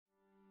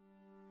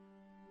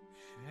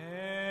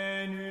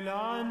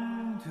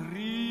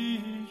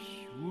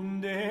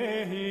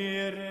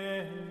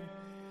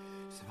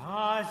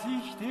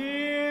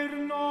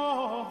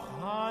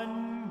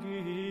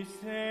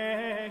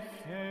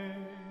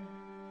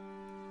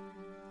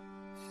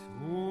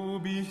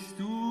bist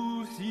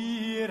du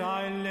sie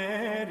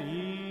aller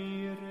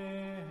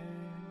Ehre.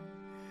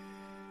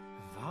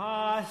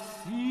 Was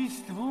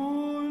ist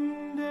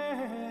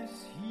Wundes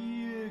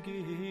hier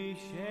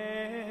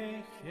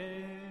geschehen?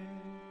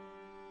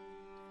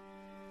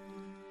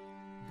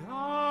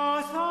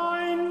 Dass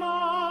ein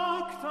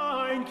Magd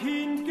ein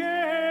Kind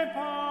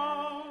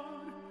gebar,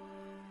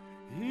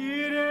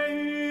 ihre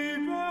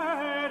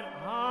über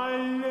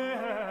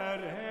aller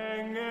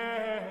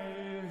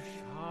Engel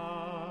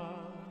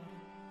Schar.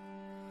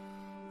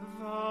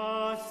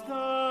 Was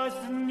das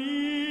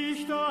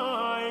nicht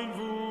ein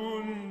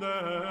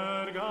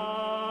Wunder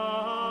gab.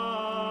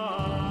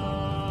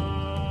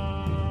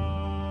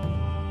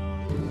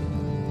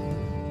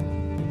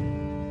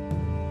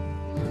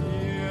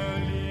 Er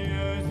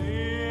ließ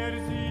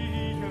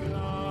sich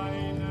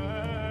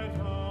reinet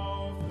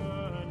auf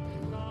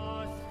den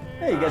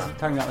Hey, you guys are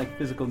talking about like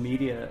physical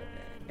media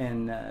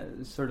and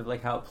sort of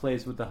like how it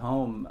plays with the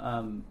home.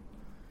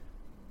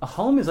 A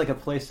home is like a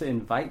place to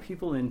invite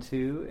people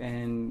into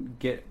and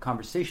get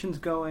conversations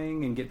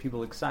going and get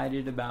people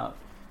excited about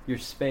your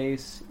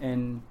space.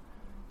 And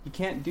you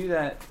can't do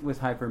that with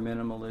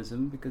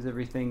hyper-minimalism because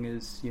everything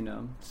is, you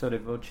know, sotto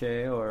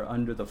voce or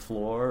under the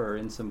floor or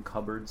in some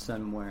cupboard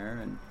somewhere,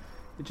 and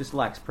it just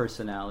lacks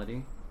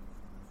personality.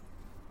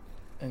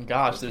 And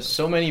gosh, there's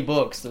so many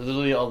books. They're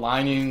literally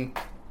aligning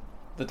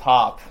the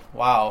top.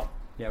 Wow.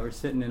 Yeah, we're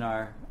sitting in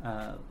our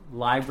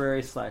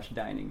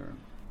library/dining room.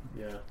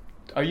 Yeah.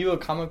 Are you a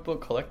comic book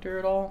collector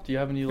at all? Do you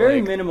have any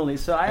Very like... minimally.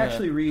 So I Yeah.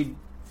 actually read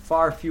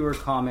far fewer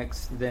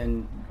comics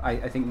than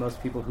I think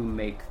most people who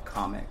make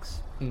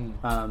comics.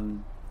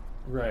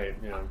 Right,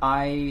 yeah.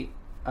 I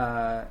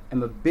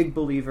am a big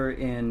believer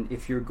in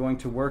if you're going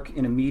to work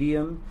in a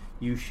medium,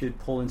 you should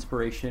pull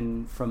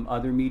inspiration from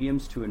other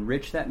mediums to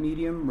enrich that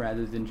medium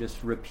rather than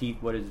just repeat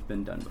what has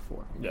been done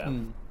before. Yeah.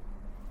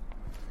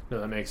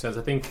 No, that makes sense.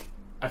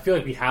 I feel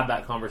like we had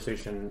that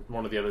conversation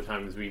one of the other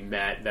times we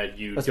met that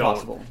That's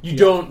possible.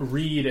 Don't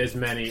read as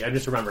many. I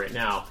just remember it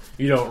now.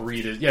 You don't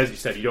read as you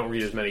said. You don't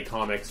read as many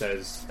comics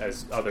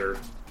as other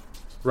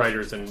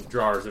writers and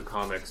drawers of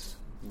comics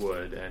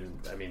would. And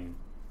I mean,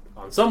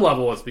 on some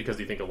level, it's because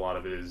you think a lot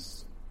of it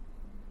is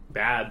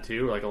bad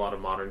too, like a lot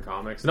of modern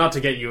comics. Not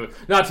to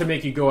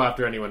make you go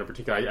after anyone in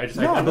particular.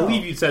 I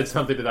believe you said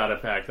something to that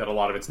effect that a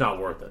lot of it's not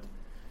worth it.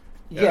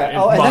 Yeah,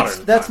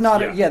 and that's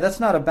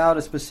not about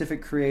a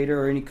specific creator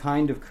or any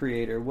kind of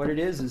creator. What it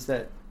is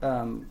that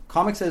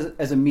comics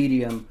as a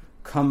medium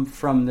come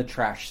from the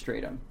trash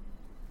stratum.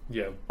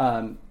 Yeah.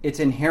 It's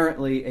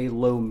inherently a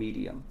low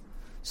medium.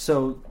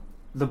 So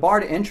the bar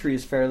to entry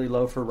is fairly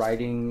low for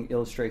writing,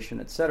 illustration,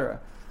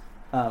 etc.,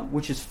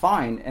 which is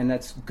fine, and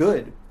that's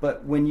good.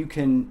 But when you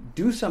can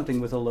do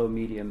something with a low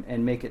medium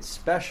and make it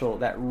special,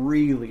 that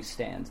really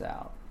stands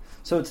out.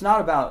 So it's not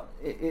about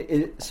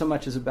it so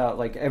much as about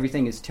like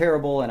everything is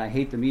terrible and I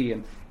hate the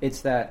medium.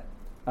 It's that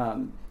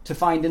to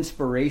find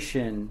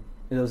inspiration,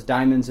 those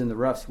diamonds in the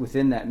roughs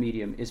within that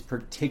medium is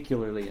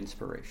particularly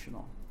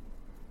inspirational.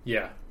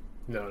 Yeah.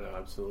 No,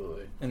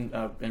 absolutely. And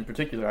in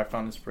particular, I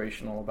found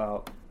inspirational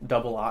about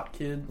Double Ot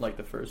Kid, like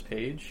the first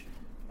page.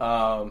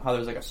 How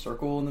there's like a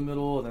circle in the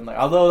middle, and then like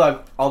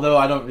although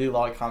I don't really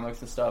like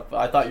comics and stuff, but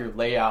I thought your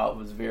layout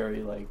was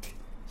very like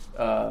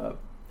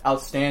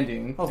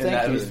outstanding. Oh, thank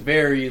you. It was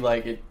very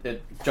like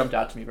it jumped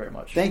out to me very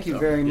much. Thank you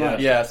very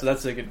much. Yeah, so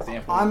that's a good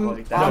example. of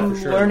like that. I'm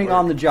learning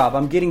on the job.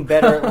 I'm getting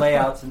better at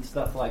layouts and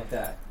stuff like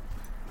that.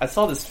 I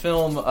saw this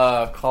film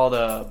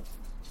called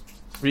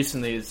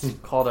recently. It's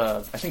called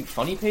I think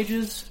Funny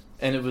Pages,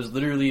 and it was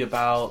literally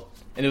about,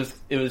 and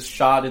it was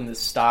shot in this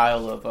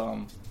style of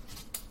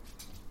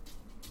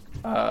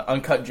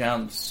Uncut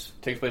Gems.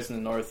 Takes place in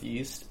the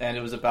Northeast, and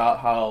it was about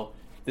how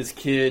this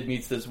kid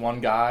meets this one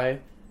guy,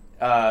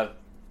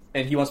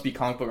 and he wants to be a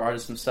comic book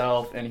artist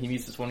himself, and he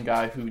meets this one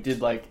guy who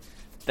did like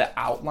the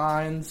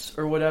outlines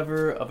or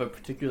whatever of a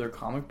particular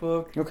comic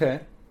book. Okay.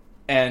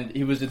 And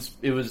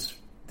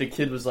the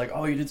kid was like,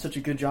 "Oh, you did such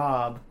a good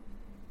job."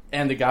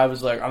 And the guy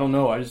was like, "I don't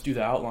know, I just do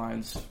the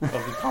outlines of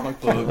the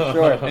comic book."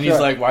 Sure, and he's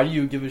like, "Why do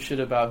you give a shit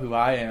about who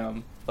I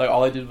am? Like,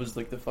 all I did was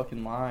like the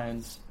fucking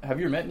lines." Have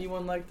you ever met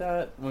anyone like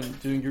that when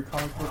doing your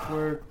comic book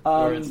work?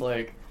 Where it's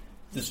like,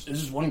 this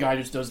is one guy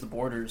just does the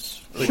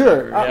borders.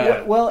 Sure.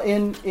 Yeah. Well,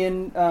 in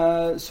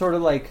sort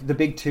of like the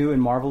big two in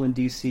Marvel and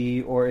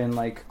DC, or in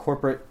like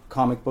corporate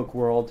comic book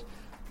world,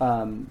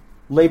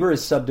 labor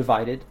is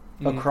subdivided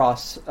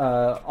across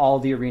all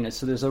the arenas.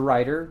 So there's a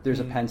writer, there's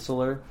a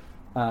penciler.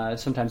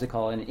 Sometimes they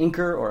call it an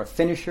inker or a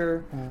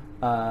finisher.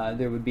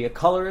 There would be a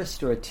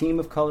colorist or a team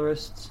of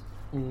colorists.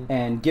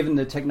 And given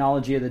the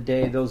technology of the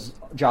day, those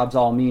jobs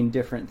all mean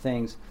different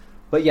things.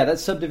 But yeah, that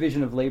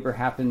subdivision of labor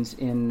happens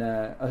in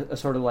a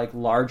sort of like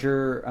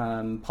larger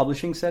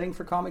publishing setting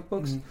for comic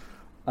books.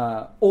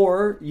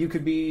 Or you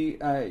could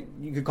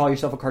call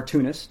yourself a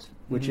cartoonist,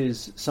 which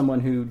is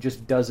someone who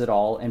just does it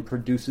all and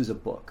produces a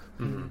book.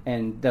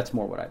 And that's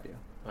more what I do.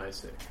 I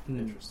see.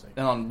 Interesting.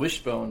 And on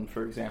Wishbone,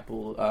 for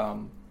example,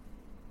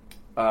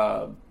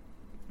 I'm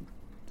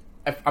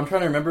trying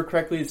to remember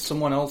correctly,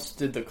 someone else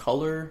did the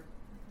color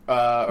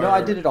No,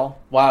 I did it all.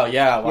 Wow, wow.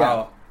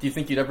 Yeah. Do you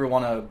think you'd ever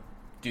want to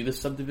do this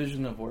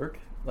subdivision of work?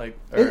 Like,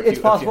 It's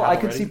possible. I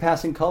could see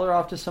passing color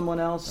off to someone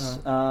else.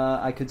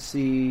 I could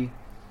see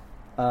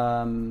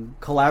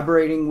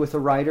collaborating with a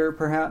writer,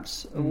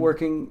 perhaps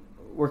working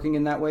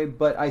in that way.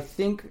 But I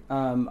think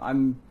I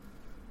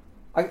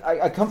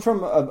come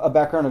from a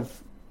background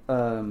of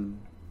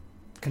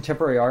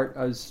contemporary art.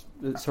 I was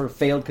a sort of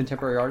failed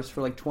contemporary artist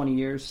for like 20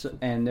 years,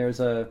 and there's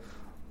a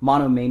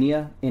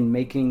monomania in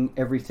making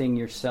everything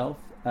yourself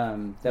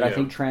that I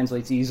think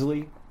translates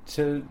easily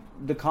to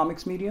the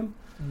comics medium.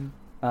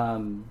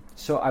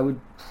 So I would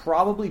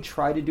probably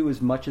try to do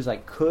as much as I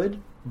could,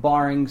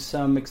 barring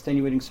some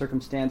extenuating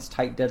circumstance,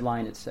 tight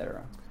deadline,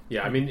 etc.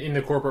 Yeah, I mean, in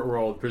the corporate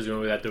world,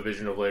 presumably that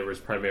division of labor is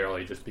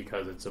primarily just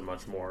because it's a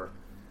much more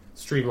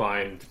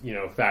streamlined,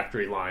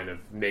 factory line of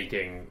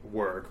making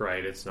work,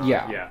 right? It's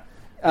not.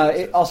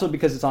 Also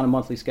because it's on a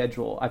monthly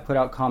schedule. I put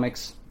out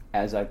comics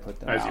as I put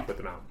them out. As you put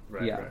them out,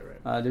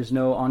 right? There's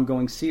no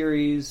ongoing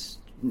series,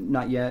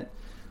 not yet.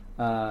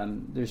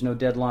 There's no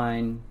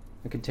deadline.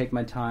 I can take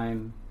my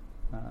time.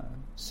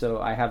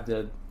 So I have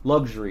the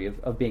luxury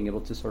of being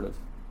able to sort of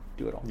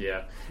do it all.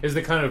 Yeah. Is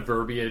the kind of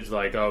verbiage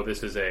like, oh,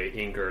 this is a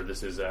inker,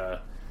 this is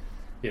a,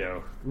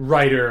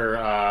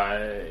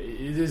 writer,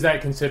 is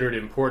that considered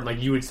important? Like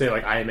you would say,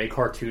 like, I am a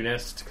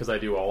cartoonist because I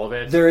do all of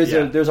it? There's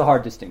a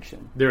hard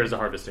distinction. There is a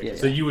hard distinction.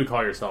 Yeah. So you would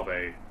call yourself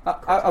a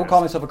I would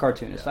call myself a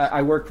cartoonist. Yes.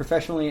 I work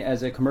professionally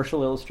as a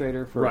commercial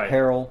illustrator for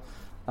apparel.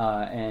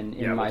 And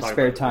in my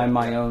spare time,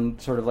 my own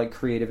sort of like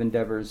creative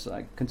endeavors,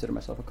 I consider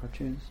myself a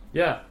cartoonist.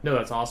 Yeah, no,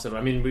 that's awesome.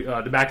 I mean,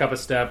 to back up a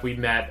step, we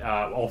met,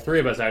 all three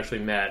of us actually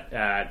met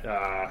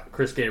at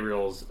Chris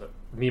Gabriel's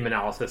meme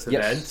analysis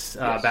event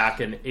back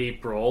in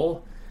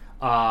April.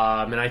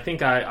 And I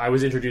think I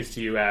was introduced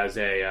to you as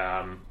a,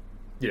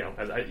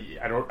 as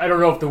I don't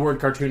know if the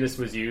word cartoonist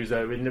was used.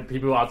 I mean,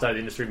 people outside the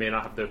industry may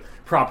not have the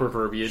proper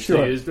verbiage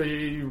to use, but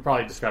you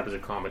probably described as a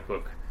comic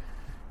book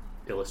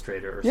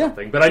illustrator or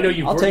something. But I know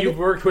you've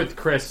worked with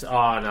Chris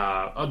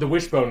on the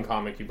Wishbone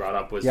comic you brought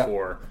up was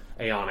for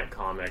Aeonic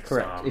Comics.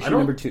 Correct. Issue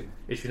number 2.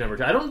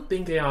 I don't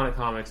think Aeonic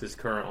Comics is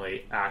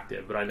currently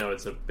active, but I know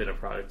it's been a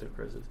product of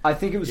Chris's. I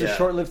think it was a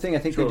short-lived thing. I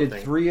think they did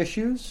 3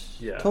 issues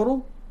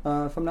total,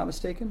 if I'm not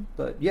mistaken.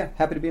 But yeah,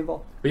 happy to be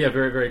involved. But yeah,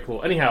 very, very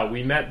cool. Anyhow,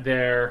 we met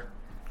there.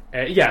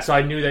 So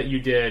I knew that you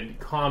did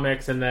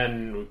comics, and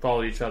then we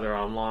followed each other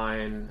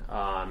online,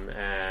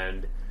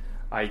 and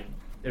I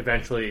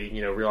eventually,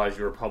 realized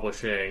you were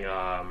publishing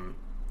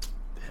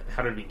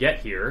How Did We Get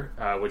Here,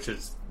 which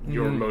is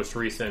your most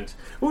recent,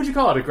 what would you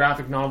call it, a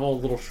graphic novel? A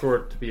little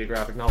short to be a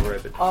graphic novel,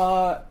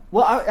 right?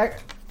 Well,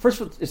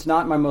 first of all, it's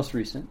not my most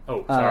recent.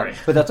 Oh, sorry.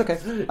 But that's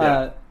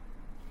okay.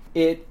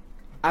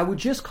 I would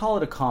just call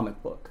it a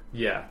comic book.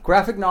 Yeah.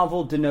 Graphic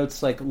novel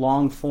denotes like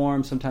long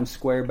form, sometimes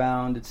square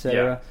bound, etc.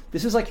 Yeah.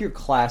 This is like your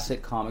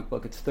classic comic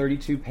book. It's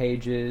 32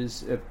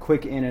 pages, a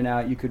quick in and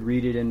out. You could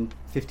read it in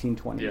 15,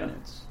 20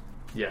 minutes.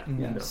 Yeah.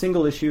 No.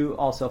 Single issue,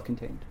 all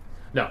self-contained.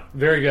 No,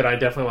 very good. I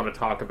definitely want to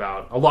talk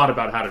a lot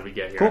about How Did We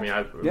Get Here. Cool.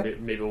 I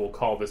mean, maybe we'll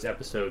call this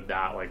episode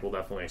that. Like, we'll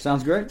definitely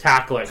sounds great.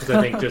 Tackle it, because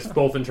I think just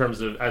both in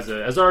terms of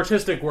as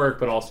artistic work,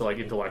 but also like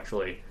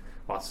intellectually,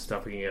 lots of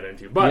stuff we can get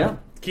into. But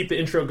keep the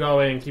intro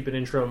going, keep an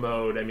intro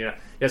mode. I mean,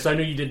 so I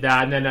knew you did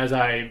that, and then as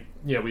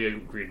we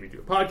agreed we'd do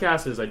a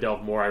podcast. As I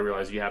delved more, I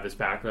realized you have this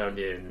background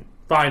in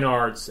fine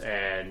arts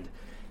and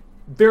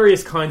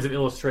various kinds of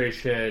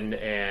illustration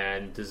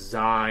and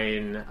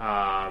design.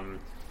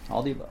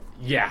 All the above.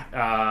 Yeah.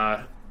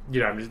 I'm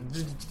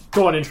just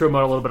going intro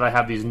mode a little bit. I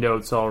have these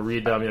notes, so I'll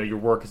read them. Your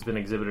work has been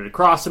exhibited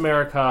across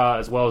America,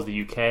 as well as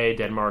the UK,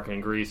 Denmark,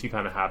 and Greece. You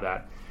kind of have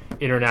that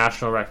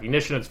international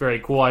recognition. It's very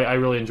cool. I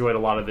really enjoyed a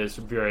lot of this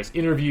various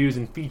interviews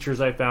and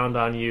features I found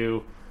on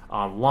you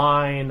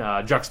online.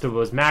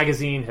 Juxtapose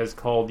Magazine has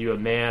called you a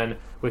man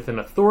with an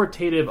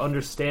authoritative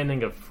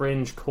understanding of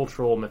fringe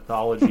cultural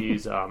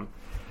mythologies.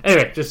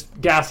 Anyway,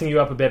 just gassing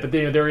you up a bit, but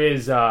there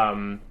is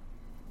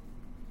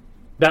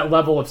that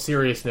level of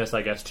seriousness,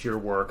 I guess, to your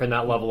work, and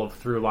that level of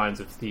through lines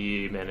of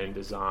theme and in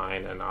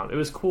design, and it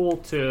was cool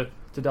to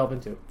delve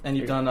into. And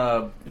you've done,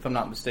 if I'm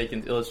not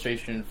mistaken,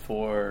 illustration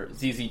for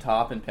ZZ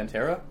Top and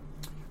Pantera?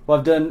 Well,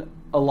 I've done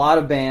a lot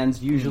of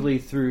bands, usually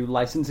through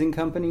licensing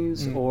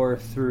companies or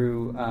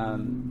through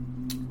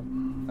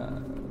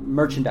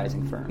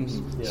merchandising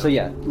firms. So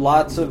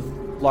lots of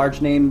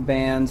large name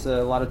bands,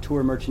 a lot of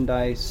tour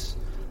merchandise.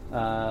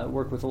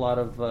 Work with a lot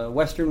of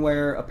Western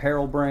wear,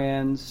 apparel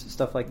brands,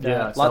 stuff like that.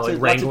 Yeah, lots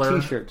like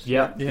of T-shirts.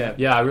 Yeah.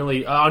 I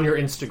really on your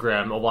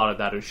Instagram, a lot of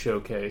that is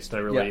showcased. I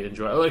really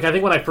enjoy. Like, I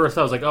think when I first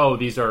saw, I was like, "Oh,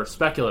 these are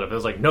speculative." I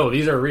was like, "No,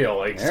 these are real.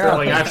 Like,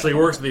 Sterling actually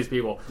works with these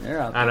people."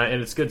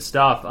 And it's good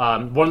stuff.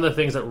 One of the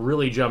things that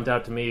really jumped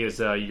out to me is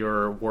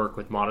your work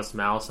with Modest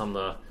Mouse on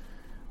the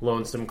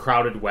Lonesome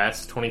Crowded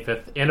West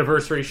 25th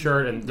anniversary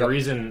shirt, and the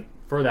reason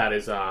for that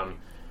is.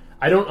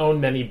 I don't own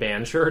many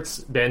band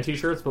t-shirts,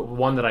 but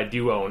one that I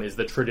do own is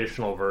the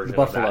traditional version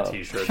of that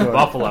t-shirt. Sure. The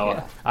Buffalo.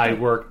 Yeah. I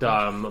worked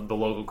the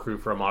local crew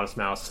for a Modest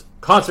Mouse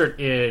concert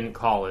in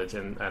college,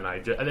 and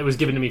it was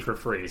given to me for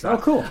free. So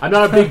cool. I'm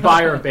not a big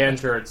buyer of band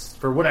shirts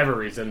for whatever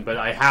reason, but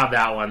I have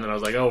that one, and I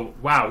was like, oh,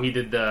 wow, he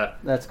did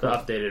That's cool. the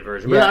updated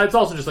version. Yeah. But it's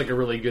also just like a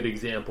really good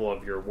example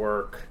of your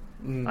work.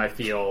 I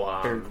feel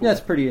Yeah,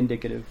 it's pretty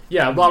indicative.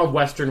 yeah, a lot of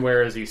Western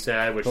wear, as you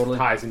said, which Totally.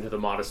 ties into the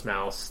Modest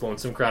Mouse,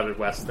 Lonesome Crowded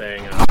West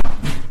thing.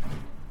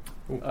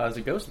 There's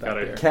a ghost back Got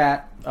it. there.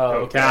 Cat.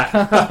 Oh,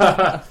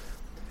 Cat.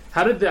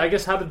 How did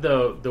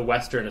the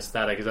Western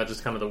aesthetic? Is that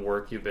just kind of the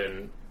work you've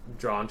been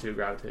drawn to,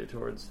 gravitated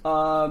towards?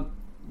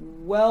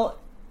 Well,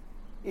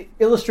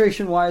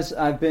 illustration-wise,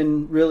 I've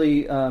been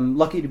really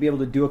lucky to be able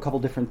to do a couple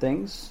different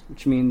things,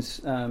 which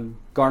means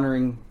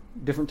garnering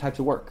different types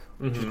of work,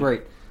 which is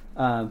great.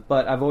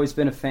 But I've always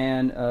been a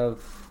fan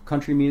of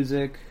country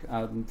music.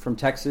 From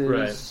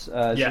Texas.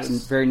 Right. Yes. So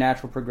very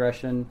natural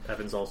progression.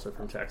 Evan's also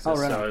from Texas. Oh,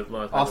 right.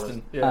 So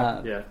Austin.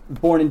 yeah.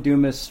 Born in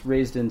Dumas,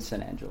 raised in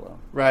San Angelo.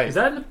 Right. Is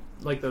that in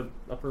the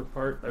upper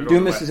part?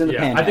 Dumas is in the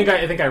Panhandle.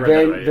 I think I read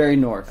very, that right. very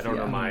north. I don't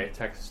yeah. know my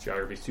Texas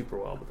geography super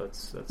well, but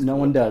that's No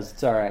cool. one does.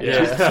 It's all right.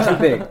 Yeah. It's too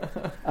big.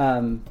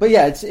 But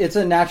yeah, it's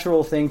a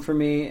natural thing for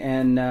me,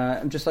 and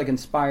I'm just like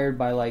inspired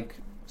by like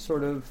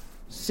sort of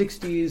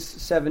 60s,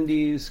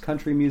 70s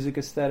country music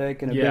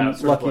aesthetic, and I've Yeah, been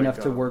sort of lucky like, enough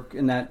to work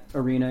in that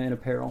arena in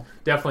apparel.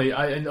 Definitely,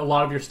 and a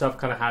lot of your stuff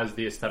kind of has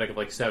the aesthetic of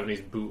like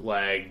 70s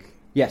bootleg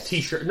Yes.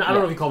 t-shirt. No, I don't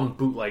know if you call them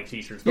bootleg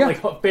t-shirts, but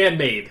like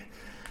fan-made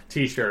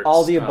t-shirts.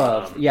 All the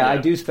above. I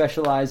do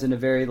specialize in a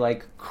very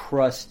like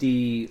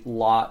crusty,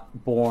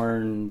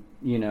 lot-born,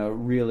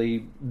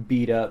 really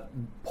beat up,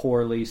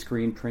 poorly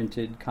screen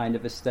printed kind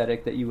of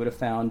aesthetic that you would have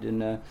found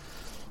in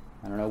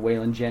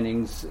Waylon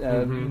Jennings.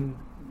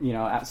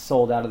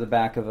 Sold out of the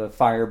back of a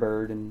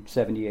Firebird in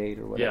 '78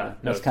 or whatever. Yeah,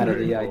 That's kind of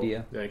the cool.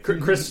 idea. Yeah,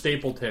 Chris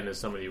Stapleton is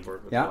somebody you've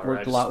worked with. Yeah, a lot,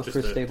 worked a lot with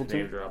Chris Stapleton.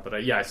 Name drop, but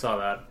I saw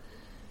that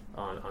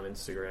on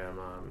Instagram.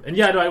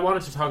 I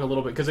wanted to talk a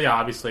little bit because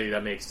obviously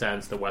that makes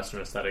sense. The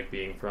Western aesthetic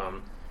being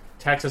from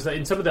Texas.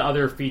 In some of the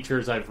other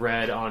features I've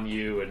read on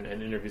you and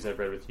interviews I've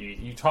read with you,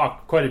 you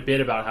talk quite a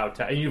bit about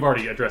how and you've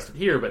already addressed it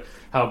here, but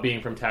how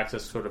being from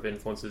Texas sort of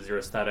influences your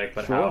aesthetic,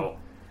 but how.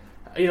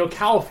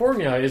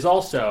 California is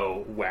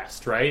also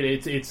West, right?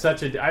 It's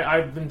such a.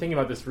 I've been thinking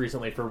about this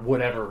recently for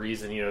whatever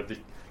reason. The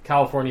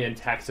California and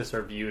Texas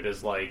are viewed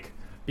as like,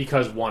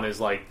 because one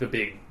is like the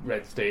big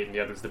red state and the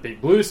other is the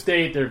big blue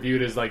state. They're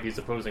viewed as like these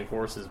opposing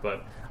forces.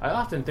 But I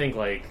often think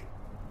like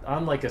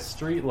on like a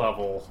street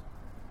level,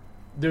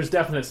 there's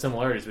definite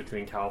similarities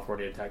between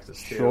California and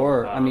Texas too.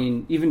 Sure. I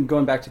mean, even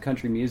going back to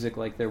country music,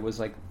 like there was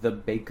like the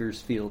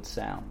Bakersfield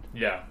sound.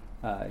 Yeah.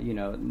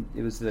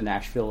 It was the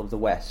Nashville of the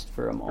West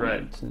for a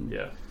moment. Right. And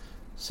yeah.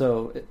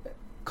 So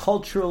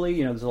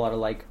culturally, there's a lot of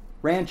like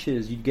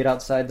ranches. You'd get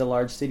outside the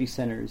large city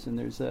centers, and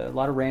there's a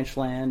lot of ranch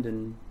land,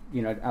 and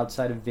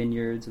outside of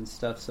vineyards and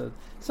stuff. So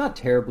it's not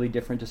terribly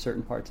different to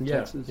certain parts of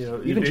Texas,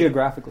 even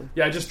geographically.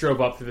 Yeah, I just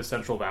drove up through the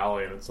Central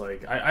Valley, and it's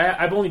like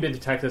I've only been to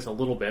Texas a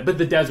little bit, but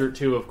the desert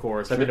too, of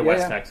course. I've been to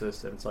West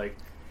Texas, and it's like.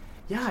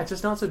 Yeah, it's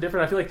just not so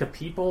different. I feel like the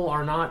people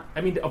are not...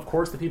 I mean, of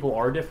course the people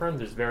are different.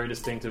 There's very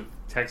distinctive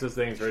Texas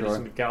things, very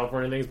distinctive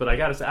California things, but I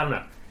gotta say, I don't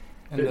know.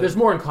 There's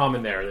more in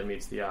common there than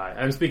meets the eye.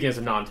 I'm speaking as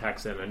a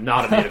non-Texan and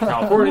not a native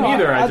Californian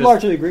either. I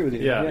largely agree with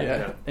you.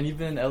 Yeah. And you've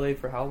been in LA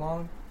for how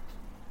long?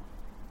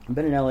 I've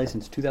been in LA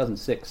since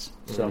 2006,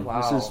 so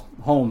Wow. This is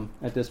home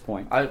at this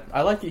point.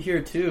 I like it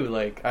here too.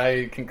 Like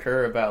I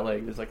concur about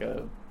like there's like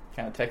a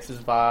kind of Texas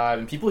vibe,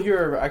 and people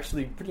here are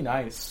actually pretty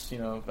nice.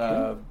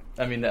 I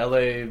mean, the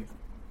LA...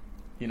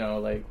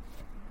 like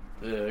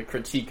the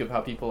critique of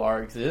how people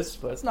exists,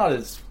 but it's not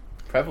as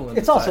prevalent.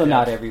 It's also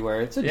not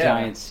everywhere. It's a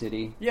giant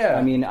city. Yeah.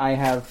 I mean, I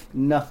have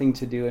nothing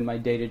to do in my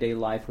day-to-day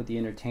life with the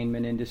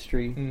entertainment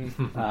industry.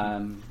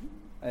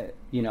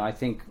 I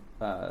think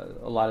a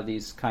lot of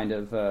these kind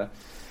of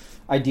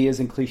ideas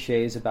and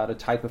cliches about a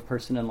type of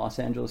person in Los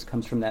Angeles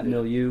comes from that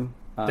milieu.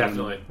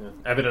 Definitely.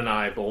 Evan and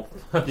I both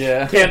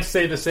can't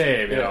say the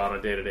same on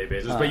a day-to-day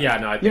basis. But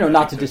I think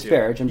not to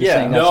disparage. I'm just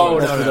saying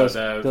that's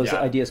where those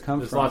ideas come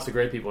There's from. lots of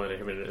great people in the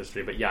human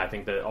industry, but I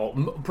think that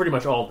pretty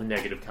much all the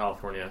negative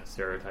California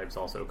stereotypes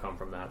also come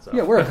from that. So.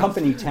 Yeah, we're a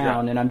company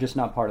town, and I'm just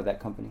not part of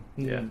that company.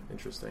 Yeah,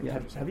 interesting. Yeah.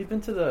 Have you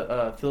been to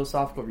the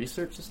Philosophical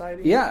Research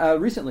Society? Yeah,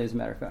 recently, as a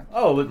matter of fact.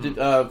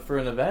 Oh, for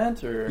an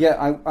event or?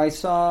 Yeah, I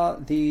saw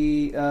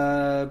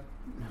the.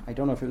 I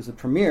don't know if it was a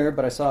premiere,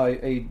 but I saw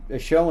a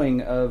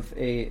showing of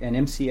an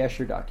MC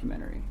Escher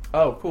documentary.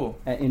 Oh, cool!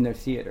 In their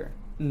theater,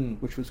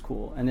 which was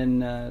cool. And then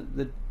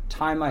the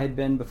time I had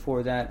been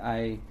before that,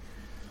 I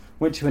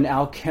went to an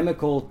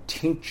alchemical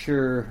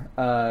tincture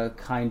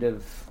kind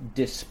of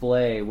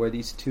display where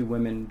these two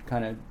women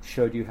kind of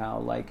showed you how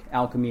like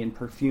alchemy and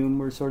perfume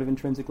were sort of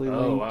intrinsically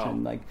linked,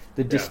 and like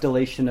the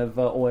distillation of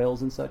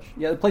oils and such.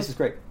 Yeah, the place is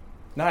great.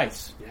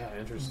 Nice. Yeah,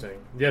 interesting.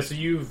 Yeah, so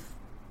you've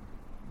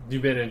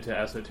been into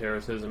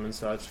esotericism and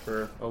such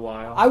for a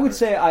while? I would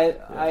say I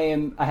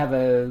have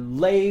a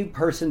lay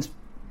person's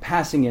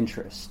passing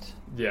interest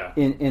Yeah.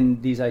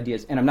 in these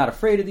ideas, and I'm not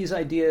afraid of these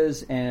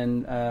ideas,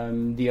 and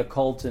the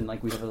occult, and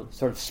like we have a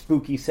sort of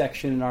spooky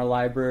section in our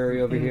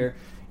library over here,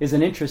 is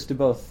an interest to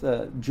both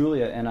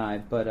Julia and I,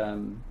 but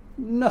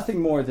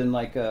nothing more than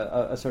like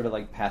a sort of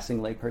like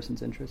passing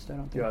layperson's interest, I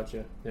don't think.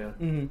 Gotcha. Yeah.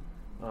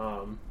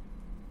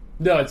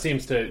 No, it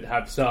seems to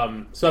have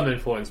some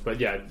influence, but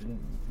yeah,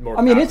 more.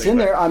 I mean, passing, it's in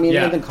but- there. I mean,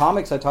 yeah. in the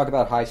comics, I talk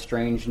about high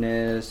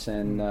strangeness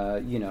and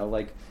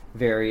like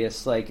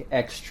various like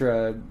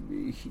extra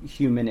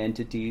human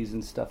entities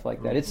and stuff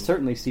like that. It's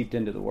certainly seeped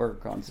into the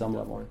work on some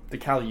level. The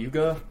Kali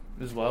Yuga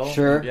as well.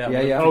 Sure. Yeah, one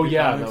of the yeah. Oh big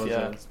yeah, comics,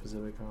 that was a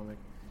specific comic.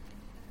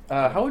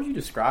 How would you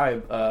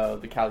describe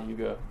the Kali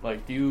Yuga?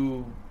 Like,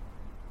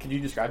 could you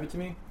describe it to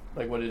me?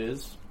 Like, what it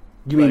is?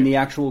 You mean Like- the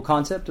actual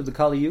concept of the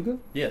Kali Yuga?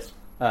 Yes.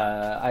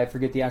 I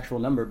forget the actual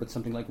number, but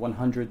something like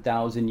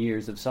 100,000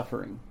 years of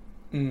suffering.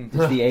 Mm.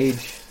 It's the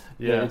age.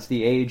 Yeah. It's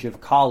the age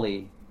of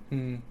Kali,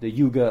 Mm. the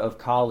Yuga of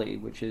Kali,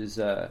 which is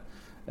a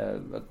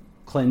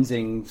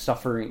cleansing,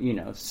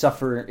 suffering,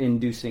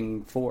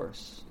 suffer-inducing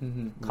force.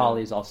 Mm-hmm.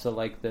 Kali is also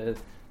like the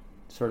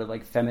sort of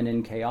like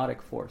feminine,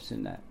 chaotic force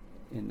in that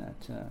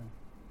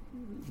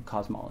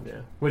cosmology.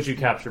 Yeah, which you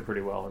capture pretty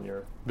well in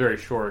your very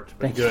short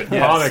but Thank good you.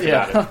 comic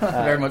Yes, about it.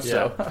 Very much yeah.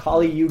 so.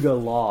 Kali Yuga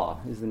Law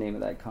is the name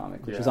of that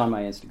comic, which Yeah. is on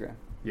my Instagram.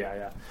 Yeah,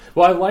 yeah.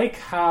 Well, I like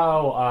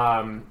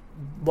how,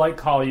 like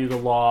Kali Yuga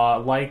Law,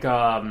 like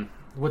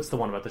what's the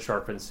one about the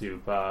shark fin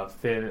soup?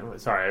 Finn.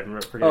 Sorry,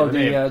 I'm forgetting the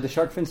name. The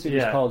shark fin soup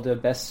Yeah. is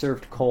called Best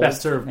Served Cold.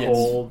 Best Served Yes.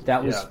 Cold.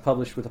 That was Yeah.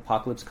 published with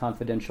Apocalypse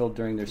Confidential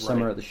during their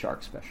Summer Right. of the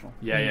Shark special.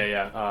 Yeah, yeah,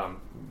 yeah.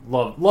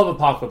 Love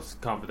Apocalypse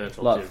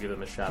Confidential Love. too. Give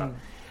them a shout out.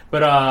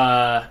 But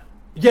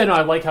yeah, no,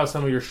 I like how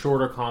some of your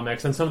shorter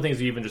comics and some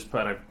things you even just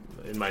put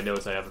in my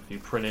notes. I have a few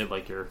printed,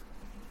 like your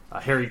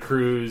Harry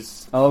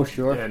Crews Oh,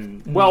 sure.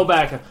 and well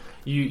back.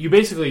 You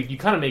basically you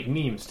kind of make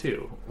memes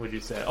too. Would you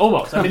say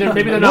almost? I mean,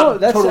 maybe they're No, not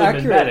that's totally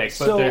accurate. mimetic,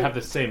 but So- they have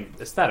the same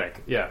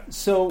aesthetic. Yeah.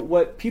 So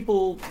what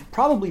people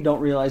probably don't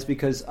realize,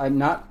 because I'm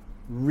not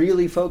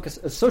really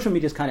focused, social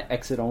media is kind of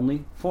exit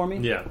only for me.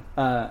 Yeah.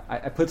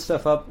 I put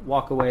stuff up,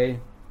 walk away,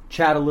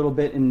 chat a little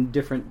bit in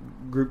different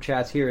group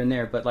chats here and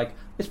there, but like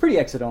it's pretty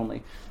exit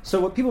only. So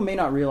what people may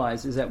not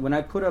realize is that when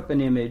I put up an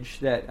image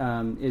that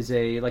is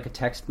like a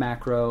text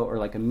macro or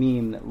like a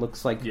meme that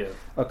looks like Yeah.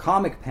 a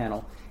comic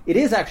panel, it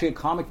is actually a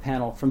comic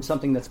panel from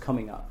something that's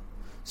coming up.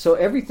 So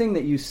everything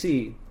that you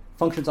see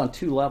functions on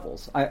two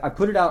levels. I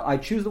put it out. I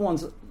choose the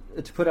ones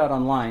to put out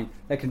online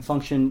that can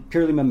function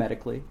purely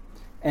mimetically,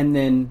 and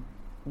then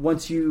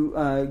once you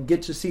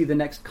get to see the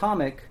next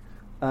comic,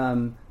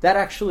 that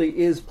actually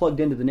is plugged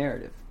into the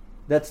narrative.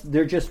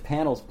 They're just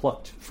panels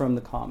plucked from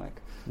the comic.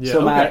 Yeah,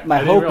 So my okay. I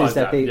didn't hope realize is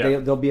that,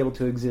 that, they'll be able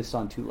to exist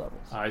on two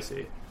levels. I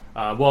see.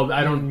 Well,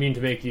 I don't mean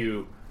to make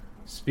you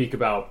speak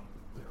about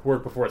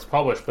work before it's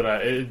published, but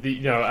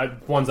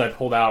ones I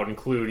pulled out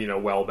include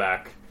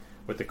Wellbeck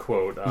with the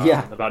quote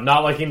about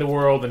not liking the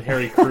world, and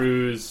Harry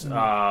Crews,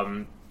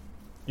 kind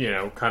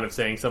of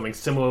saying something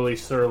similarly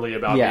surly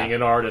about being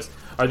an artist.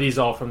 Are these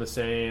all from the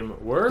same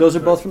work? Those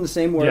are both from the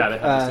same work. Yeah, they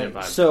have the same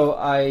vibe. So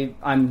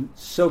I'm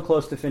so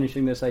close to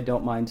finishing this, I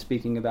don't mind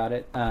speaking about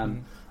it.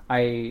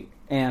 I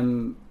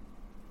am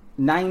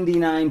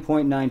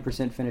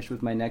 99.9% finished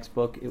with my next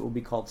book. It will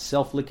be called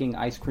Self-Licking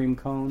Ice Cream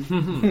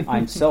Cone.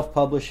 I'm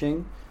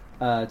self-publishing.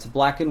 It's a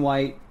black and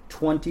white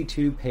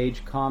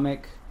 22-page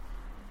comic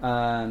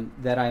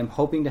that I am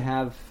hoping to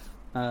have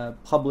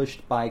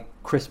published by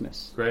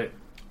Christmas. Great.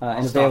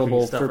 And Stocking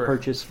available stuffer. for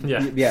purchase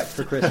Yeah.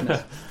 for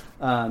Christmas.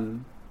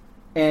 And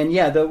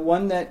the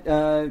one that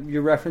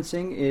you're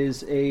referencing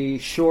is a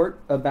short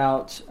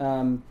about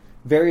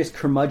various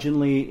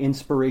curmudgeonly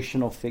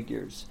inspirational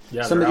figures.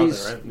 Yeah, Some they're of out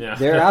these there, right? Yeah.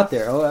 they're out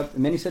there. Oh,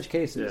 many such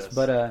cases. Yes.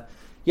 But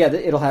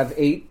it'll have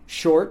 8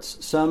 shorts.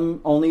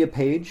 Some only a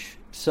page.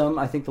 Some,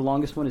 I think, the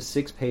longest one is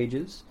 6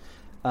 pages.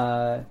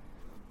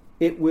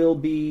 It will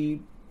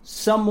be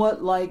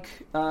somewhat like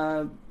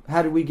How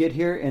Did We Get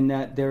Here, in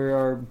that there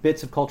are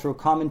bits of cultural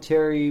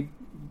commentary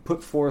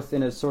put forth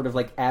in a sort of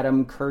like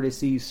Adam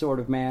Curtis-y sort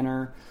of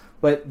manner,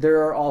 but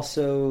there are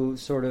also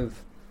sort of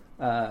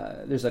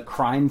there's a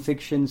crime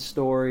fiction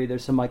story,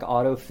 there's some like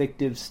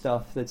auto-fictive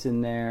stuff that's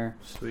in there.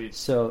 Sweet.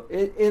 So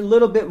a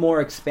little bit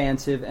more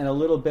expansive and a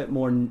little bit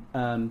more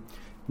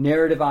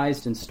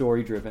narrativized and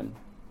story-driven.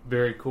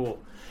 Very cool.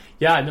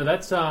 Yeah, no,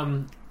 that's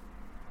kind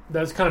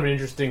of an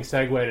interesting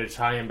segue to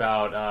talking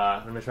about.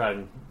 I'm going to try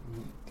and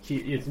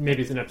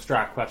maybe it's an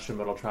abstract question,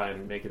 but I'll try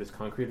and make it as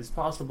concrete as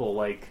possible.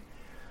 Like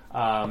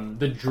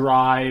the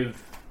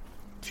drive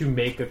to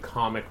make a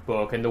comic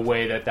book and the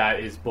way that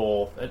is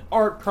both an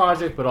art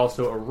project but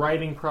also a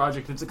writing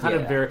project. It's a kind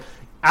of very...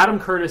 Adam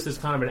Curtis is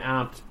kind of an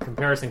apt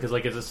comparison because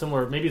like it's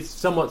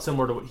somewhat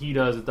similar to what he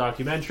does with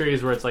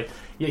documentaries, where it's like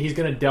he's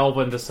going to delve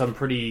into some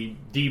pretty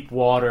deep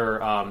water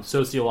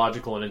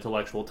sociological and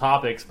intellectual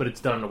topics, but it's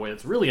done in a way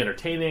that's really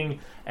entertaining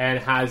and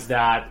has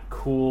that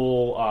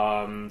cool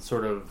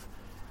sort of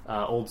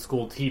old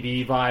school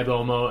TV vibe,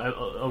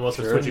 almost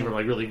Sure. switching from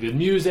like really good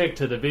music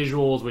to the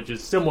visuals, which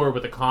is similar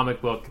with the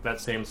comic book. That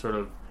same sort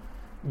of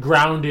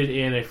grounded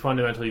in a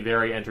fundamentally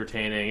very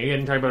entertaining,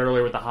 again, talking about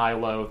earlier with the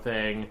high-low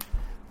thing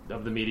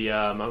of the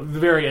medium, a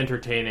very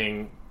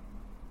entertaining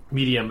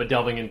medium, but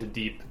delving into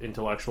deep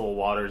intellectual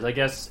waters. I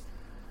guess,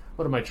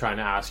 what am I trying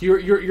to ask?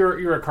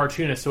 You're a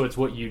cartoonist, so it's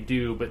what you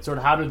do, but sort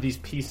of how do these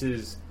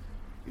pieces,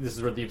 this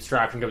is where the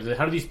abstraction comes in,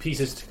 how do these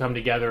pieces come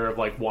together of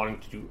like wanting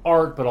to do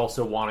art, but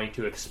also wanting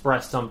to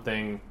express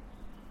something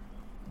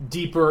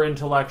deeper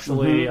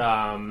intellectually?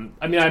 I mean,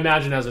 I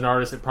imagine as an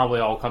artist it probably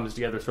all comes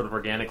together sort of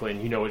organically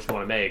and you know what you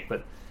want to make,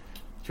 but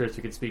curious if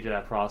you could speak to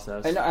that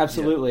process. I know,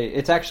 absolutely. Yeah.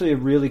 It's actually a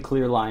really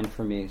clear line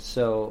for me.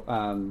 So,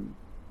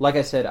 like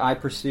I said, I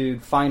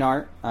pursued fine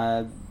art,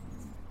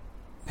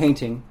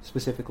 painting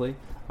specifically.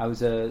 I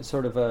was a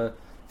sort of a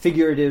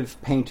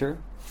figurative painter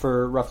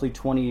for roughly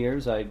 20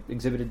 years. I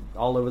exhibited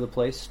all over the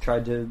place,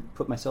 tried to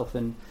put myself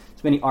in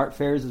as many art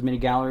fairs, as many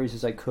galleries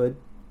as I could.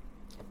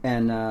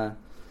 And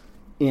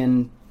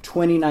in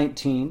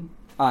 2019,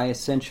 I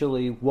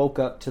essentially woke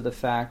up to the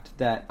fact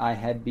that I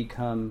had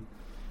become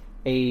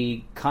a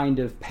kind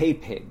of pay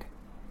pig.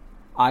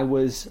 I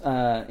was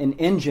an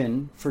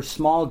engine for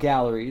small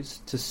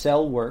galleries to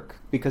sell work,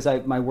 because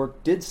my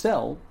work did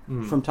sell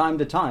from time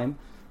to time,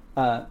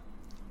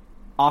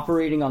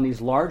 operating on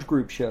these large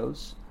group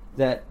shows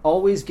that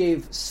always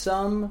gave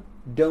some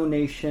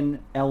donation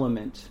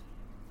element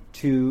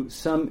to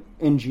some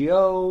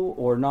NGO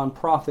or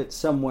nonprofit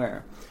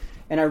somewhere.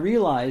 And I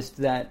realized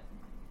that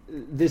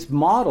this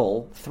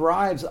model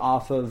thrives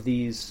off of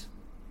these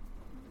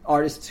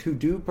artists who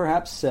do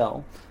perhaps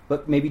sell,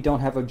 but maybe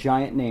don't have a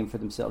giant name for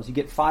themselves. You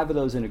get 5 of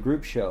those in a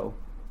group show,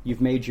 you've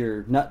made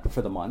your nut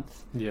for the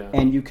month,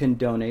 and you can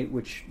donate,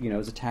 which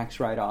is a tax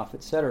write-off,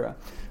 etc.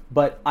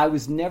 But I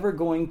was never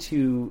going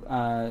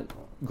to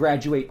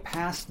graduate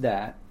past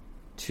that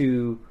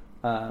to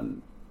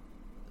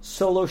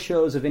solo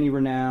shows of any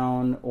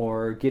renown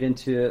or get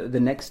into the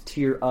next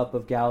tier up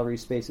of gallery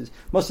spaces.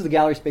 Most of the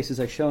gallery spaces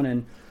I've shown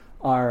in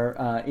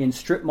are in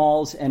strip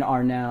malls and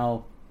are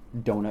now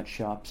donut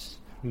shops.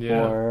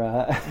 Or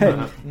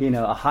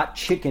a hot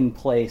chicken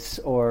place,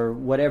 or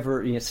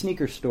whatever,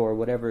 sneaker store,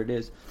 whatever it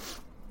is.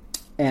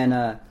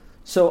 And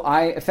so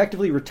I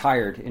effectively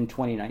retired in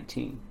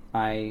 2019.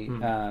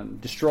 I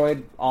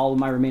destroyed all of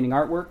my remaining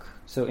artwork.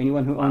 So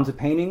anyone who owns a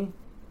painting,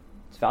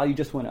 its value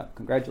just went up.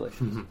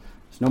 Congratulations.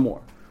 There's no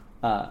more.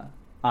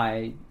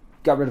 I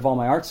got rid of all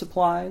my art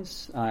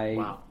supplies.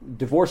 I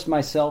divorced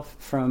myself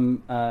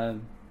from...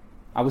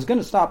 I was going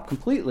to stop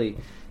completely.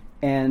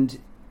 And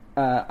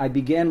I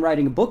began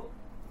writing a book,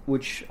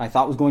 which I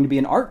thought was going to be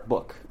an art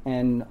book,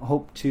 and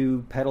hoped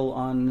to peddle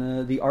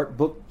on the art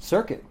book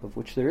circuit, of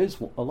which there is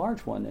a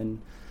large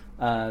one,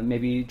 and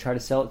maybe try to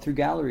sell it through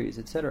galleries,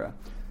 etc.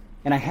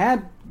 And I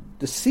had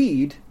the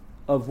seed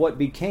of what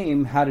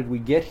became How Did We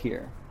Get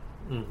Here?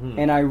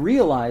 And I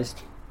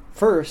realized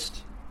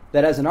first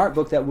that as an art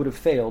book that would have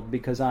failed,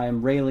 because I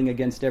am railing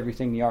against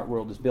everything the art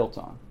world is built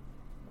on.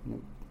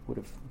 It would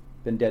have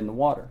been dead in the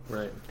water.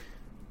 Right.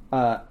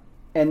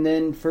 And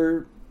then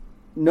for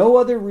no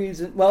other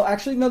reason... Well,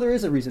 actually, no, there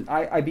is a reason.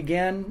 I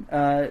began...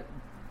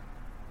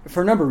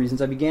 for a number of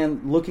reasons, I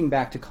began looking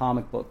back to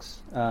comic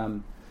books.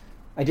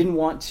 I didn't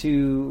want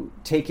to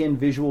take in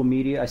visual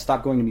media. I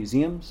stopped going to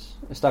museums.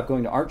 I stopped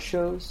going to art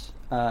shows.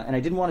 And I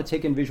didn't want to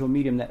take in visual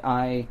medium that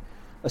I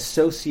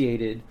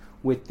associated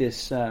with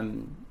this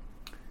kind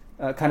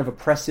of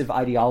oppressive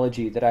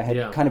ideology that I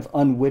had kind of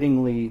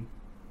unwittingly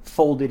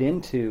folded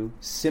into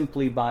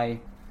simply by...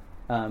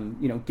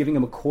 giving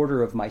them a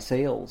quarter of my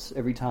sales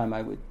every time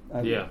I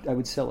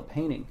would sell a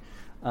painting,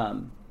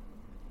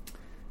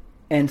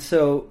 and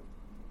so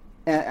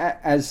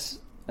as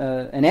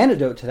an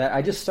antidote to that,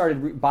 I just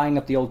started buying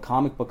up the old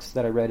comic books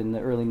that I read in the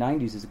early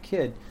 '90s as a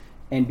kid,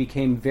 and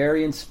became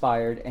very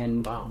inspired.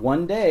 And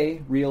one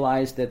day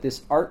realized that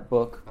this art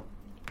book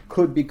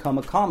could become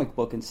a comic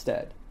book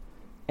instead.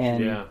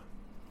 And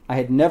I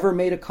had never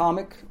made a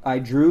comic. I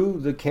drew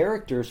the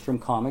characters from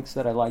comics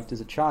that I liked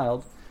as a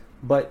child.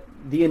 But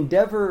the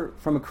endeavor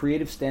from a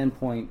creative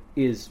standpoint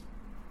is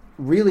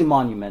really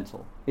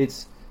monumental.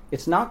 It's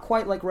not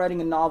quite like writing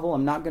a novel.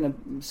 I'm not going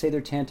to say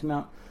they're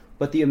tantamount,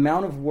 but the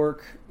amount of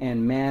work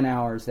and man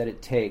hours that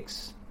it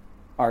takes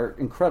are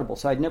incredible.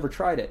 So I'd never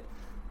tried it.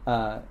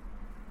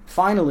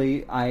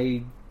 Finally,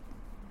 I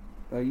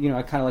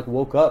kind of like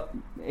woke up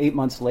 8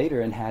 months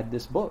later and had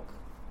this book,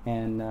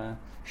 and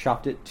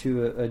shopped it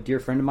to a dear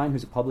friend of mine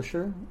who's a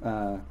publisher,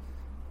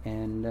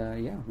 and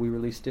we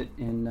released it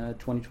in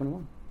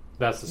 2021.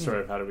 That's the story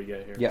of How Did We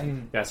Get Here? Yeah.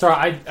 Yeah,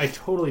 sorry, I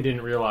totally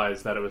didn't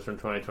realize that it was from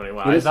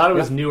 2021. I thought it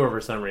was newer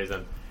for some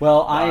reason.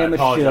 Well, I am a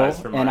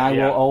shill, and I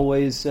will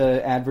always always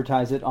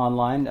advertise it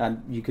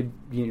online. You could,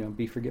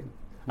 be forgiven.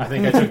 I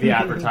think I took the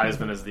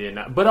advertisement as the...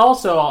 But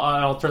also,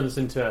 I'll turn this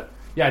into...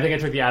 Yeah, I think I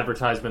took the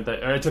advertisement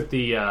I took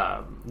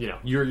the,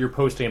 you're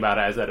posting about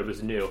it as that it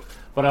was new.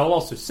 But I will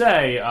also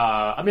say,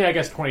 I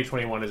guess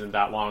 2021 isn't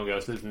that long ago,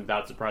 so it isn't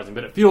that surprising,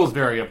 but it feels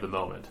very of the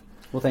moment.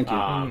 Well, thank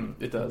you.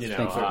 It does.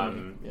 Thanks,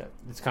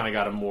 it's kind of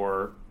got a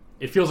more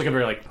it feels like a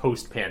very like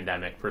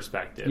post-pandemic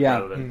perspective, Yeah.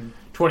 rather than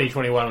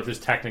 2021, which was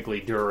technically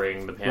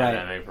during the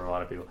pandemic for a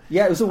lot of people.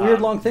 Yeah, it was a weird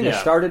long thing. I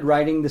yeah. started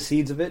writing the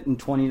seeds of it in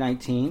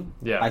 2019.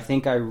 Yeah. I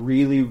think I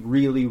really,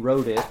 really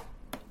wrote it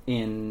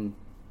in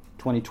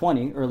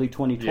 2020, early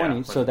 2020,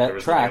 Yeah, so when there that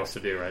was nothing else tracks. to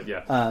do, right?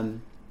 Yeah.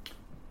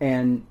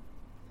 And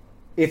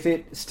if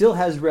it still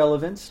has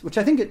relevance, which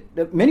I think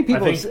many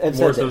people I think have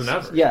more said so this. than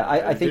ever. Yeah,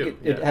 I I think do,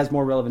 it yeah. has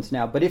more relevance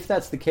now. But if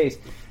that's the case,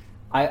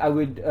 I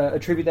would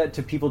attribute that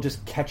to people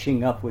just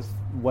catching up with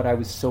what I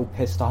was so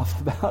pissed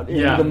off about in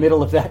Yeah. the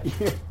middle of that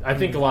year. I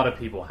think a lot of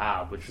people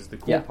have, which is the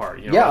cool Yeah. part.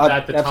 You know, Yeah,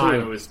 at the absolutely.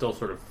 time, it was still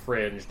sort of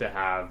fringe to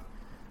have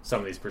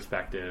some of these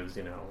perspectives.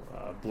 You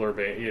know,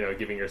 blurbing. You know,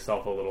 giving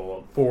yourself a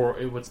little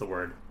what's the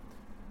word?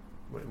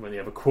 When you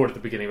have a quote at the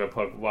beginning of a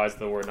book, why is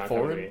the word not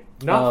Forward? coming to me?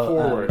 Not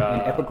forward.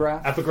 an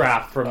epigraph?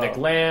 Epigraph from Nick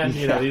Land.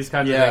 You know, these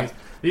kinds of things.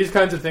 These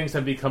kinds of things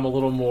have become a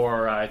little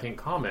more, I think,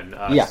 common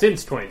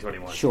since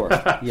 2021. Sure.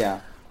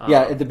 Yeah.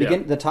 Yeah. At the yeah.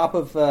 the top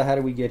of How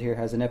Do We Get Here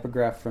has an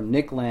epigraph from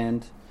Nick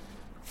Land,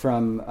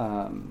 from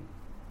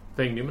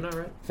Feng Numina,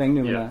 right? Feng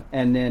Numina, Yeah.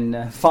 and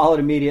then followed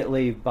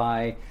immediately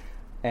by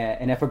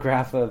an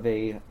epigraph of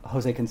a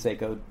Jose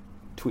Canseco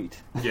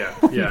tweet. Yeah,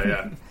 yeah,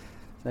 yeah.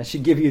 That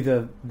should give you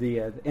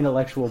the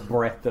intellectual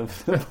breadth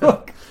of the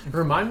book.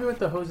 Remind me what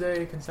the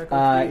Jose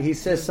Canseco tweet He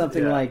says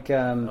something Yeah. like,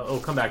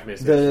 come back to me.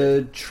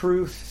 the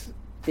truth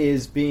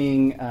is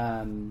being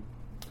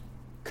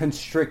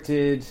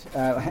constricted.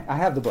 I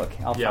have the book.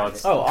 I'll Yeah, find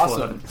let's, it. Oh,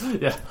 awesome.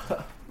 Yeah.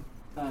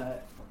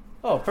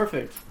 Oh,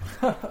 perfect.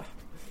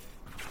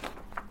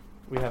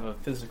 We have a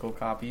physical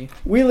copy.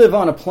 We live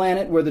on a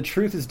planet where the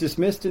truth is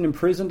dismissed and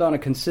imprisoned on a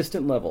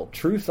consistent level.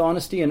 Truth,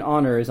 honesty, and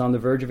honor is on the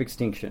verge of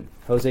extinction.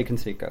 Jose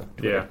Canseco.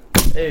 Yeah.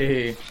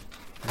 Hey.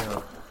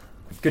 Yeah.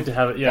 Good to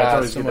have it. Yeah, Wow, it's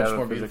always so good to much have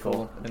more a physical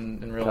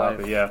beautiful in real copy.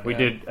 life. Yeah, we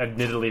did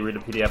admittedly read a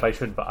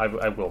PDF.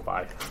 I will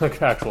buy an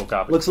actual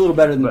copy. Looks a little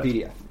better than But-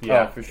 the PDF.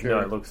 Yeah, Oh, for sure. No,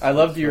 it looks. I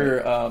loved looks great.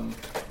 your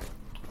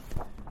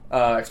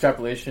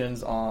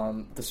extrapolations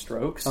on the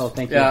Strokes. Oh,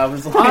 thank you. Yeah, I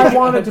was like, I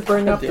wanted to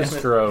bring up Damn the it.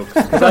 Strokes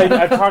because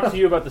I've talked to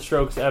you about the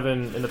Strokes,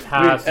 Evan, in the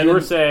past. And You were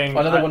then saying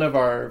another one of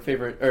our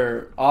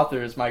favorite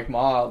authors, Mike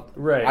Ma,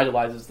 Right.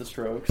 idolizes the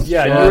Strokes.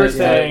 Yeah, Yeah, you were yeah.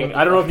 saying.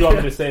 I don't know if you want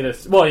me to say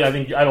this. Well, yeah,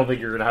 I don't think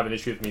you're going to have an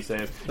issue with me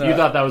saying it. You No.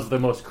 thought that was the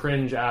most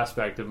cringe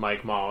aspect of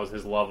Mike Ma was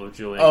his love of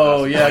Julian.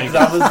 Oh yeah, because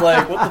I was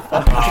like, what the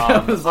fuck? I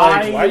was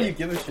like, why do you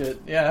give a shit?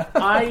 Yeah.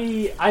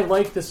 I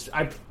like this.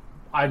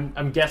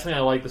 I'm guessing I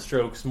like the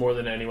Strokes more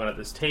than anyone at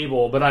this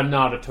table, but I'm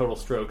not a total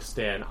Strokes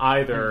stan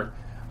either.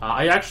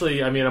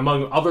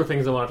 Among other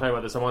things I want to talk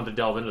about this, I wanted to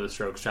delve into the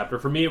Strokes chapter.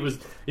 For me, it was,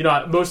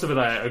 most of it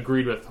I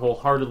agreed with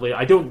wholeheartedly.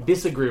 I don't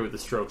disagree with the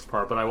Strokes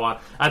part, but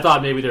I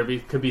thought maybe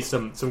could be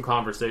some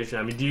conversation.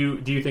 I mean, do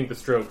you think the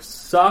Strokes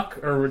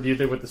suck, or do you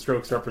think what the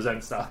Strokes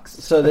represent sucks?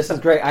 So this is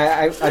great.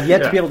 I've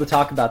yet to be able to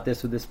talk about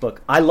this with this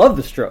book. I love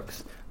the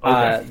Strokes.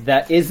 Okay.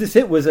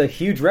 It was a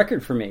huge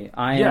record for me.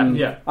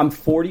 I'm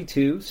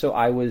 42, so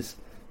I was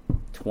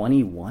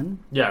 21.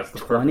 Yeah, it's the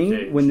 20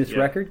 perfect age. when this Yeah.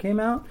 record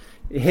came out.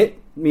 It hit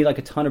me like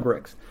a ton of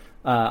bricks.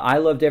 I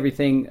loved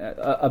everything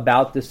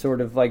about this sort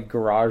of like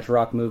garage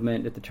rock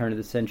movement at the turn of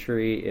the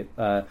century.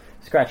 It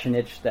scratched an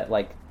itch that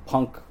like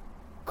punk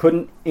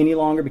couldn't any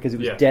longer because it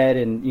was Yeah. dead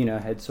and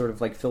had sort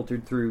of like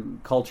filtered through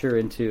culture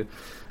into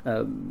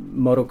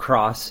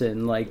motocross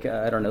and like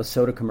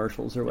soda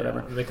commercials or whatever.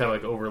 Yeah, and they kind of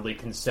like overly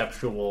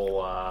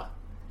conceptual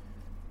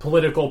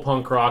political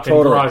punk rock, Totally.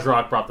 and garage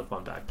rock brought the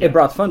fun back. It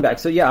brought fun back.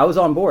 So yeah, I was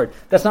on board.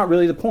 That's not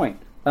really the point.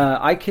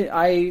 I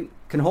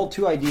can hold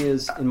two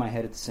ideas in my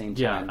head at the same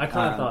Yeah, time. I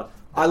kind of thought.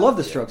 I love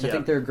the Strokes. I Yeah.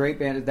 think they're a great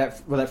band.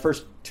 That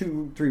first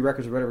 2-3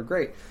 records or whatever,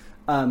 great.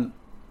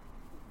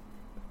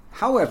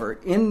 However,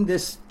 in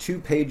this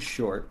 2-page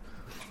short,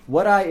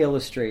 what I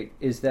illustrate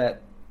is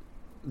that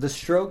the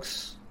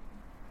Strokes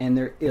and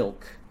their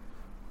ilk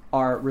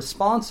are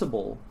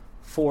responsible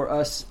for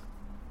us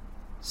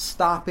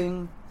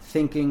stopping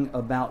thinking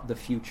about the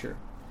future.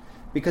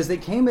 Because they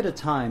came at a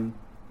time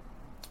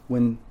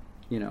when,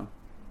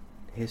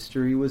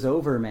 history was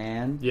over,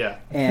 man. Yeah.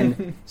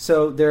 And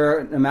so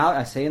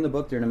I say in the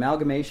book, they're an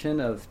amalgamation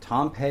of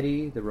Tom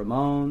Petty, the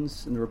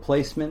Ramones, and the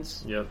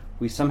Replacements. Yep.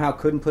 We somehow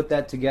couldn't put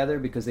that together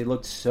because they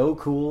looked so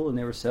cool and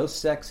they were so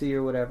sexy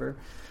or whatever.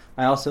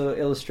 I also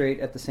illustrate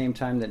at the same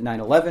time that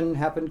 9/11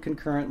 happened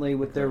concurrently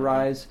with their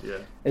rise, Yeah.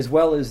 as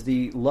well as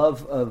the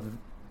love of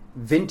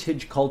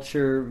vintage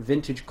culture,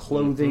 vintage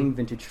clothing,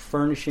 vintage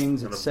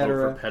furnishings, And a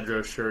etc. Vote for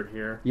Pedro shirt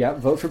here. Yeah,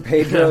 Vote for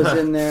Pedro's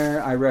in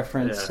there. I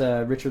reference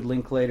Yeah. Richard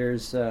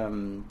Linklater's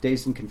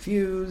Dazed and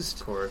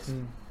Confused. Of course.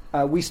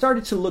 We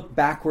started to look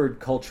backward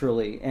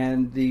culturally,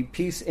 and the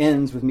piece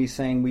ends with me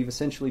saying we've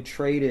essentially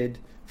traded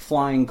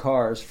flying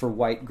cars for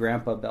white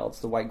grandpa belts.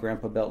 The white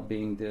grandpa belt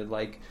being the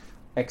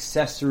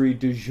accessory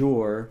du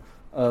jour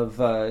of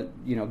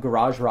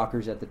garage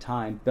rockers at the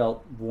time,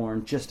 belt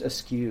worn just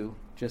askew,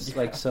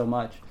 so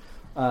much.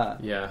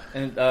 Yeah.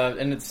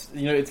 And it's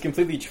it's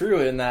completely true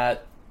in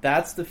that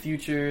that's the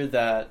future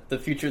that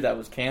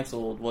was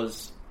canceled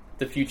was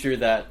the future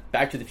that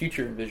Back to the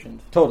Future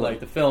envisioned. Totally. Like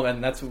the film,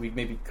 and that's what we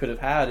maybe could have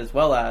had, as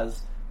well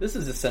as this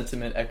is a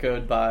sentiment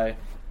echoed by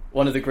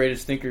one of the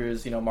greatest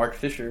thinkers, Mark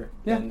Fisher,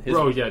 Yeah. and his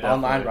definitely.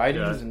 online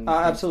writings. Yeah. And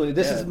Absolutely.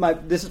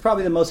 This is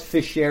probably the most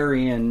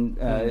Fisherian.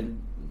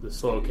 The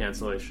slow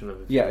cancellation of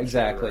the Yeah, future,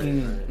 exactly.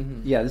 right, right.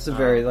 Yeah, this is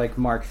very like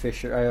Mark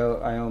Fisher. I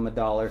owe him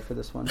 $1 for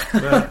this one.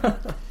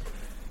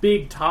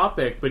 Big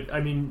topic, but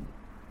I mean,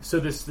 so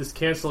this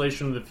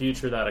cancellation of the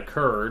future that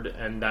occurred,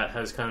 and that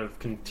has kind of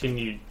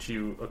continued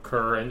to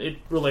occur, and it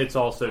relates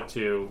also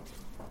to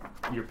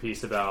your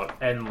piece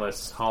about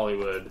endless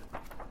Hollywood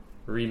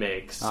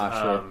remakes.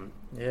 Sure.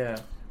 yeah.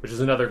 Which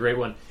is another great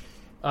one.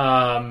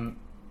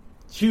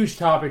 Huge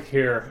topic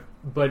here,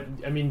 but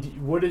I mean,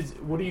 what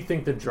do you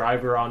think the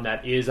driver on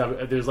that is?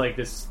 There's like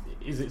this.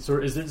 Is it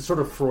sort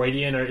of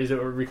Freudian,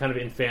 or are we kind of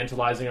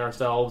infantilizing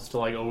ourselves to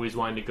like always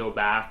wanting to go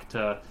back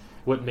to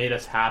what made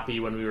us happy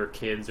when we were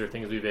kids, or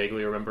things we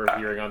vaguely remember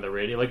hearing on the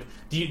radio? Like,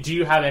 do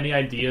you have any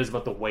ideas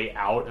about the way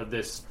out of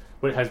this?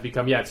 What it has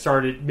become? Yeah, it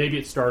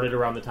started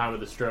around the time of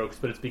the Strokes,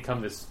 but it's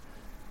become this.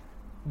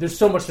 There's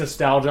so much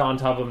nostalgia on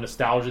top of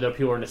nostalgia that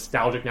people are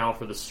nostalgic now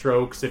for the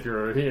Strokes. If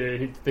you're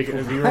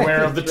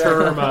aware of the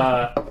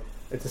term,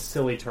 it's a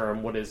silly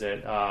term. What is it?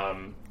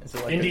 Is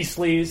it like indie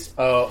sleaze?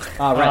 Oh,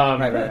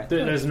 right.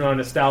 There's no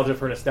nostalgia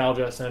for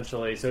nostalgia,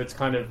 essentially. So it's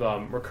kind of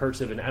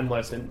recursive and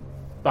endless. And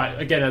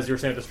again, as you were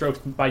saying, the Strokes,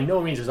 by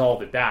no means is all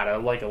of it bad. I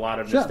like a lot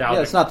of nostalgic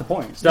that's not the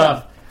point.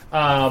 stuff.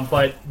 Yeah.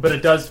 But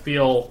it does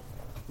feel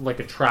like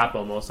a trap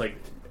almost. Like,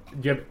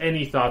 do you have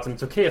any thoughts? And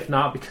it's okay if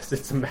not, because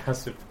it's a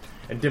massive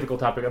and difficult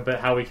topic about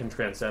how we can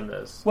transcend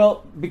this.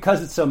 Well,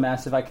 because it's so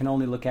massive, I can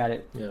only look at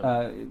it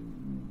Yeah.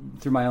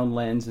 Through my own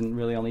lens and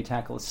really only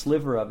tackle a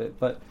sliver of it.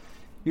 But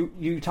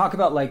you talk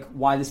about like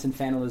why this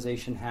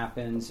infantilization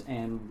happens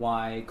and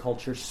why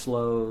culture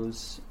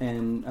slows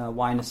and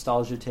why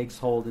nostalgia takes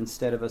hold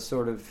instead of a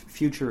sort of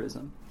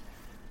futurism.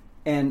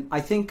 And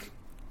I think,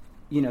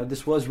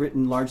 this was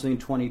written largely in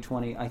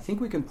 2020. I think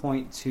we can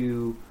point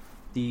to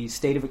the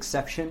state of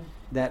exception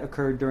that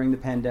occurred during the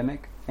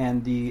pandemic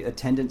and the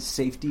attendant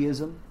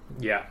safetyism.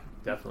 Yeah,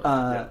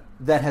 definitely.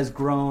 That has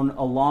grown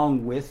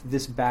along with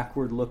this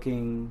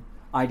backward-looking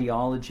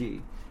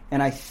ideology.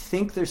 And I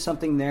think there's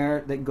something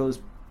there that goes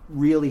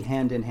really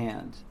hand in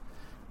hand.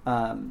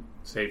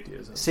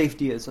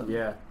 Safetyism.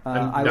 Yeah.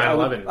 And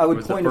 9/11 I would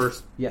was point the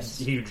first yes.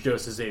 huge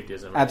dose of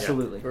safetyism.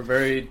 Absolutely. We're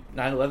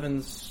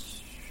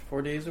 9/11's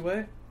 4 days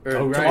away? Or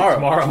Oh, right. tomorrow.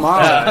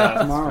 Yeah,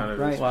 Tomorrow, kind of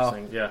right.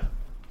 interesting. Yeah.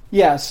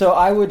 Yeah, so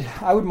I would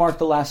mark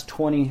the last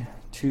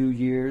 22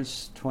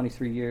 years,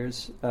 23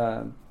 years,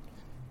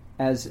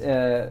 as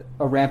a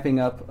ramping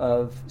up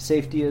of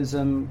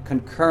safetyism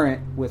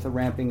concurrent with a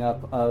ramping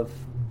up of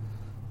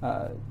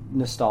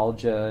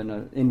nostalgia and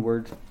an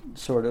inward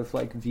sort of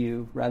like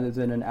view rather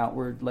than an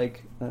outward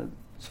like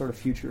sort of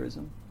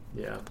futurism.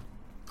 Yeah.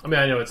 I mean,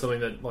 I know it's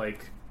something that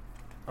like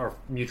our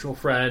mutual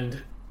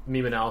friend,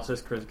 meme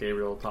analysis, Chris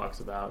Gabriel talks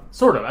about.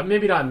 Sort of.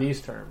 Maybe not in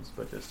these terms,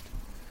 but just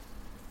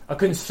a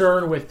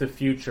concern with the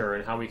future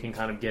and how we can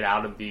kind of get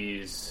out of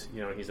these,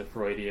 he's a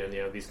Freudian,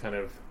 these kind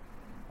of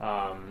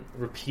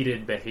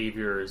repeated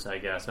behaviors, I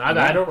guess. And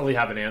I don't really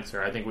have an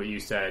answer. I think what you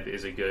said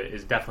is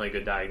definitely a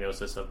good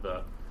diagnosis of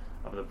the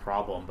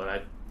problem.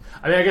 But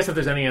I guess if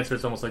there's any answer,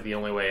 it's almost like the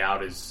only way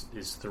out is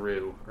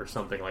through or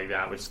something like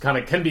that, which kind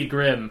of can be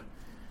grim.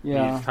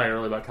 Yeah. You talked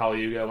earlier about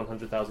Kali Yuga,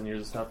 100,000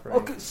 years of suffering.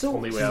 Okay, so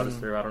only way out is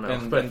through. I don't know,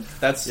 and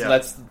that's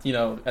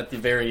at the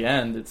very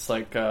end, it's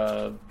like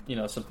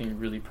something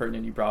really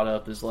pertinent you brought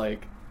up is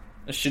like,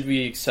 should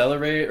we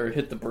accelerate or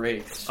hit the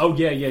brakes? Oh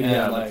yeah.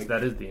 And, like,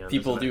 that is the end.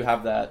 People do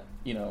have that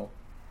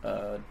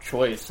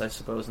choice, I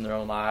suppose, in their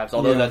own lives.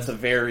 Although that's a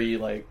very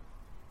like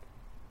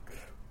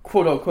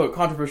quote unquote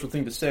controversial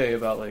thing to say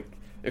about like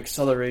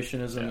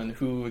accelerationism and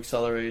who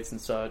accelerates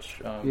and such.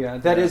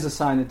 That is a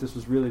sign that this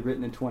was really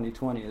written in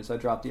 2020 as I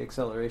dropped the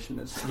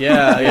accelerationism.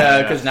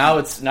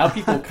 Because now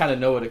people kind of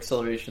know what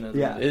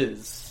accelerationism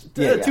is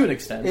to an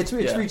extent. It's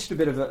reached a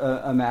bit of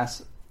a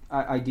mass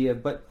idea,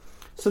 but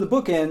so the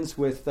book ends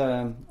with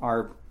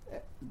our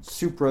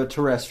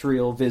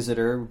supra-terrestrial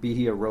visitor, be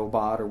he a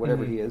robot or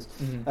whatever he is,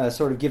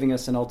 sort of giving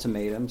us an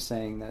ultimatum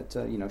saying that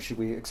should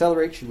we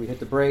accelerate, should we hit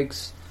the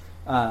brakes?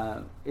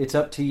 It's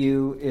up to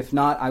you. If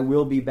not, I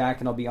will be back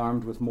and I'll be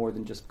armed with more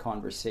than just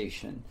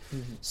conversation.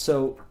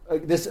 So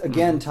this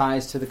again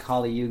ties to the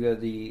Kali Yuga,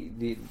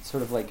 the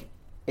sort of like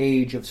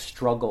age of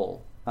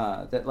struggle,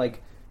 that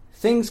like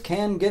things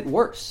can get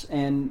worse,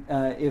 and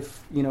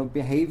if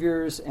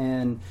behaviors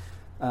and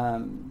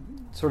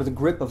sort of the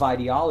grip of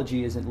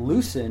ideology isn't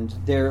loosened,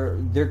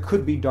 there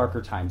could be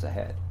darker times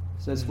ahead.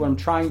 So that's what I'm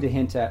trying to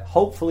hint at,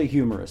 hopefully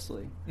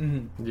humorously.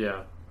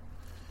 Yeah.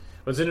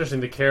 What's interesting,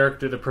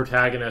 the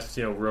protagonist,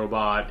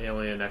 robot,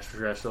 alien,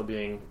 extraterrestrial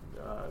being,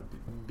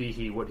 be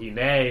he what he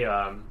may,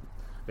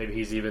 maybe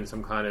he's even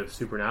some kind of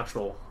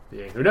supernatural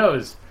being, who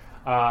knows,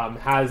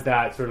 has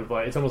that sort of,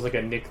 it's almost like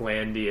a Nick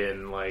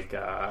Landian,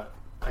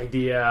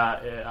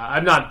 idea.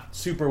 I'm not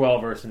super well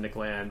versed in Nick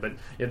Land, but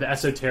the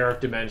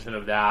esoteric dimension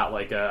of that,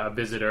 like a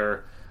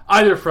visitor,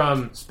 either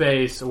from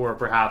space or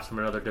perhaps from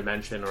another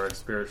dimension or a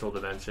spiritual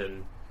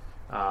dimension,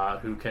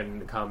 who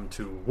can come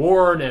to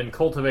warn and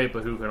cultivate,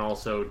 but who can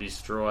also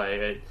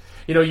destroy.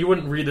 You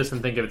wouldn't read this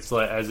and think of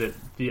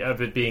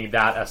it being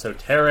that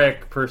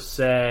esoteric per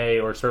se,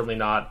 or certainly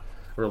not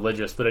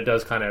religious, but it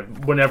does kind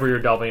of, whenever you're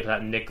delving into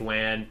that Nick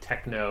Land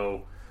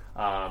techno,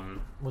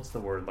 what's the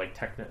word, like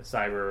techno,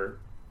 cyber...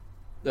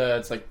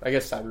 it's like, I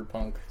guess,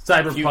 cyberpunk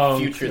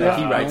future that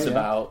he writes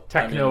about.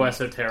 Techno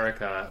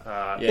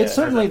esoterica. It's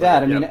certainly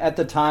that. I mean, at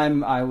the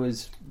time, I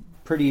was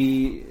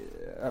pretty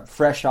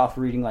fresh off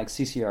reading like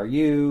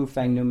CCRU,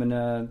 Fang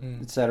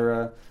Numina,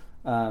 etc.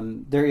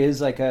 There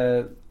is like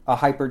a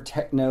hyper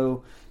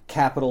techno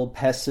capital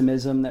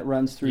pessimism that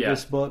runs through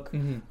this book.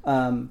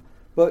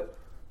 But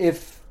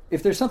if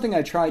there's something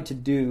I tried to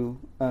do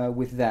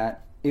with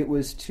that, it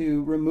was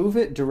to remove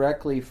it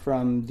directly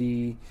from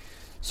the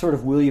sort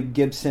of William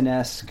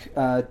Gibson-esque,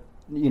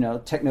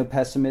 techno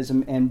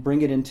pessimism, and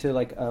bring it into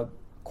like a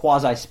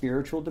quasi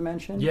spiritual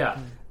dimension. Yeah,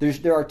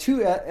 there are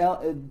two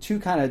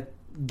kind of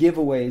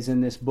giveaways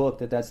in this book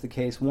that's the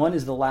case. One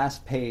is the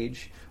last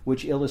page,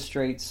 which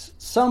illustrates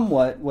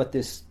somewhat what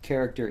this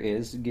character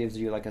is. It gives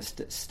you like a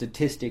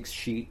statistics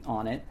sheet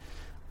on it,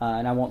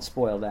 and I won't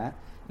spoil that.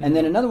 And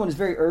then another one is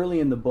very early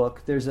in the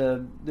book. There's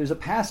a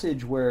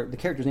passage where the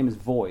character's name is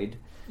Void.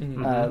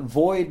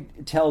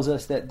 Void tells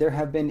us that there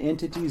have been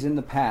entities in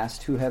the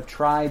past who have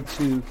tried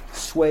to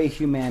sway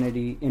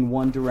humanity in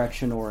one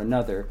direction or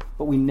another,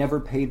 but we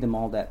never paid them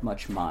all that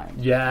much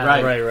mind. Yeah,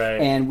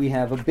 right. And we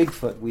have a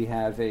Bigfoot, we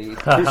have a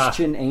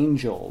Christian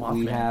angel,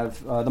 we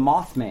have the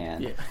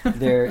Mothman. Yeah.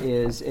 There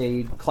is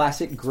a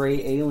classic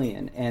gray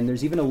alien, and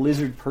there's even a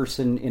lizard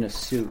person in a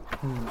suit.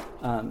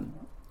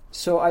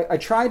 So I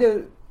try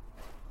to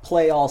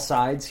play all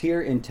sides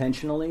here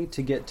intentionally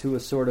to get to a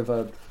sort of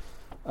a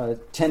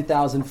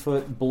 10,000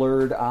 foot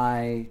blurred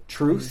eye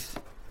truth.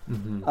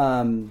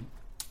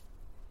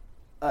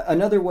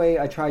 Another way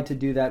I tried to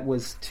do that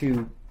was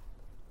to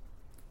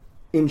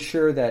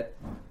ensure that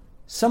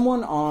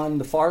someone on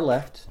the far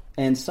left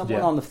and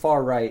someone on the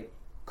far right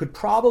could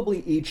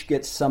probably each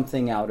get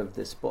something out of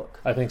this book.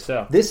 I think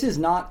so. This is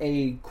not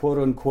a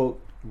quote-unquote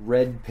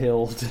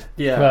red-pilled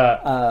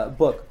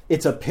book.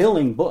 It's a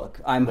pilling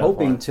book. I'm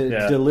hoping to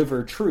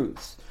deliver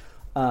truths.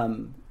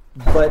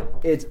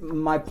 But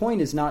my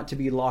point is not to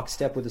be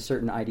lockstep with a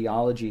certain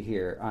ideology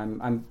here.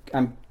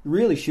 I'm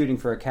really shooting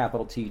for a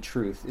capital T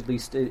truth, at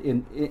least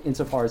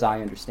insofar as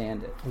I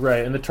understand it.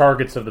 Right, and the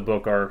targets of the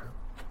book are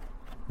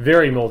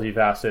very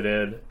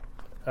multifaceted,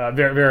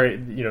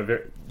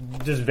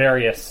 just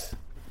various,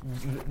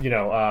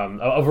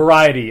 a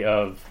variety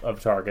of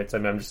targets. I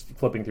mean, I'm just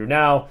flipping through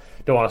now.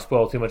 Don't want to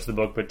spoil too much of the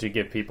book, but to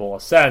give people a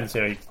sense,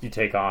 you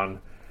take on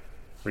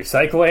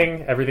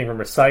recycling, everything from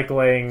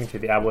recycling to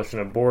the abolition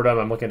of boredom.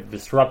 I'm looking at the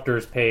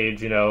disruptors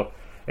page.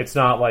 It's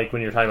not like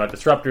when you're talking about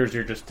disruptors,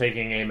 you're just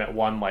taking aim at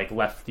one like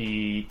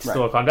lefty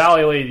Silicon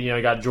Valley.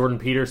 You got Jordan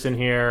Peterson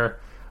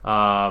here,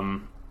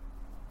 and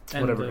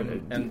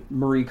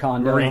Marie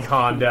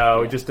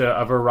Kondo. Just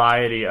a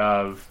variety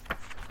of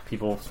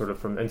people, sort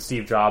of and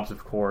Steve Jobs,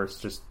 of course.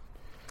 Just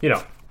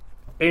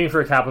aiming for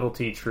a capital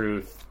T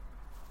truth.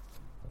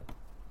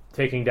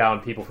 Taking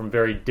down people from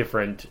very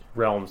different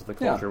realms of the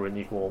culture in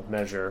equal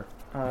measure.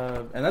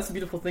 And that's the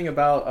beautiful thing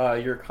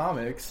about your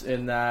comics,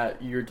 in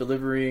that you're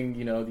delivering,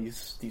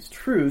 these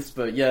truths,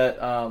 but yet,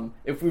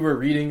 if we were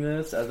reading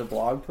this as a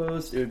blog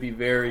post, it would be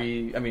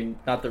very,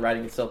 not the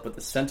writing itself, but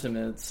the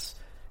sentiments,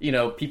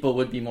 people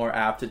would be more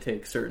apt to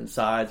take certain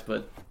sides,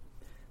 but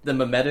the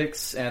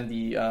memetics and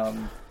the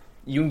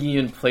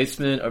Jungian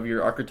placement of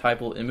your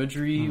archetypal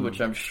imagery,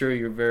 which I'm sure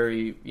you're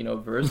very,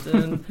 versed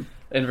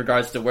in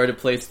regards to where to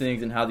place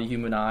things and how the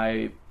human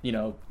eye,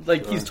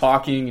 he's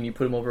talking and you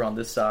put him over on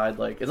this side,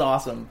 it's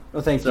awesome.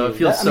 Well, thank you. So it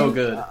feels so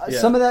good.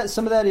 Some of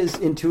that is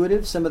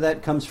intuitive. Some of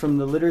that comes from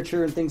the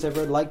literature and things I've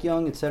read, like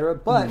Jung, etc.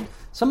 But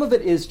some of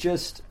it is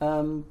just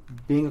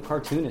being a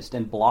cartoonist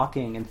and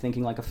blocking and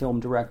thinking like a film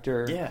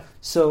director. Yeah.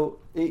 So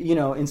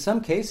in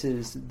some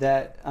cases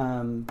that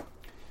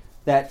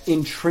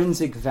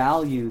intrinsic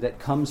value that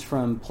comes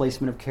from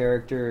placement of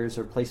characters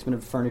or placement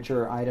of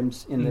furniture or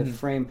items in the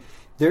frame,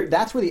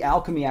 that's where the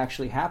alchemy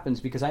actually happens,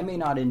 because I may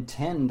not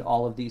intend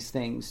all of these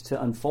things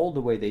to unfold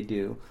the way they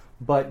do,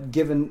 but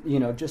given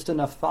just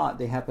enough thought,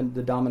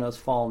 the dominoes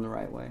fall in the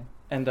right way.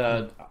 And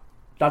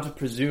not to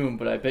presume,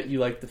 but I bet you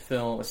like the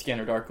film A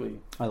Scanner Darkly.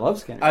 I love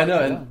Scanner Darkly. I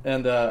know,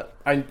 and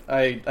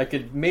I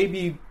could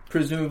maybe,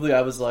 presumably,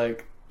 I was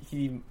like,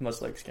 he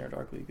must like Scanner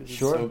Darkly because it's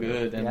so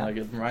good, and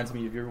it reminds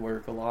me of your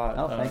work a lot.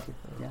 Oh, thank you.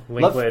 Yeah.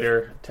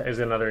 Linklater is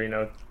another.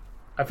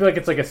 I feel like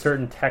it's like a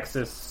certain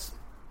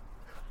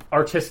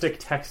artistic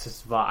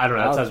Texas vibe. I don't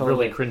know. That sounds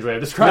really cringe way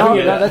of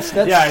describing it. That's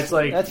it's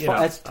like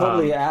that's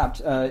totally apt.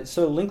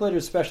 So Linklater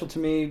is special to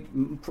me,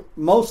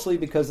 mostly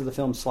because of the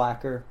film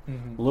Slacker.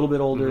 A little bit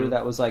older.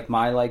 That was like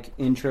my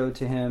intro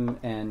to him,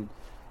 and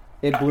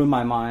it blew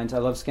my mind. I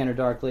love Scanner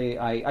Darkly.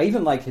 I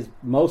even like his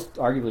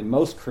arguably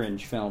most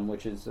cringe film,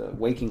 which is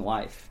Waking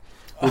Life,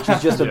 which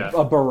is just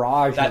a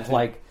barrage of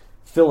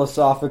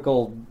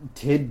philosophical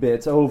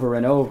tidbits over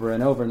and over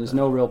and over, and there's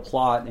no real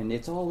plot, and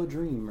it's all a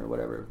dream or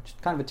whatever. It's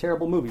kind of a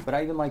terrible movie, but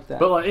I even like that.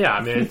 But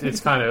I mean, it's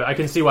kind of, I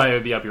can see why it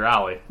would be up your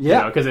alley.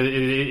 Yeah, because it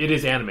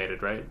is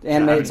animated, right?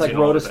 Animated, it's like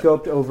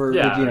rotoscoped over,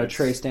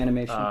 traced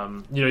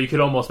animation. You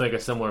could almost make a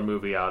similar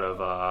movie out of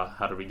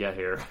How Did We Get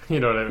Here? You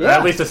know what I mean?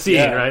 At least a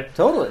scene, right?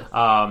 Totally.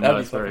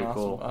 That'd be very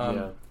awesome.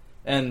 cool.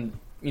 And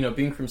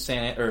being from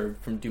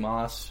from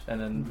Dumas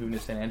and then moving to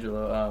San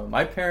Angelo,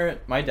 my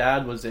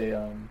dad was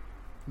in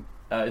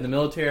the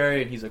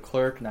military, and he's a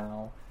clerk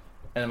now,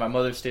 and my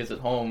mother stays at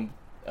home.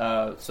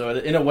 So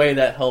in a way,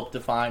 that helped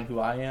define who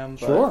I am.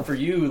 But sure. For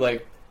you,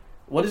 like,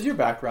 what is your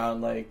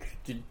background like?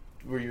 Did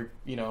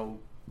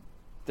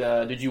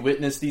you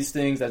witness these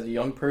things as a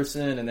young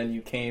person, and then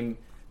you came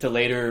to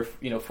later,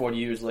 30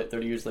 years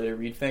later,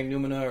 read Fang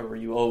Numina, or were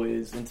you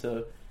always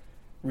into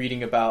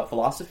reading about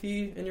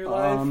philosophy in your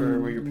life, or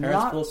were your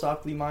parents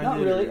philosophically minded? Not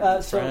really.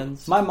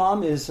 Friends? So my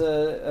mom is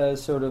a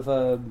sort of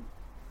a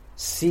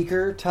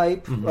seeker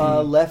type,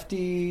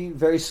 lefty,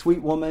 very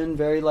sweet woman,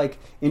 very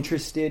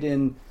interested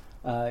in,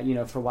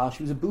 for a while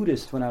she was a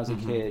Buddhist when I was a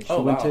kid. She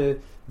went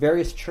to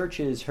various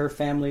churches. Her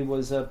family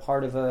was a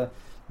part of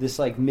this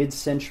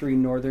mid-century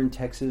northern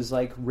Texas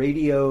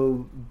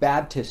radio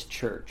Baptist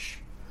church.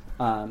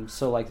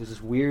 So there's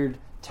this weird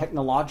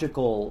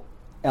technological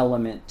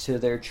element to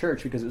their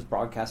church because it was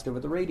broadcast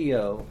over the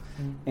radio.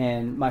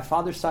 And my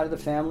father's side of the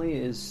family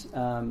is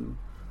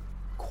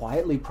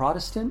quietly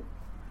Protestant.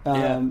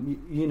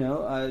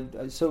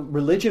 So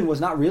religion was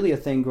not really a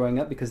thing growing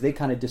up because they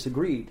kind of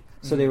disagreed.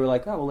 So they were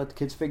like, "Oh, well, let the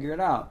kids figure it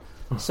out."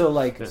 So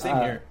same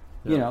here.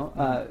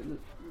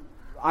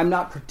 I'm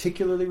not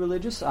particularly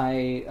religious.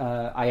 I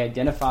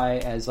identify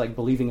as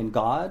believing in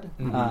God.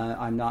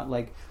 I'm not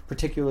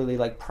particularly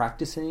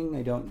practicing.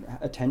 I don't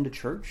attend a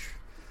church.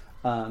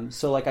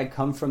 So I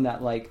come from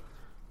that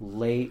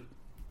late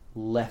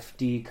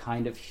lefty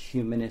kind of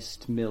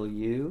humanist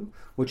milieu,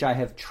 which I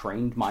have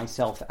trained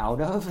myself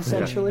out of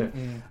essentially.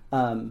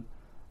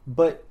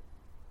 But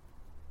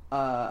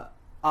I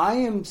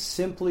am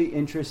simply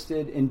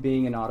interested in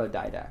being an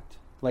autodidact.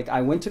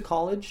 I went to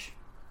college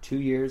 2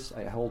 years.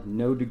 I hold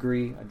no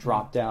degree. I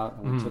dropped out.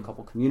 I went to a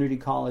couple community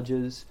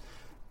colleges,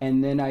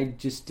 and then I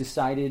just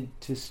decided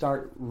to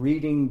start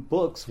reading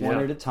books one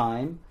at a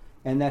time,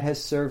 and that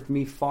has served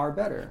me far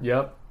better.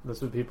 Yep. That's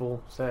what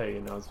people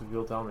say, that's what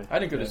people tell me. I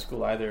didn't go to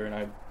school either,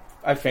 and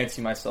I fancy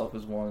myself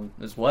as one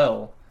as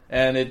well.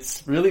 And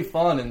it's really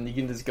fun, and you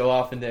can just go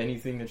off into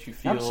anything that you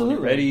feel you're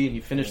ready, and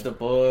you finish the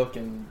book,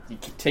 and you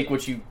take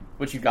what you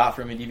got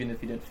from it, even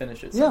if you didn't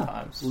finish it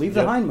sometimes. Leave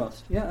the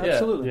hindmost. Yeah,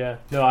 absolutely. Yeah.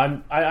 No,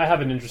 I have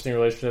an interesting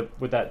relationship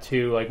with that,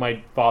 too.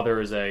 My father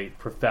is a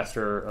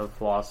professor of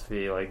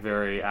philosophy,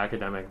 very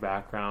academic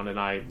background, and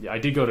I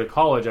did go to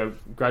college. I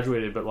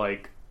graduated, but,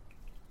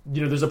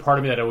 there's a part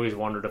of me that I always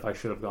wondered if I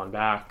should have gone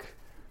back,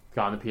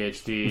 gotten a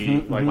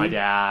PhD, my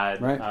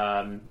dad.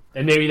 Right.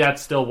 And maybe that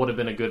still would have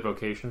been a good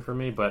vocation for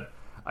me, but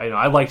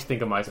I like to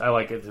think of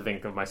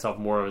myself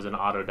more as an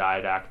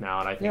autodidact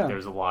now, and I think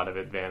there's a lot of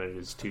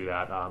advantages to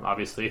that.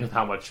 Obviously, with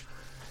how much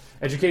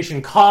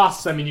education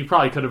costs. I mean, you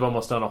probably could have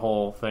almost done a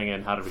whole thing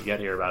in How Did We Get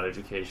Here about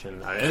education.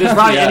 There's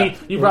probably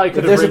you probably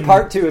could have. There's a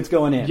part 2, it's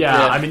going in.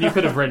 Yeah, I mean, you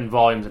could have written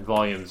volumes and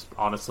volumes,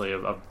 honestly,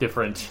 of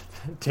different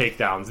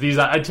takedowns. These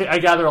I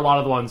gather a lot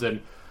of the ones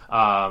in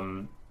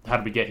How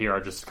Did We Get Here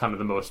are just kind of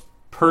the most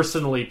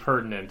personally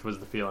pertinent, was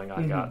the feeling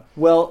I got.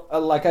 Well,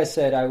 like I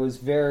said, I was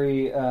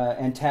very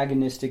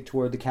antagonistic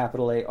toward the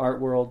capital A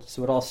art world,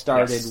 so it all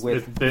started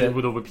with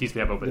the piece we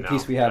have open now. The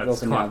piece we have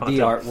open now,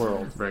 the art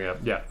world. Bring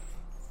up,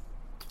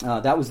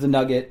 that was the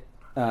nugget.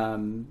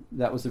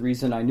 That was the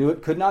reason I knew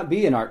it could not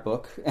be an art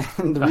book,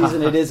 and the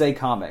reason it is a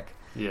comic.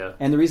 Yeah.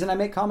 And the reason I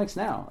make comics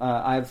now.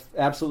 I've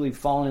absolutely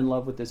fallen in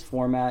love with this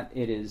format.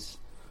 It is,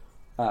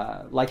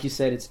 like you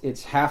said,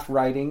 it's half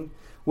writing,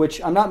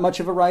 which I'm not much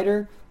of a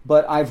writer,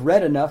 but I've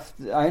read enough.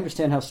 I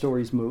understand how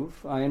stories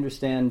move. I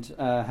understand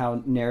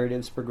how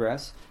narratives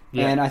progress.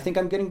 Yeah. And I think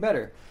I'm getting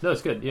better. No,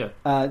 it's good, yeah.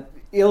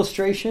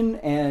 Illustration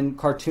and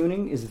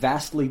cartooning is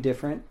vastly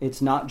different.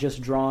 It's not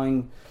just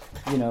drawing,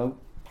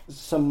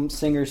 some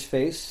singer's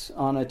face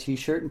on a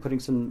T-shirt and putting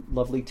some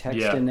lovely text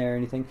in there or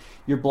anything.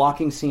 You're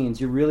blocking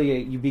scenes. You're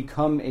really you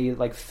become a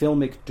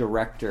filmic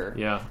director.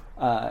 Yeah.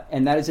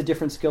 And that is a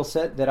different skill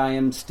set that I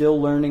am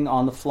still learning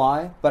on the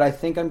fly, but I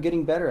think I'm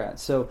getting better at.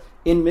 So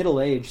in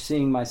middle age,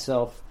 seeing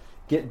myself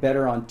get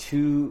better on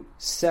 2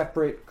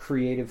 separate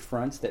creative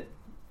fronts that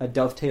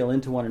dovetail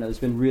into one another has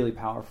been really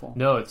powerful.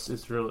 No,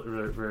 it's really,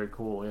 really very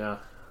cool. Yeah.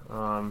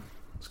 I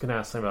was going to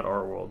ask something about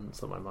Art World.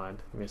 It's on my mind.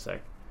 Give me a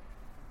sec.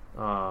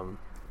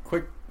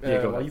 Quick,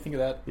 while you think of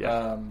that,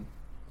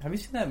 have you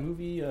seen that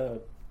movie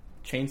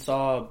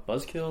Chainsaw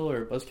Buzzkill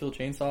or Buzzkill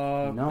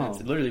Chainsaw? No.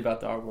 It's literally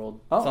about the art world.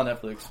 Oh. It's on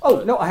Netflix.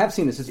 Oh, no, I have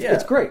seen this.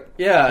 It's great.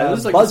 Yeah, it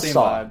was the same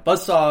vibe.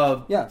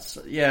 Buzzsaw.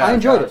 Yeah, I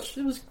enjoyed it.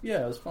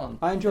 It was fun.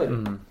 I enjoyed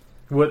it.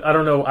 I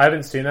don't know, I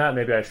haven't seen that.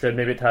 Maybe I should.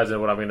 Maybe it ties into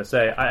what I'm going to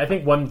say. I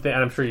think one thing,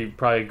 and I'm sure you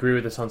probably agree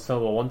with this on some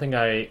level, one thing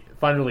I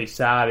find really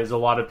sad is a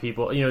lot of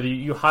people,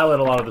 you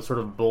highlight a lot of the sort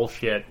of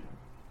bullshit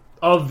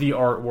of the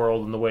art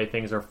world and the way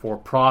things are for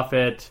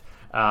profit,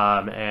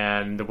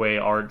 and the way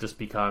art just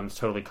becomes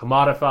totally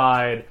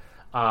commodified,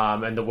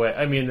 and the way,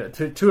 I mean,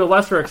 to a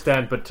lesser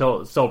extent, but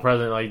still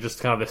present, like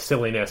just kind of the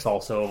silliness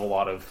also of a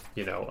lot of,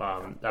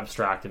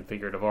 abstract and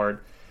figurative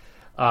art.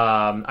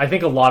 I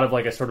think a lot of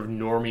like a sort of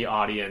normie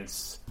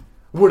audience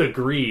would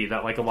agree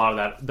that like a lot of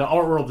that, the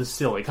art world is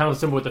silly, kind of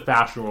similar with the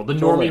fashion world. The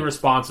Totally. normie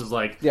response is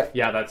like,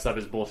 Yeah. that stuff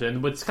is bullshit.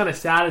 And what's kind of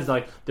sad is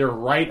like they're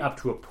right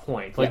up to a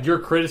point. Like your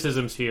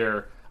criticisms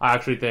here, I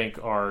actually think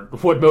are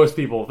what most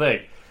people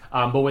think.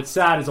 But what's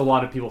sad is a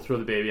lot of people throw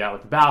the baby out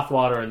with the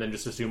bathwater and then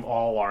just assume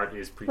all art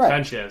is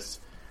pretentious.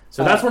 Right.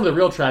 So that's one of the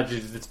real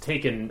tragedies. Is it's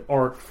taken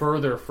art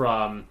further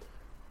from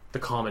the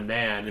common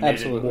man and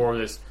made it more of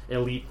this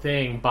elite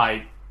thing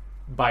by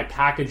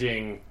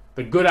packaging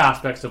the good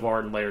aspects of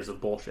art in layers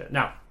of bullshit.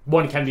 Now,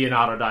 one can be an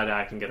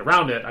autodidact and get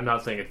around it. I'm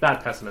not saying it's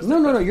that pessimistic.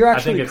 No, you're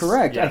actually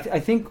correct. Yeah.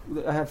 I think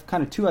I have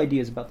kind of two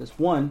ideas about this.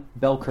 One,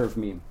 bell curve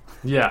meme.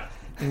 Yeah.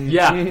 I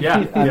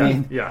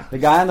mean, yeah. The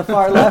guy on the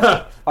far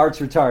left, art's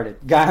retarded.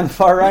 Guy on the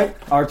far right,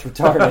 art's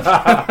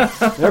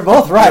retarded. They're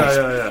both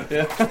right.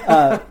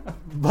 Yeah.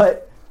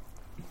 But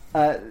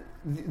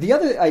the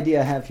other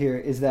idea I have here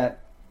is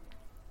that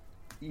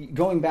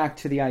going back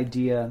to the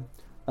idea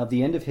of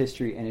the end of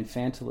history and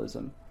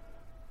infantilism,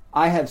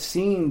 I have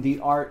seen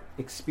the art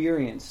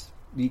experience,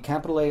 the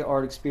capital A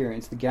art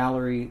experience, the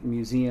gallery,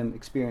 museum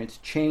experience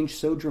change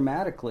so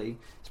dramatically,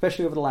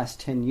 especially over the last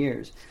 10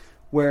 years,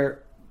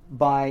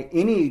 whereby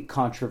any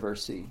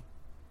controversy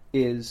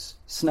is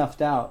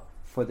snuffed out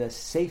for the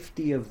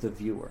safety of the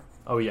viewer.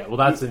 Oh yeah, well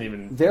that's an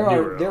even there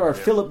are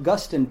Philip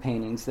Guston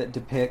paintings that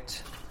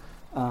depict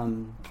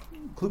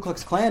Ku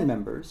Klux Klan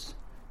members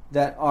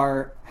that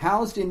are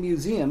housed in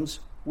museums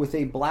with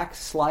a black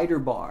slider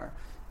bar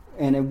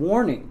and a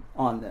warning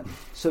on them.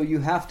 So you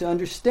have to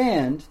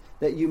understand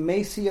that you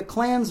may see a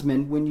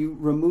Klansman when you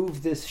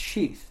remove this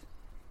sheath.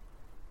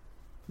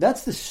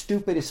 That's the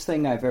stupidest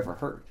thing I've ever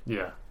heard.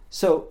 Yeah.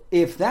 So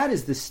if that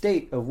is the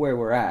state of where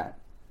we're at,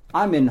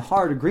 I'm in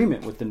hard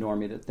agreement with the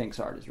normie that thinks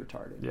art is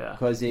retarded. Yeah.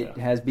 Because it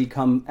has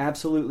become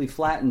absolutely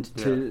flattened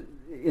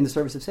in the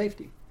service of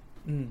safety.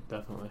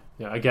 Definitely.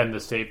 Yeah. Again, the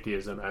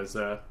safetyism as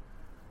a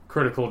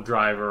critical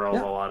driver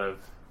of a lot of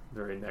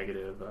very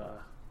negative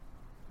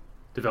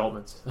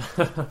developments.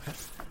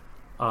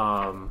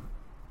 I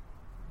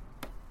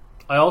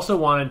also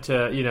wanted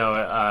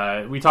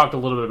to, we talked a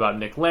little bit about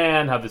Nick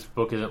Land, how this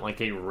book isn't like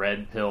a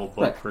red pill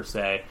book per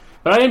se.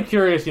 But I am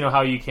curious,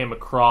 how you came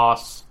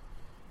across,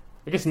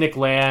 I guess, Nick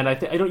Land.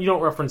 You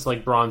don't reference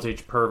like Bronze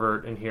Age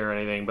pervert in here or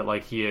anything, but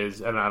like he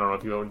is, and I don't know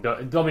if you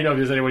let me know if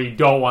there's anyone you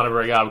don't want to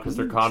bring up because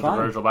they're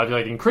controversial. But I feel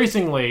like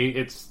increasingly,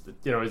 it's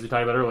as we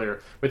talked about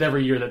earlier, with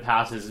every year that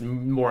passes,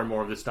 more and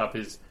more of this stuff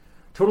is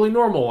totally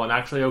normal and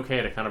actually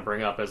okay to kind of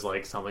bring up as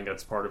like something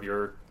that's part of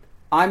your.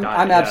 I'm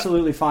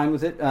absolutely fine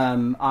with it.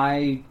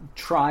 I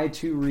try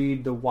to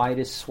read the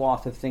widest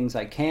swath of things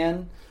I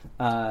can,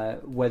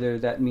 whether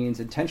that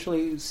means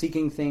intentionally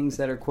seeking things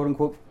that are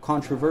quote-unquote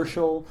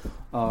controversial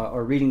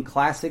or reading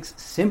classics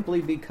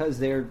simply because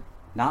they're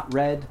not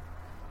read.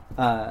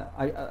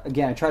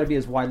 I try to be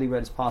as widely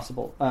read as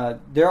possible.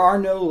 There are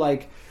no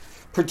like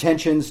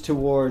pretensions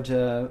toward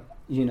the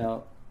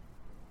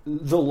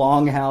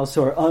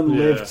Longhouse or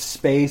Unlived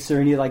Space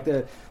or any like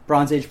the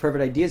Bronze Age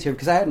pervert ideas here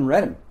because I hadn't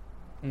read them.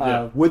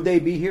 Would they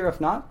be here if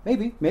not?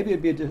 Maybe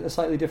it'd be a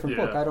slightly different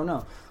book. I don't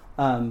know.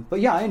 But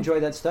yeah, I enjoy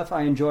that stuff.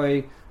 I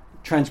enjoy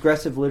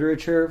transgressive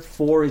literature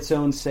for its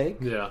own sake.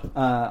 Yeah.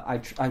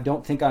 I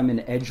don't think I'm an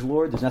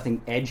edgelord. There's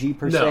nothing edgy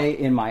per se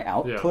in my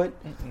output.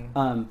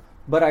 Yeah.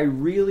 But I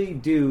really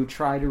do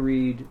try to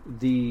read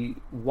the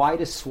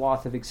widest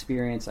swath of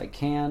experience I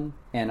can,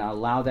 and I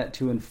allow that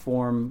to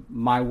inform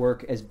my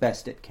work as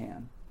best it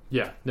can.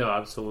 Yeah, no,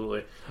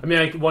 absolutely. I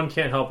mean, one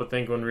can't help but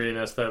think when reading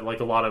this that, like,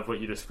 a lot of what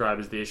you describe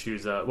as the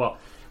issues, what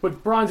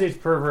Bronze Age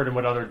pervert and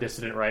what other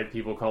dissident right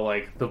people call,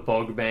 like, the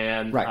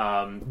Bugman.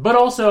 Right. But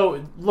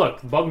also,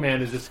 look,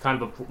 Bugman is just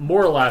kind of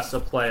more or less a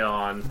play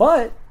on...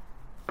 But...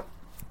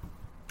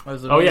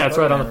 Oh, yeah, it's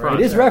right on the front.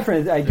 It is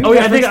referenced. I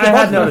think I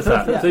had noticed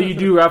that. Yeah. So you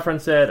do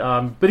reference it.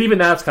 But even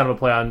that's kind of a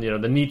play on,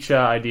 the Nietzsche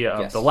idea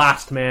of the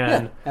last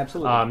man. Yeah,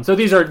 absolutely. So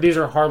these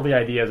are hardly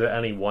ideas that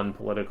any one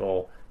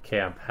political...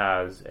 camp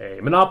has a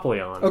monopoly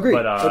on. Agreed.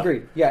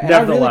 Agreed. Yeah, and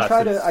I really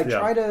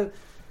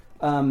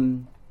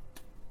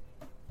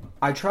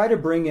try to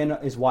bring in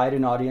as wide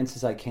an audience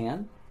as I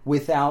can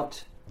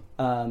without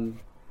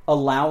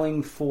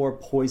allowing for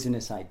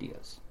poisonous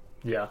ideas.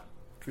 Yeah,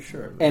 for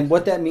sure. And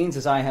what that means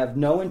is I have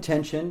no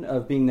intention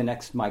of being the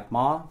next Mike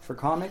Ma for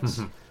comics.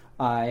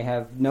 I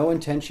have no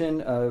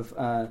intention of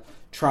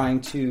trying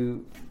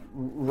to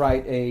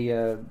write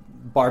a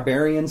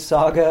barbarian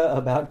saga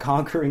about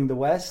conquering the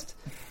West.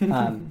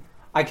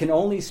 I can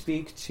only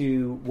speak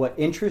to what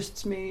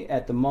interests me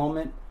at the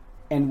moment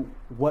and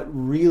what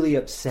really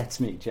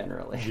upsets me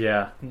generally.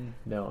 Yeah,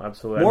 no,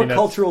 absolutely. More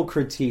cultural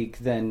critique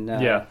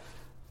than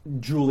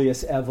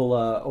Julius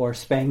Evola or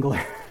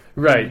Spangler.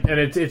 Right, and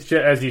it's just,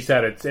 as you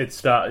said,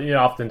 it's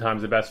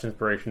oftentimes the best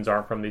inspirations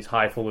aren't from these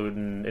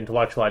highfalutin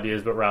intellectual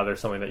ideas, but rather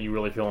something that you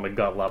really feel on a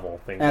gut level,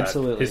 things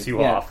Absolutely. that piss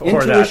you off.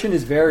 Intuition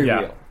is very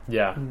real.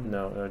 Yeah,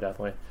 no,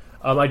 definitely.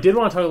 I did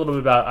want to talk a little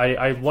bit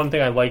about one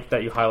thing I liked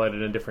that you highlighted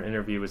in a different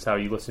interview was how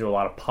you listen to a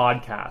lot of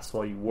podcasts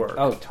while you work.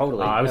 Oh,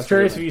 totally. I was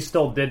curious if you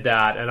still did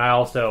that, and I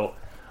also,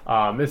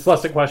 it's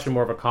less a question,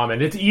 more of a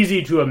comment. It's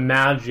easy to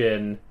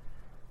imagine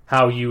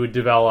how you would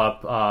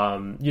develop,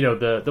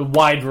 the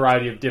wide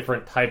variety of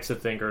different types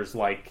of thinkers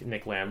like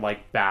Nick Land,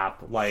 like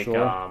Bap, like,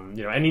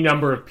 Sure. Any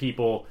number of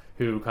people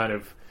who kind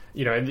of,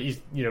 and these,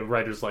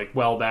 writers like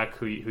Welbeck,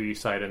 who you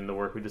cite in the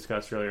work we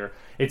discussed earlier.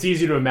 It's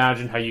easy to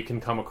imagine how you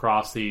can come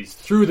across these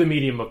through the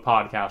medium of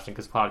podcasting,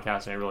 because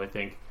podcasting, I really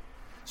think,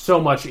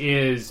 so much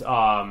is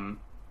one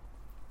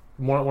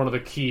of the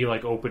key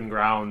open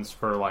grounds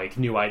for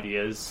new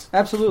ideas.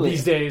 Absolutely.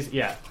 These days,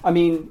 yeah. I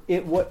mean,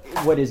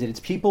 what is it? It's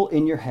people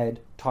in your head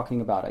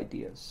talking about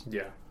ideas.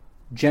 Yeah.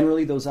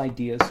 Generally, those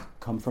ideas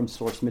come from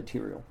source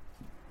material.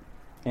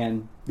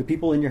 And the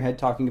people in your head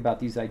talking about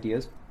these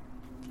ideas,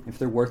 if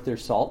they're worth their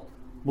salt,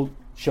 will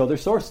show their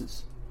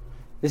sources.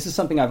 This is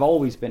something I've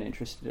always been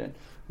interested in.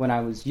 When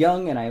I was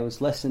young and I was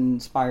less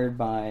inspired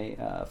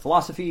by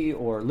philosophy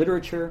or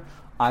literature,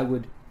 I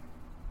would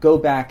go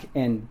back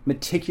and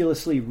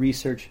meticulously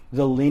research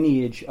the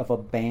lineage of a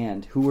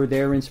band. Who were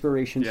their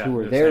inspirations? Who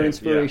were their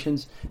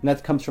inspirations? Yeah. And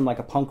that comes from a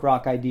punk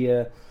rock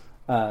idea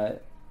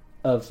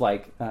of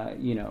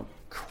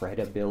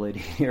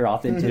credibility or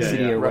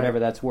authenticity or whatever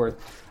that's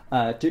worth.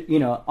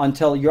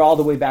 Until you're all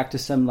the way back to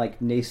some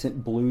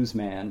nascent blues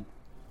man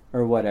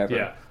or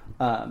whatever.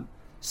 Yeah.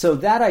 So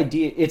that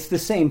idea, it's the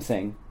same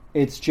thing.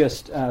 It's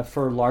just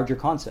for larger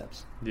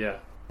concepts. Yeah.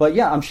 But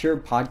yeah, I'm sure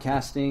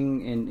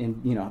podcasting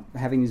and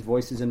having these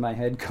voices in my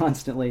head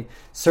constantly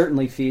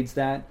certainly feeds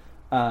that.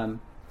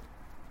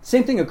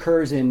 Same thing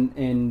occurs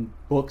in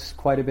books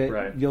quite a bit.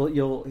 Right.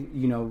 You'll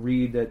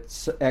read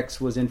that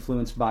X was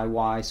influenced by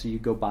Y, so you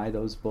go buy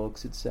those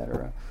books,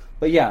 etc.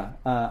 But yeah,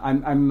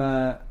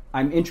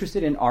 I'm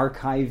interested in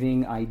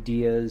archiving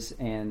ideas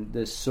and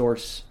the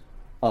source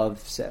of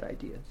said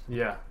ideas.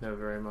 Yeah, no,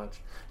 very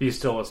much. Do you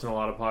still listen to a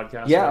lot of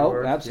podcasts? Yeah,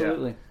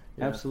 absolutely.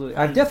 Yeah. Absolutely.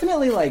 I've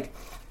definitely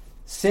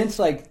since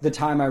the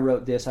time I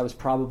wrote this, I was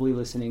probably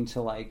listening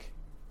to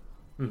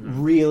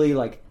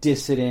really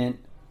dissident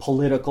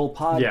political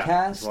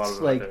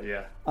podcasts.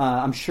 Yeah,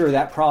 I'm sure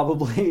that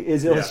probably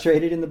is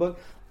illustrated in the book.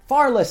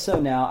 Far less so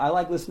now. I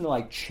like listening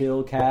to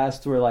chill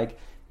casts where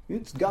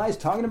it's guys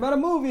talking about a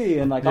movie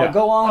and I'll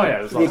go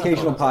on the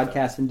occasional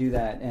podcast and do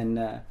that.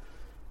 And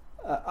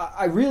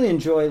I really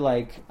enjoy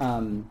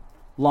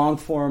long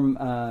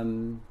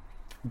form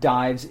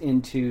dives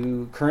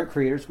into current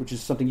creators, which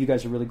is something you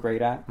guys are really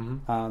great at,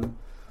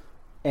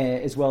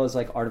 as well as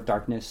Art of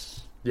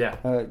Darkness. Yeah.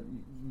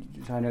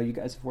 I know you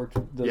guys have worked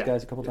with those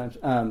guys a couple times.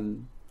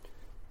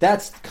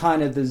 That's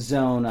kind of the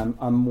zone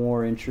I'm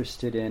more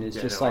interested in. Is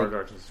just Art of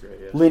Darkness is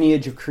great,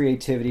 lineage of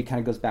creativity. Kind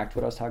of goes back to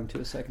what I was talking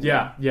to a second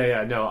ago.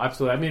 Yeah. No,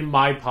 absolutely. I mean,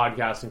 my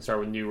podcasting started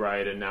with New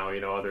Right, and now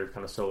other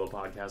kind of solo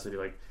podcasts I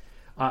do.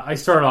 I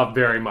started off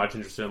very much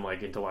interested in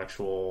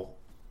intellectual,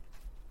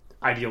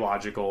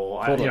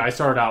 ideological. Totally. I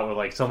started out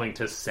with something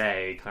to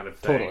say kind of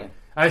thing. Totally.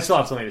 I still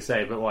have something to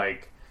say, but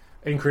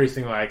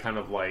increasingly I kind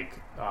of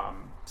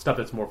stuff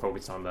that's more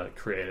focused on the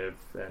creative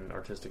and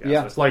artistic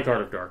aspects, like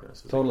Art of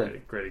Darkness. Is totally. a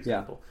great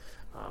example.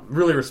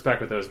 Really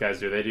respect what those guys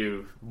do. They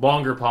do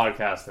longer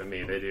podcasts than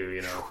me. They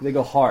do, they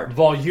go hard,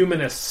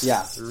 voluminous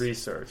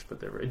research.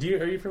 But are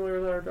you familiar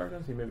with Art of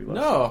Darkness? You maybe less.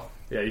 No.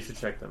 Yeah, you should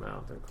check them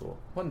out. They're cool.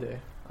 One day.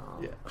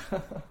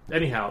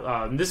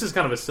 Anyhow, this is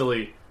kind of a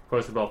silly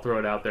question, but I'll throw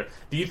it out there.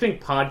 Do you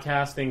think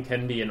podcasting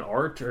can be an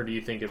art, or do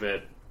you think of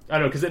it? I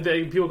don't know,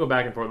 because people go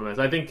back and forth on this.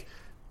 I think,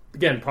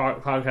 again,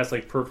 podcasts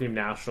like Perfume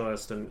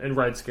Nationalist and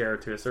Red Scare,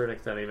 to a certain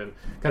extent, even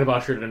kind of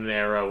ushered in an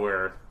era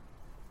where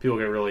people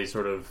get really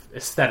sort of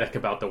aesthetic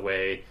about the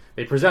way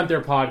they present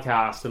their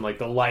podcast and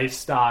the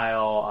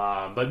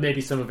lifestyle, but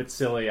maybe some of it's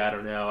silly. I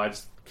don't know. I'm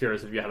just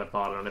curious if you had a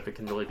thought on if it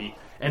can really be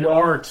an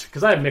art,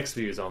 because I have mixed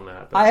views on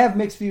that. But. I have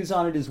mixed views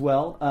on it as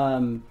well.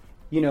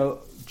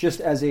 Just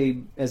as a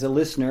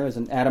listener, as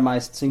an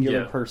atomized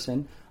singular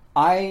person,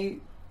 I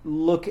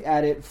look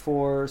at it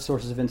for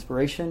sources of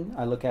inspiration.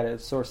 I look at it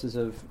as sources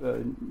of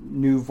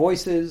new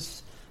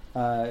voices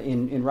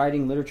in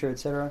writing, literature,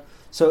 etc.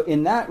 So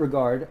in that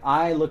regard,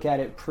 I look at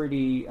it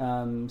pretty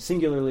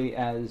singularly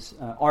as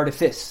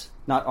artifice,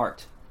 not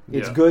art.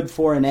 It's good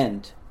for an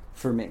end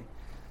for me.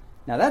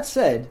 Now that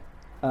said,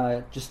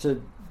 I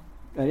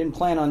didn't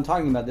plan on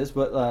talking about this,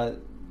 but I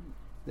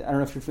don't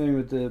know if you're familiar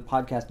with the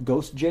podcast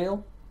Ghost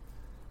Jail.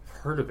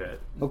 Heard of it.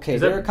 Okay,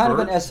 they're kind of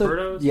an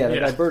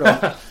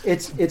Berto.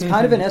 It's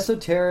kind of an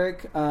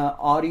esoteric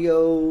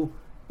audio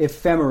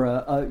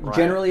ephemera,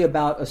 generally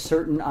about a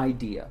certain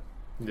idea.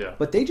 Yeah.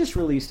 But they just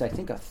released, I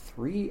think, a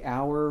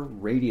 3-hour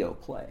radio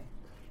play.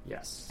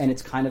 Yes. And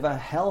it's kind of a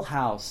hell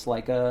house,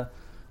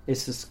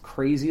 it's this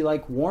crazy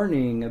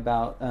warning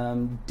about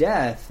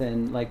death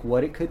and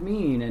what it could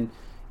mean, and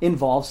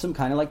involves some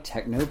kind of like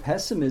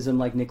techno-pessimism,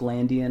 like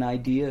Nicklandian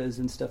ideas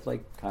and stuff,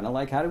 like kind of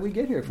like how did we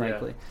get here,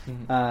 frankly.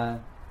 Yeah.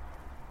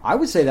 I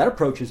would say that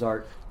approaches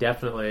art.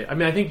 Definitely. I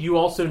mean, I think you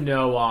also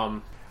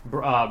know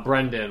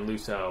Brendan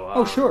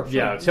Lusso. Sure.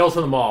 Yeah, Tales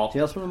from the Mall.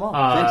 Tales from the Mall.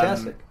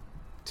 Fantastic.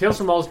 Tales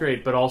from the Mall is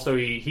great, but also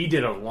he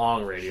did a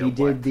long radio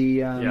play. Did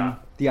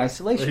the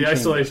isolation chamber.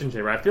 Isolation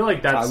chamber. I feel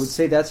like that's... I would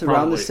say that's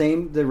around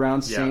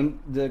probably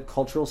the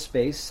cultural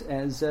space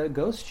as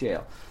Ghost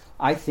Jail.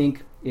 I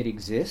think it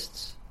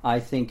exists. I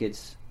think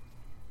it's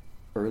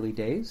early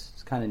days.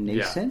 It's kind of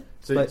nascent.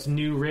 So it's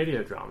new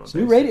radio drama. It's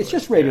new radio. It's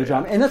just radio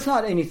drama, and that's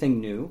not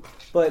anything new.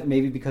 But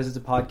maybe because it's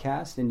a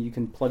podcast and you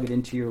can plug it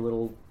into your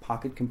little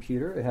pocket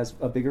computer, it has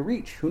a bigger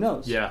reach. Who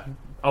knows? Yeah.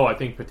 Oh, I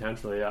think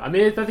potentially. Yeah. I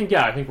mean, I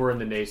think we're in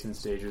the nascent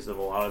stages of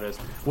a lot of this.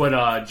 What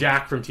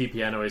Jack from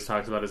TPN always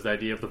talks about is the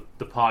idea of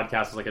the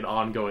podcast as like an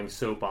ongoing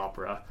soap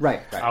opera,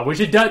 right. Which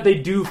they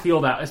do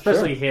feel that,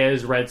 especially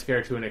his Red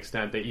Scare to an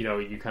extent that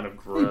you kind of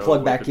grow. You plug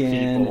with back the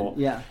in, people.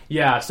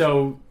 yeah.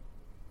 So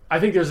I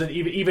think there's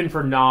even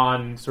for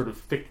non sort of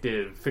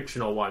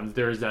fictional ones,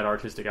 there's that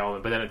artistic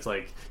element. But then it's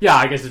like,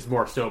 I guess it's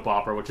more soap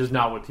opera, which is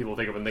not what people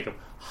think of when they think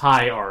of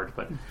high art.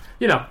 But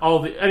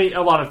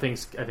a lot of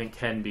things I think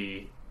can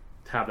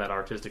have that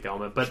artistic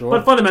element. But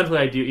fundamentally,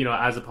 I do,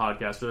 as a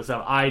podcaster, the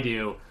stuff I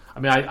do. I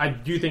mean, I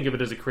do think of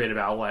it as a creative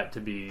outlet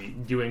to be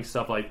doing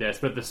stuff like this.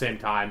 But at the same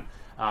time,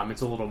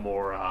 it's a little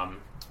more.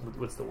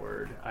 What's the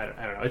word? I don't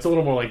know. It's a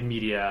little more like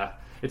media.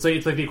 It's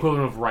like the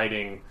equivalent of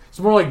writing. It's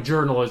more like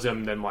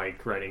journalism than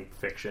like writing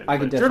fiction.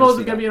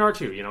 Journalism can be an art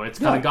too. It's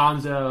kind of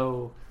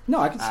gonzo. No,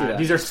 I can see that.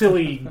 These are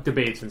silly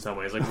debates in some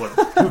ways. Like,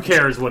 who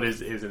cares what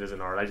is and isn't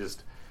art? I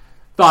just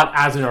thought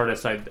as an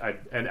artist,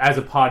 and as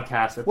a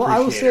podcast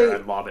appreciator,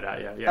 I'd lob it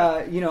at you.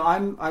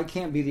 Yeah. I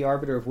can't be the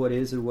arbiter of what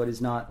is or what is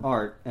not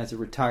art as a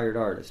retired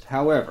artist.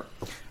 However,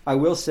 I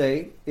will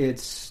say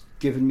it's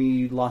given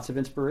me lots of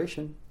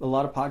inspiration. A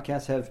lot of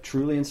podcasts have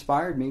truly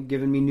inspired me,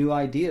 given me new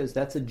ideas.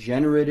 That's a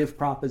generative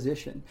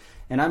proposition.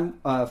 And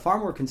I'm far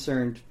more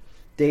concerned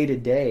day to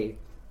day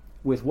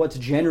with what's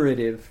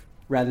generative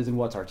rather than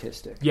what's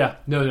artistic. Yeah,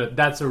 no,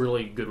 that's a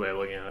really good way of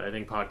looking at it. I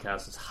think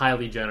podcast is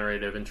highly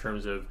generative in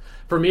terms of,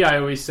 for me, I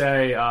always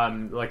say,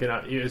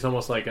 it's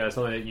almost like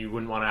something that you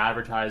wouldn't want to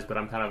advertise, but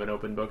I'm kind of an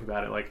open book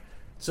about it. Like,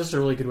 it's just a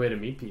really good way to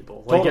meet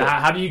people. Like, totally.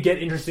 How do you get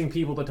interesting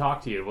people to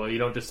talk to you? Well, you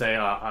don't just say,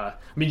 I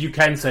mean, you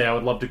can say, I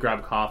would love to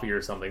grab coffee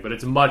or something, but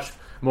it's much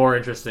more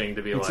interesting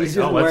to be let's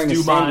do my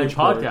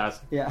podcast.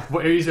 Yeah.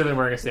 Easier than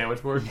wearing a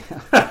sandwich board?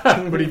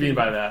 Yeah. What do you mean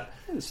by that?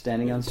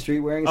 Standing on the street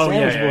wearing a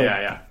sandwich board.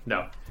 Yeah.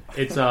 No.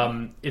 It's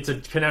a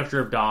connector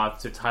of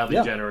dots. It's highly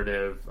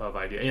generative of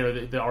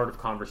idea. The art of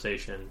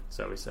conversation,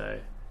 so we say,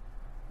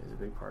 is a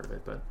big part of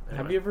it. But anyway.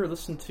 Have you ever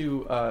listened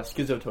to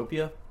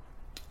Schizotopia?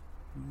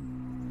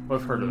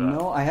 I've heard of that.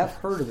 No, I have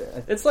heard of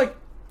it. It's like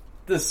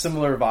this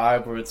similar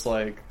vibe where it's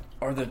like,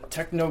 are the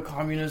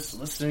techno-communists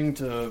listening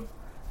to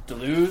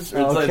Deleuze?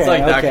 Or it's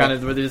like that kind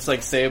of, where they just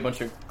like say a bunch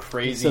of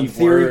crazy some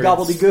theory words.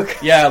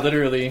 gobbledygook. Yeah,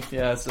 literally.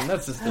 Yeah, so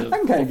that's just the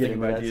I'm kind of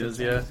getting ideas.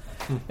 Yeah.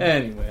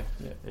 Anyway,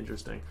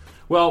 interesting.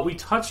 Well, we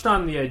touched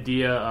on the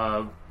idea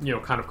of,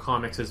 kind of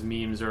comics as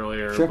memes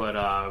earlier,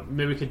 but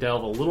maybe we could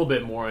delve a little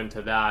bit more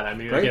into that. I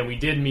mean, again, we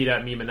did meet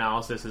at Meme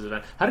Analysis'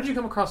 event. How did you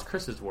come across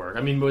Chris's work?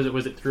 I mean,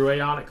 was it through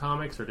Aeonic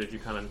Comics, or did you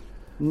kind of...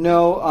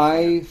 No,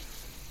 I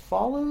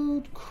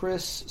followed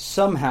Chris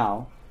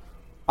somehow.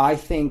 I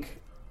think,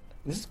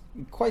 this is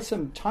quite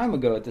some time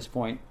ago at this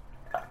point.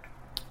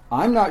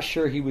 I'm not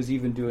sure he was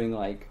even doing,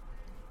 like,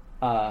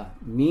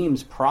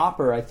 memes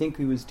proper. I think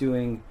he was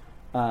doing...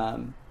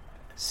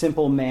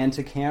 simple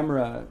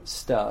man-to-camera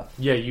stuff.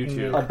 Yeah,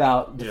 YouTube.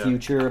 About the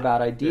future,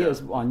 about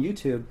ideas on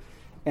YouTube.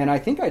 And I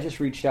think I just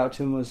reached out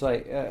to him, was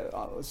like,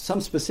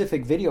 some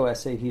specific video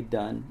essay he'd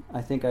done,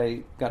 I think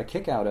I got a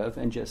kick out of,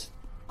 and just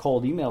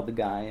cold emailed the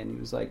guy, and he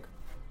was like,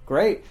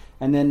 great.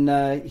 And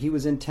then he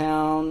was in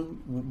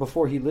town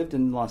before he lived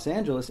in Los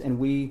Angeles, and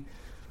we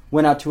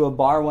went out to a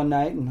bar one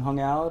night and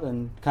hung out,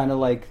 and kind of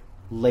like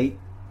late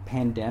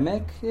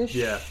pandemic-ish.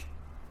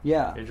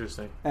 Yeah.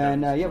 Interesting.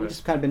 And we've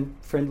just kind of been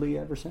friendly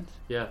ever since.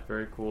 Yeah,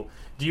 very cool.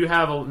 Do you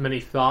have many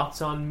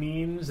thoughts on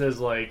memes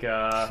as like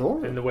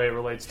in the way it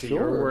relates to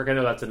your work? I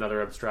know that's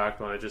another abstract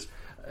one. It just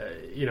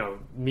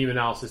Meme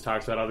Analysis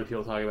talks about, other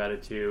people talk about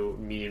it too,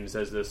 memes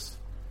as this,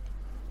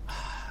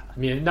 I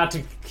mean, not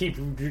to keep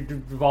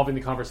revolving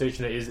the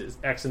conversation, is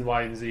X and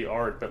Y and Z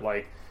art, but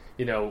like,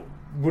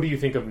 what do you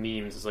think of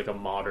memes as like a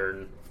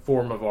modern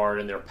form of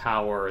art and their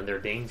power and their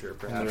danger,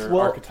 perhaps? Their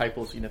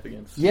archetypal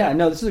significance. Yeah,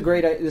 no, this is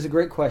a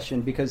great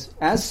question, because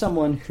as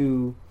someone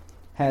who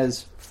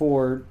has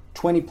for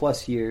 20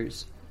 plus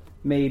years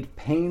made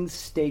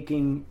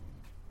painstaking,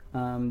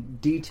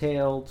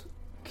 detailed,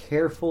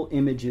 careful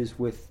images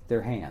with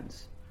their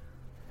hands,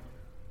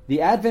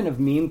 the advent of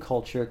meme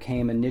culture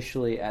came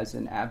initially as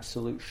an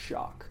absolute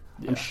shock.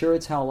 Yeah. I'm sure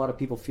it's how a lot of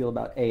people feel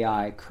about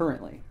AI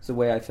currently. It's the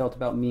way I felt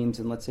about memes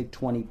in, let's say,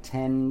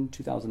 2010,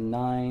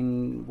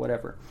 2009,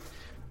 whatever.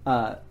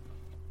 I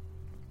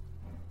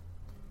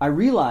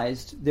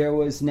realized there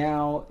was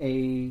now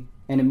an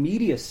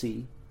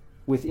immediacy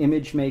with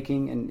image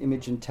making and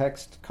image and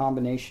text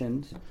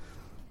combinations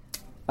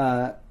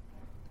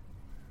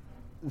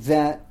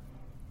that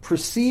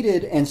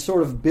preceded and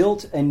sort of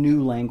built a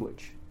new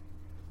language.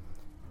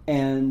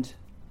 And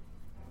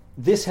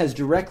this has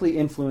directly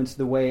influenced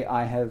the way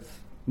I have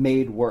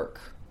made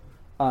work.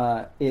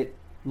 It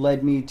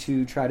led me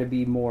to try to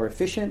be more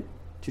efficient,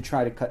 to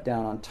try to cut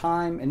down on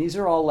time. And these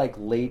are all like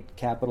late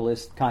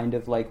capitalist kind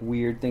of like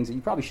weird things that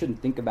you probably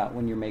shouldn't think about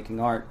when you're making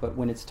art. But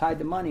when it's tied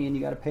to money and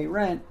you got to pay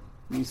rent,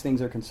 these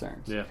things are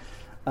concerns.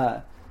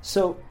 Yeah.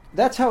 So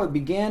that's how it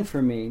began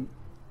for me.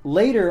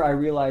 Later, I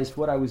realized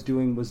what I was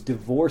doing was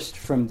divorced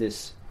from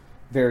this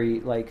very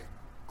like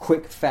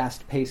quick,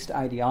 fast-paced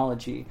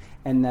ideology,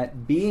 and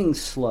that being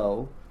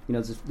slow, you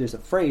know, there's a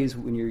phrase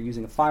when you're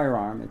using a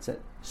firearm, it's that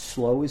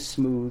slow is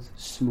smooth,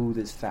 smooth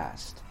is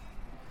fast.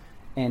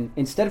 And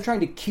instead of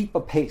trying to keep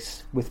a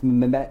pace with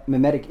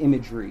mimetic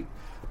imagery,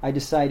 I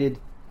decided,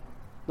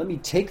 let me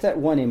take that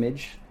one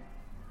image,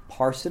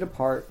 parse it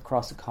apart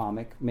across a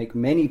comic, make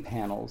many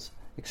panels,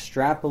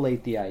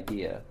 extrapolate the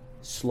idea.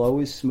 Slow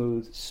is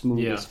smooth,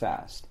 smooth is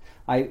fast.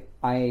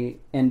 I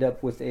end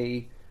up with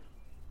a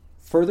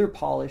further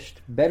polished,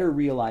 better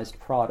realized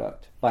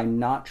product by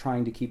not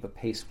trying to keep a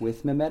pace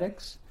with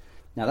mimetics.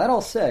 Now, that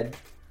all said,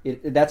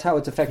 that's how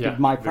it's affected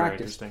my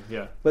practice.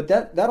 Yeah. But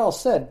that all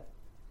said,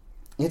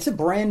 it's a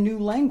brand new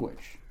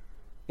language.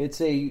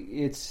 It's a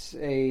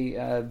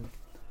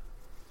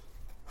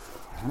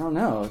I don't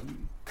know,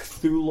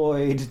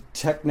 Cthulhuoid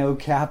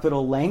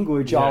techno-capital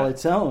language all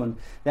its own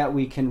that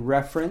we can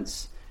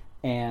reference.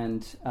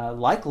 And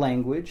like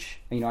language,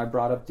 you know, I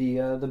brought up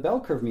the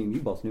bell curve meme.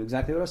 You both knew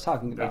exactly what I was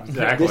talking about.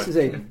 Exactly.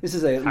 This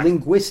is a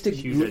linguistic,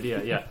 huge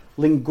idea. Yeah,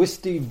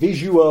 linguistic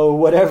visuo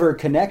whatever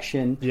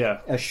connection.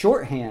 Yeah, a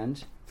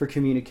shorthand for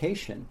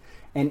communication,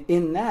 and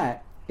in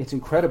that, it's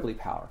incredibly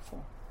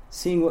powerful.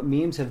 Seeing what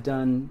memes have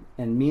done,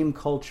 and meme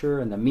culture,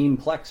 and the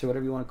memeplex or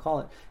whatever you want to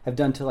call it, have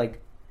done to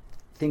like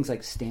things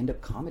like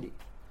stand-up comedy.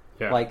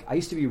 Yeah. Like I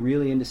used to be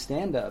really into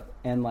stand-up,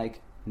 and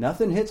like.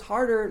 Nothing hits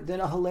harder than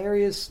a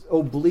hilarious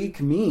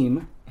oblique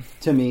meme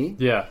to me.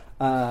 Yeah.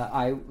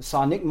 I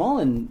saw Nick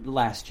Mullen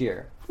last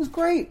year. It was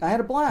great. I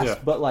had a blast. Yeah.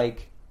 But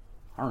like,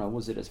 I don't know,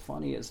 was it as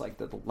funny as like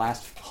the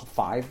last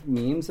 5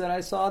 memes that I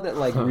saw that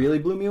like really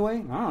blew me away? I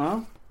don't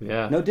know.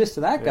 Yeah. No diss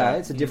to that guy.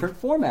 It's a different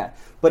format.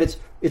 But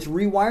it's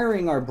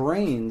rewiring our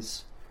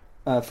brains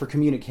for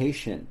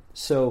communication.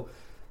 So,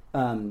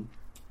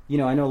 you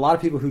know, I know a lot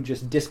of people who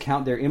just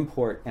discount their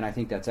import, and I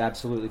think that's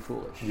absolutely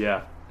foolish.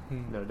 Yeah.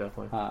 No,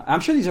 definitely.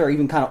 I'm sure these are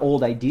even kind of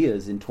old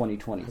ideas in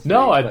 2020.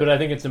 No, but I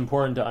think it's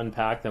important to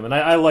unpack them. And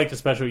I liked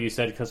especially what you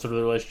said, because sort of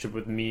the relationship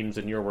with memes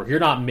in your work. You're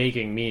not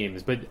making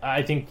memes, but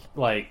I think,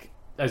 like,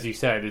 as you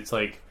said, it's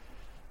like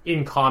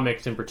in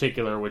comics in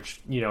particular, which,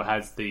 you know,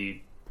 has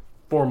the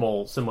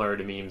formal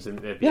similarity to memes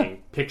and it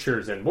being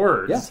pictures and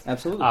words. Yeah,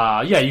 absolutely.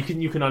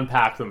 You can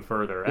unpack them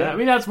further. Yeah. And, I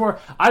mean, that's more.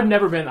 I've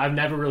never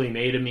really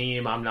made a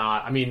meme. I'm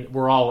not. I mean,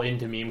 we're all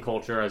into meme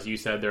culture, as you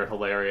said. They're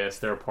hilarious.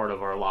 They're a part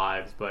of our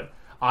lives, but.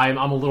 I'm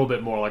a little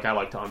bit more like I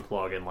like to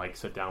unplug and like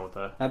sit down with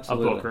a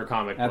book or a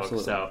comic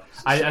book. So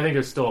I think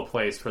there's still a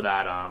place for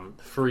that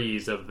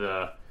freeze of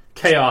the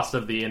chaos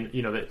of the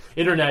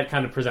internet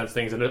kind of presents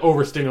things in an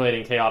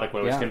overstimulating, chaotic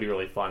way, which can be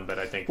really fun. But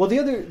I think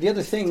the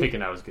other thing taking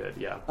that was good.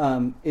 Yeah,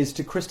 is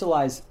to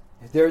crystallize.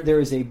 There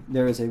is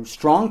a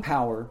strong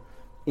power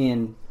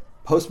in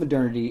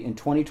postmodernity in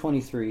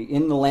 2023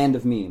 in the land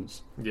of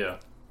memes. Yeah,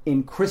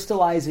 in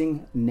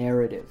crystallizing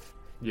narrative.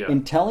 Yeah.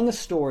 In telling a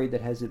story that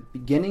has a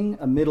beginning,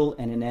 a middle,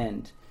 and an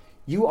end,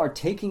 you are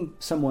taking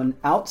someone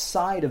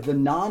outside of the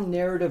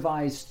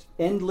non-narrativized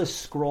endless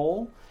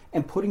scroll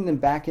and putting them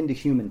back into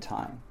human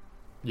time.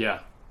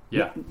 Yeah.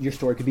 Yeah. Your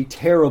story could be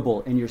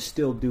terrible, and you're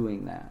still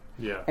doing that.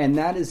 Yeah. And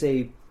that's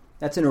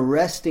an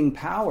arresting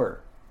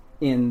power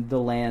in the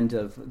land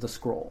of the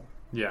scroll.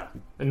 Yeah.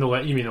 You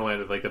mean the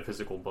land of like the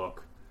physical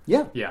book?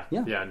 Yeah. Yeah.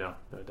 Yeah. Yeah. No,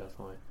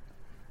 definitely.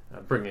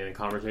 Bringing in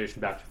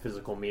conversation back to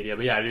physical media,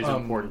 but it is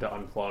important to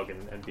unplug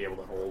and be able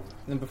to hold.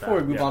 And before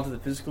we move on to the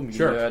physical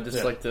media, I'd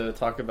just like to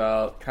talk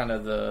about kind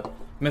of the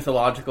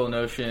mythological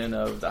notion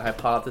of the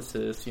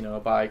hypothesis,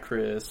 by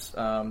Chris,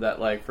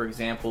 that, like, for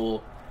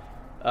example,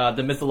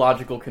 the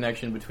mythological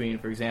connection between,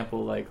 for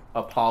example, like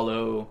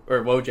Apollo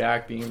or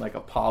Wojak being like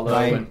Apollo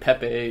and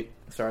Pepe.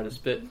 Sorry to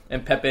spit.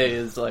 And Pepe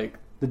is like.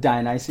 The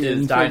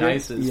Dionysian.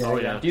 Dionysus. Yeah. Oh,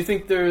 yeah. Do you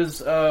think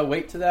there's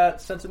weight to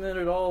that sentiment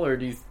at all, or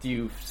do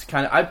you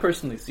kind of? I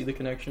personally see the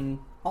connection.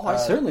 Oh, I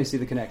certainly see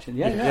the connection.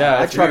 Yeah.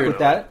 I truck with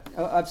that.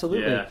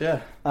 Absolutely.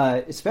 Yeah.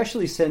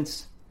 Especially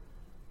since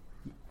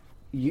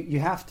you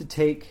have to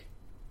take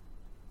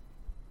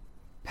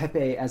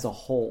Pepe as a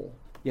whole.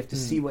 You have to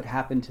see what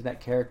happened to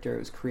that character. It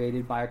was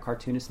created by a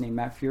cartoonist named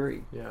Matt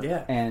Fury.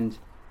 Yeah. And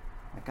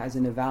that guy's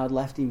an avowed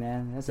lefty,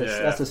 man.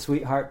 That's a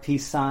sweetheart,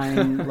 peace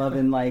sign,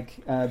 loving,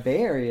 like, Bay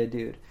Area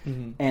dude.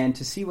 Mm-hmm. And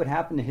to see what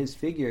happened to his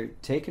figure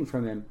taken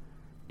from him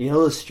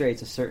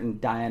illustrates a certain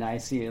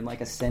Dionysian,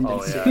 like,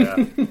 ascendancy.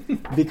 Oh, yeah.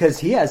 Because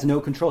he has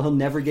no control. He'll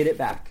never get it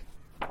back.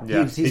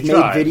 Yeah. He's made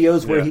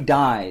videos where he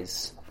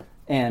dies.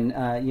 And,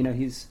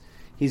 he's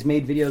He's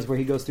made videos where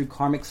he goes through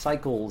karmic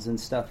cycles and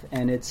stuff,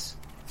 and it's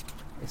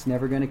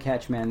never going to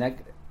catch, man. That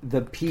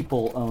the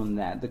people own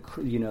that.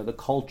 The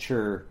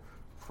culture,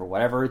 for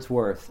whatever it's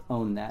worth,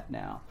 own that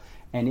now.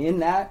 And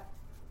in that,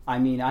 I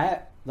mean,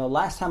 the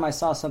last time I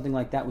saw something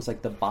like that was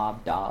like the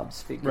Bob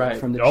Dobbs figure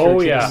from the Church of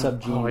the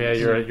Subgenius. Oh yeah,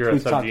 you're a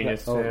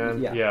Subgenius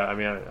fan. Yeah, I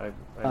mean,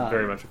 I'm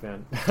very much a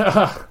fan.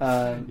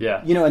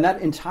 Yeah, and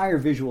that entire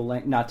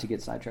visual not to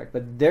get sidetracked,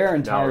 but their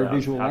entire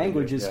visual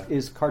language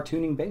is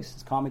cartooning based.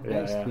 It's comic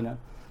based. Yeah.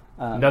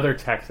 Another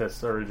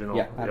Texas original.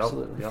 Yeah,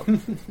 absolutely. Yep.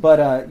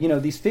 But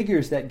these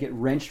figures that get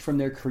wrenched from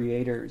their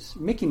creators.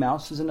 Mickey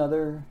Mouse is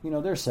another.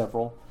 There's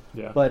several.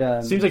 Yeah,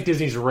 but seems like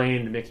Disney's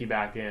reined Mickey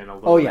back in a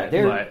little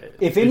bit.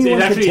 If anyone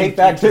can take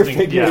back their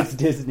figure, it's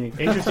Disney.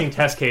 Interesting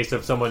test case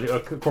of a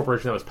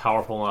corporation that was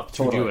powerful enough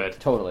to do it.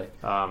 Totally.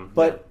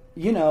 But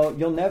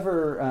you'll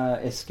never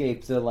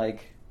escape the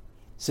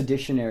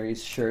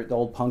Seditionaries shirt, the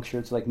old punk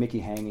shirts like Mickey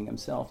hanging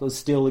himself. Those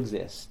still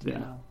exist.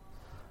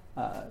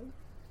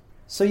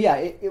 So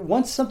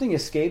once something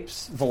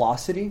escapes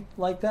velocity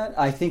like that,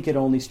 I think it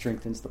only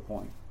strengthens the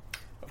point.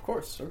 Of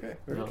course. Okay.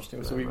 Very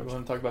interesting. So we want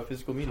to talk about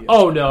physical media.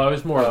 Oh no, it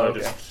was more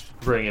just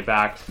bringing it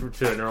back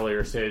to an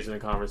earlier stage in the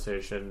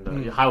conversation.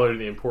 You highlighted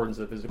the importance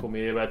of physical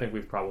media, but I think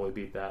we've probably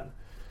beat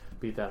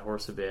that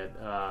horse a bit.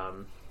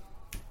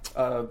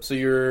 So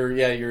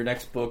your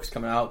next book's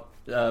coming out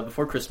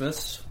before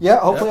Christmas. Yeah,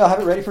 hopefully I'll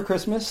have it ready for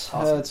Christmas.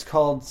 Awesome. It's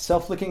called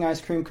Self-Licking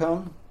Ice Cream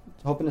Cone.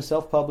 Hoping to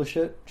self-publish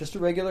it. Just a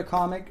regular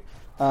comic.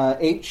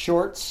 8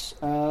 shorts,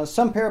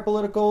 some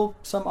parapolitical,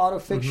 some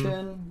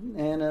autofiction,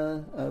 and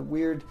a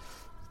weird,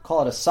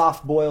 call it a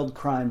soft-boiled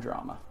crime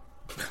drama.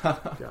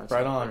 Gotcha.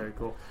 Right on. Very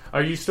cool.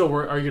 Are you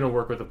going to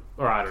work with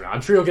or I don't know.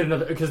 I'm sure you'll get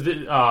another, because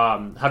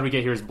How Do We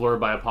Get Here is blurred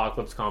by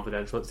Apocalypse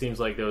Confidential. It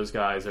seems like those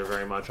guys are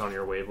very much on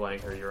your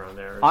wavelength, or you're on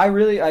theirs.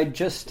 I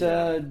just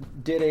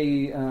did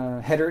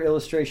a header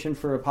illustration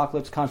for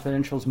Apocalypse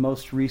Confidential's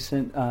most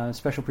recent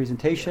special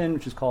presentation,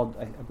 which is called,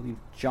 I believe,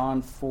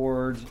 John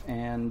Ford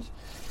and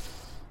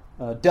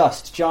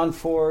Dust. John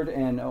Ford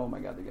and, oh my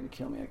god, they're going to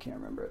kill me, I can't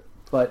remember it.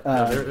 But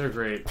they're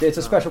great. It's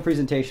a special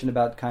presentation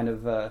about kind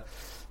of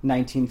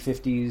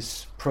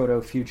 1950s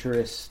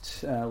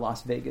proto-futurist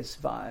Las Vegas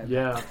vibe.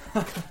 Yeah.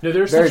 No,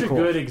 there's such a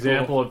good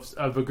example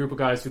of a group of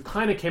guys who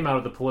kind of came out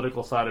of the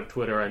political side of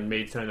Twitter and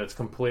made something that's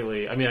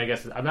completely, I mean, I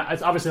guess,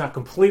 it's obviously not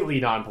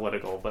completely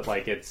non-political, but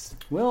it's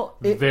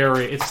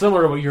it's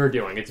similar to what you're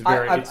doing. It's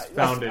it's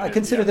founded. I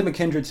consider them a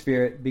kindred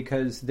spirit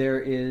because there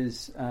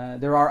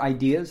are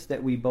ideas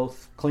that we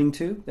both cling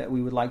to, that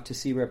we would like to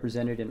see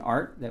represented in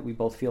art, that we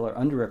both feel are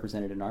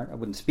underrepresented in art. I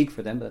wouldn't speak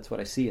for them, but that's what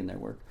I see in their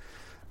work.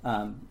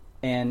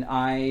 And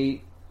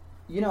I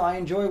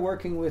enjoy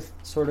working with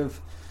sort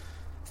of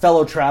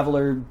fellow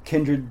traveler,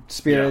 kindred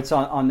spirits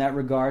on that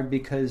regard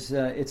because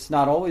it's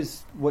not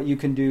always what you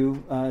can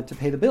do to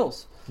pay the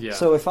bills. Yeah.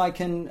 So if I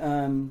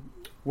can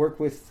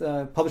work with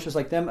publishers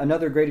like them,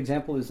 another great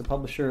example is the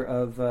publisher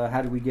of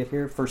How Did We Get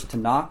Here? First to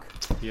Knock,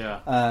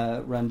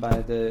 run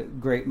by the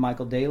great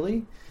Michael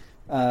Daly.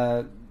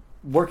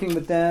 Working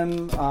with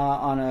them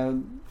on a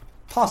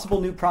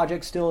possible new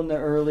project still in the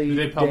early days.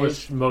 Do they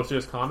publish days. Mostly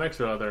as comics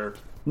or other...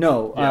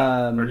 No,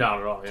 or not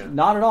at all. Yeah.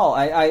 Not at all.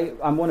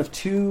 I'm one of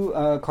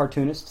 2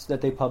 cartoonists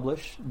that they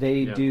publish.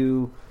 They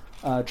do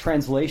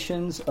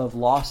translations of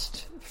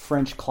lost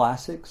French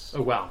classics.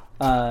 Oh wow!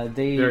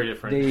 Very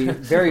different.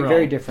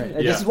 Very different.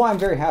 This is why I'm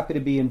very happy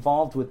to be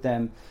involved with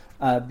them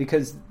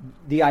because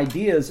the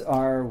ideas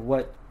are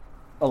what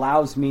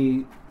allows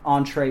me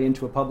entree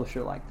into a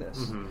publisher like this,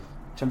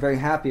 which I'm very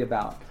happy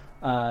about.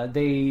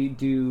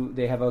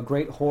 They have a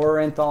great horror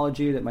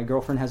anthology that my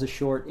girlfriend has a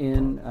short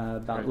in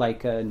about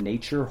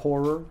nature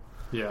horror.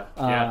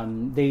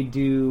 They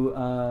do.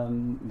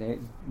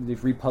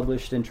 They've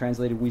republished and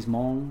translated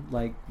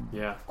Wismont.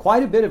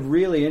 Quite a bit of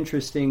really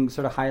interesting,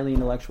 sort of highly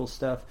intellectual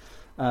stuff.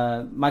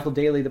 Michael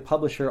Daly, the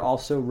publisher,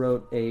 also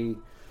wrote a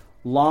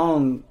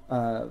long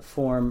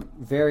form,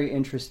 very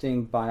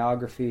interesting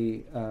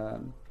biography.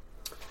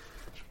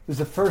 It was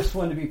the first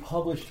one to be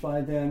published by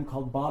them,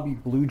 called Bobby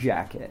Blue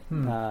Jacket,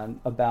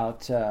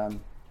 about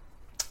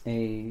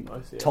a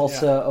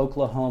Tulsa,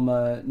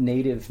 Oklahoma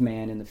native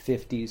man in the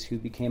 50s who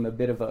became a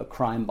bit of a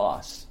crime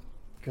boss.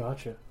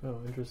 Gotcha. Oh,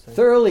 interesting.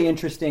 Thoroughly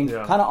interesting,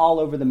 kind of all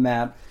over the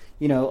map.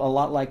 A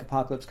lot like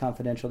Apocalypse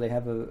Confidential, they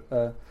have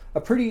a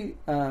pretty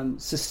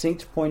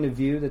succinct point of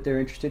view that they're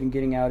interested in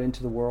getting out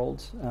into the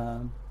world.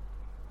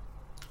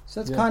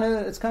 So it's kind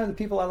of the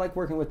people I like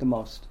working with the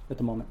most at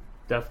the moment.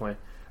 Definitely.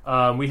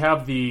 We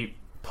have the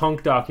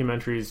punk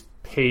documentaries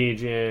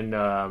page in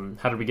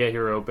How Did We Get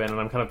Here open, and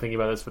I'm kind of thinking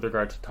about this with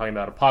regard to talking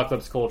about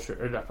Apocalypse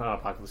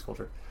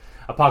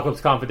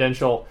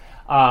Confidential,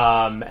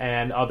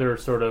 and other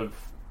sort of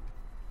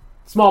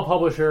small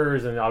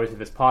publishers, and obviously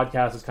this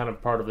podcast is kind of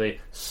part of the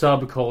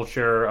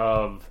subculture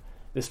of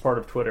this part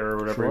of Twitter, or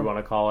whatever you want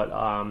to call it.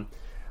 I'm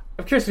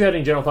curious if you had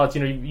any general thoughts.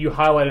 You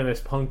highlight in this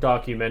punk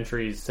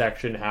documentaries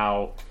section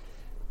how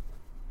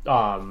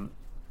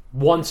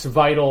once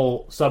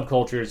vital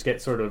subcultures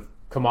get sort of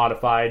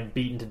commodified,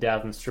 beaten to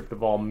death, and stripped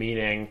of all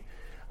meaning,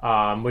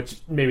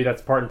 which maybe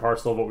that's part and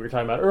parcel of what we were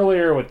talking about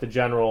earlier with the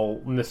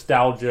general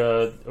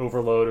nostalgia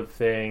overload of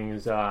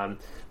things.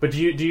 But do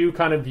you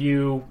kind of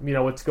view,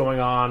 what's going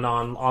on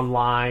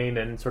online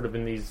and sort of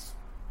in these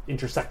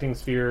intersecting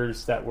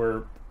spheres that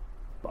we're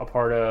a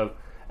part of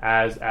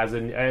as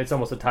it's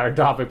almost a tired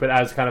topic, but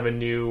as kind of a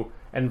new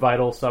and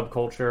vital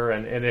subculture,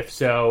 and if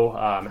so,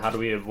 how do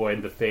we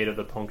avoid the fate of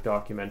the punk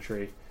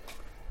documentary?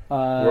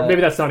 Or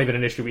maybe that's not even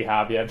an issue we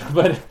have yet.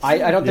 But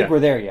I don't think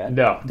we're there yet.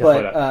 No,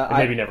 definitely not. And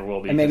maybe never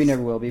will be. And maybe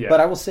never will be. Yeah. But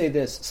I will say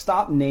this: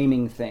 stop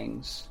naming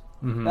things.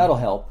 Mm-hmm. That'll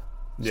help.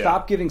 Yeah.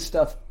 Stop giving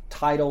stuff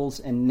titles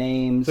and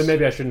names. So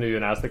maybe I shouldn't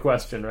even ask the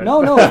question, right?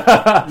 No.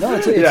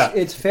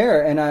 It's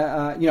fair, and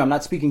I'm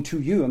not speaking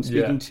to you. I'm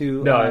speaking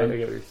to I get what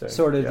you're saying.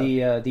 Sort of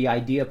the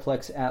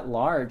ideaplex at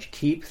large.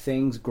 Keep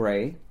things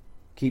gray,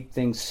 keep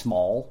things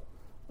small,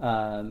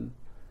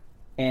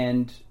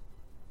 and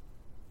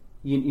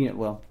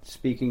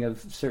speaking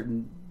of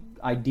certain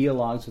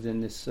ideologues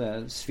within this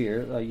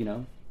sphere,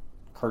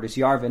 Curtis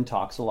Yarvin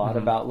talks a lot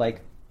about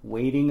like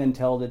waiting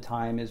until the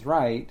time is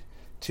right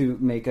to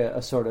make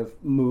a sort of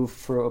move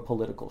for a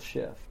political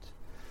shift.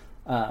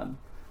 Now,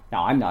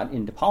 I'm not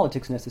into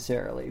politics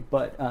necessarily,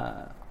 but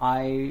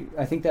I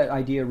think that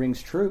idea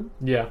rings true.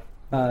 Yeah.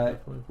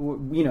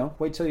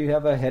 Wait till you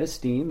have a head of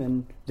steam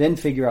and then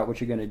figure out what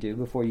you're going to do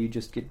before you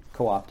just get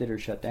co-opted or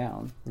shut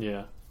down.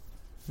 Yeah.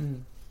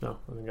 No,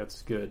 I think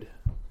that's good.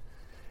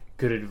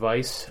 Good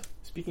advice.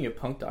 Speaking of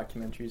punk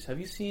documentaries, have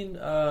you seen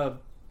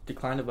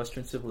Decline of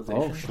Western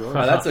Civilization? Oh, sure.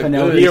 That's a good...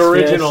 The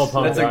original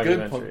punk That's documentary. a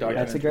good punk documentary.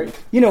 That's a great...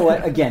 You know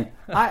what? Again,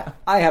 I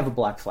have a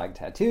black flag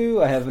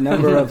tattoo. I have a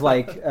number of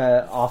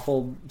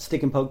awful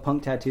stick and poke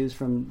punk tattoos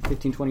from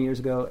 15, 20 years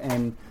ago.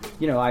 And,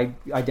 I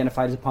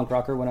identified as a punk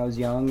rocker when I was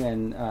young,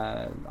 and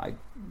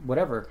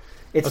whatever.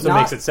 It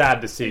makes it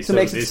sad to see. So it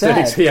makes it sad.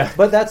 Things, yeah.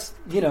 But that's,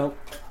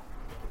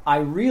 I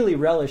really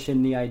relish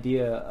in the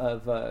idea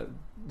of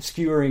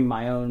skewering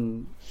my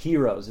own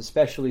heroes,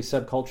 especially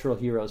subcultural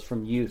heroes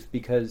from youth,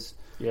 because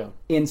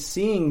in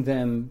seeing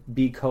them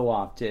be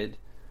co-opted,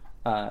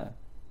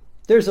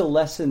 there's a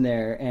lesson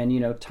there,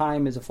 and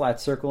time is a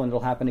flat circle and it'll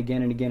happen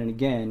again and again and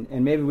again,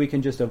 and maybe we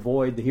can just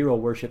avoid the hero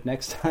worship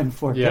next time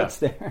before it gets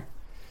there.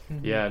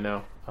 Yeah,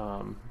 no.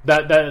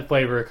 That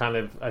flavor kind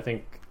of, I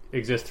think,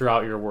 exists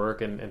throughout your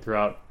work and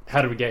throughout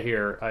how do we get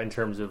here in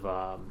terms of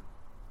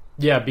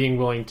being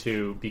willing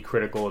to be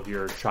critical of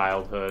your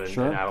childhood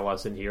and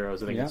adolescent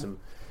heroes. I think it's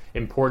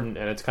important,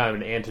 and it's kind of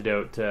an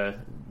antidote to,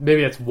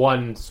 maybe it's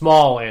one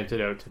small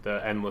antidote to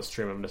the endless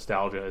stream of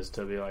nostalgia, is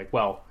to be like,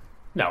 well,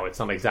 no, it's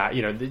not exact,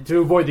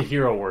 to avoid the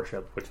hero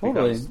worship, which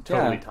becomes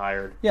totally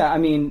tired. Yeah, I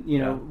mean,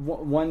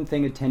 one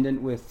thing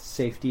attendant with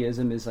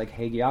safetyism is like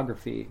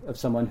hagiography of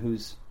someone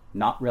who's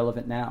not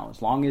relevant now.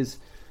 As long as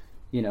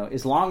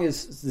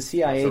the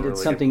CIA did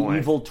something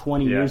evil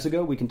 20 years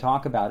ago, we can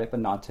talk about it, but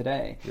not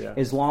today. Yeah.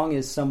 As long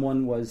as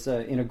someone was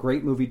in a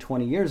great movie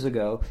 20 years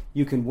ago,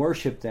 you can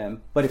worship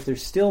them. But if they're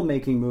still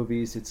making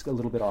movies, it's a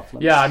little bit off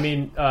limits. Yeah, I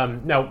mean,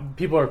 now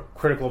people are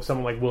critical of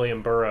someone like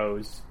William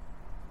Burroughs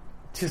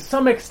to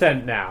some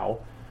extent now,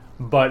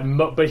 but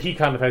he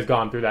kind of has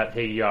gone through that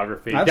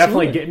hagiography.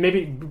 Absolutely. Definitely,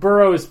 maybe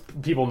Burroughs,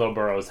 people know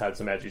Burroughs had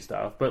some edgy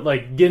stuff, but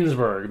like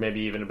Ginsberg,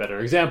 maybe even a better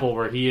example,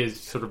 where he is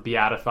sort of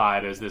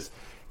beatified as this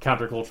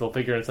countercultural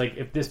figure. It's like,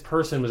 if this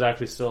person was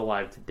actually still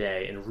alive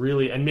today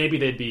and maybe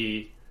they'd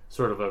be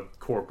sort of a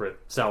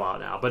corporate sellout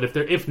now, but if they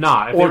were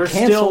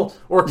canceled.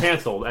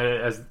 Canceled,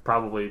 as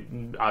probably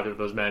either of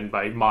those men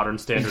by modern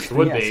standards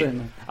would be.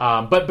 Certainly.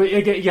 But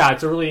again,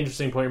 it's a really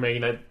interesting point you're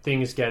making, that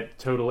things get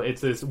total. It's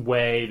this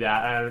way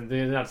that,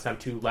 not to sound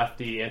too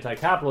lefty,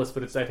 anti-capitalist,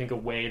 but it's, I think, a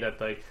way that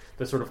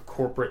the sort of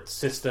corporate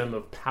system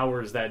of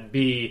powers that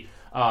be,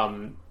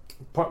 part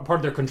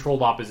of their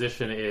controlled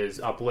opposition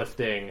is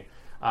uplifting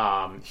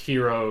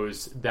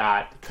heroes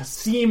that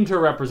seem to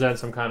represent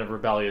some kind of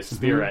rebellious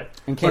spirit,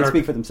 and can't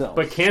speak for themselves.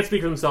 But can't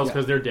speak for themselves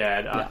because they're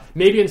dead.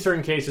 Maybe in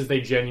certain cases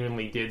they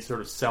genuinely did sort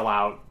of sell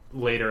out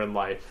later in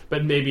life,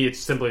 but maybe it's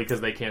simply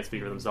because they can't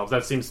speak for themselves.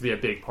 That seems to be a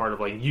big part of,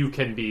 like, you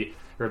can be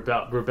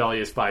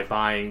rebellious by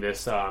buying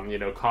this,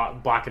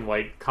 black and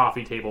white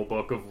coffee table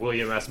book of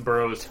William S.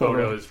 Burroughs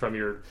photos from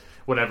your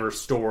whatever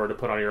store to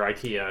put on your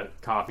IKEA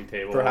coffee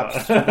table.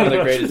 Perhaps one of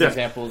the greatest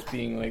examples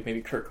being like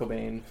maybe Kurt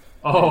Cobain.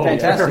 Oh,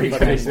 fantastic very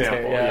good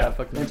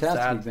example.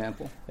 Fantastic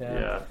example.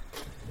 Yeah.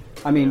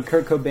 I mean,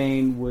 Kurt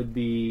Cobain would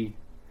be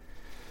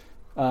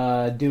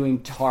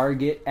doing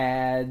Target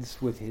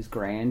ads with his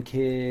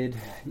grandkid.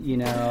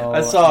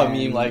 I saw a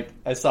meme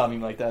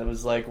like that. It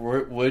was like,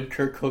 would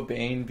Kurt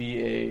Cobain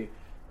be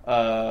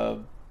a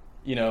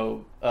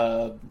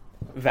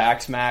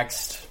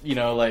vax-maxed,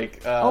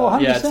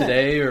 100%.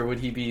 today, or would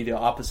he be the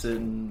opposite?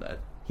 And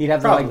he'd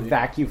have the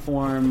vacuum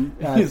form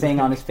thing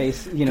on his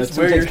face. Someone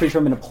takes a picture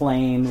of him in a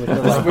plane with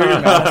the wear your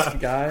mask,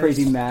 guys.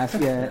 Crazy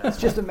mask. Yeah, it's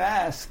just a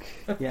mask.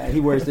 Yeah,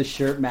 he wears the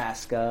shirt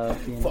mask up.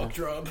 Fuck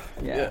Trump.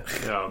 Yeah.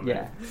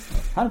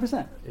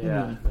 100%.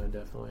 Yeah, no,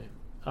 definitely.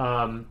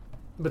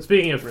 But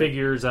speaking of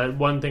figures,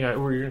 one thing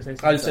were you going to say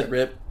something? I just said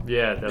rip.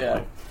 Yeah,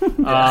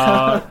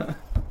 definitely.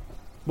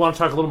 want to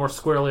talk a little more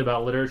squarely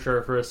about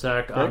literature for a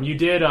sec. You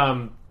did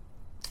on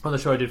the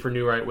show I did for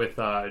New Right with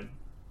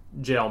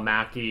J.L.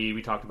 Mackie.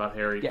 We talked about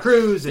Harry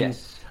Crews, and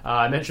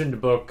I mentioned a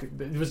book.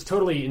 It was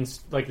totally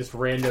like this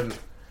random.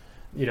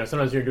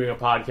 Sometimes you're doing a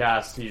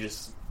podcast,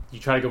 you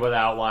try to go by the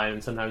outline,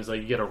 and sometimes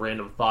like you get a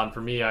random thought. And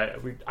for me,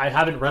 I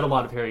haven't read a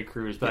lot of Harry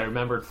Crews, but I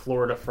remembered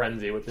Florida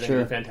Frenzy, which I think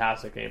is a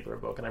fantastic name for a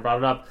book. And I brought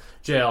it up.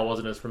 JL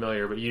wasn't as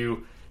familiar, but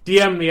you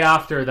DM'd me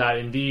after that.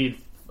 Indeed,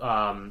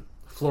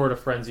 Florida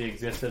Frenzy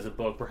exists as a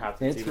book.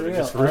 Perhaps it's even real.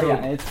 just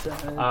room. It's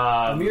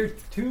a mere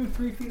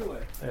 2-3 feet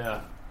away.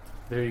 Yeah.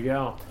 There you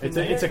go.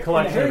 It's a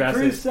collection of essays.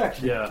 Cruise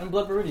section. Yeah. And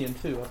Blood Meridian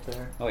too up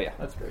there. Oh yeah,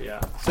 that's great. Yeah.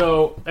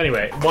 So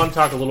anyway, want to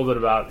talk a little bit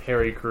about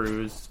Harry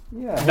Crews.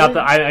 Yeah. Not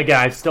that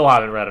I still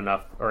haven't read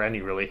enough or any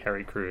really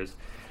Harry Crews,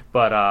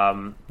 but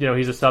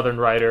he's a Southern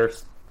writer.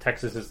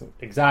 Texas isn't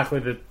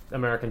exactly the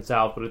American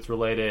South, but it's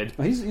related.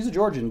 Well, he's a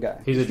Georgian guy.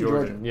 He's a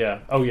Georgian. Yeah.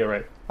 Oh yeah,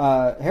 right.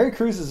 Harry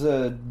Crews is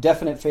a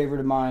definite favorite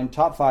of mine.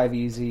 Top 5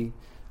 easy.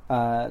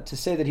 To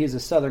say that he's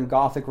a Southern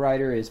Gothic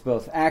writer is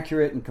both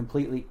accurate and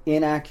completely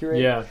inaccurate.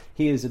 Yeah.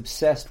 He is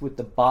obsessed with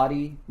the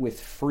body,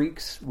 with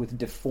freaks, with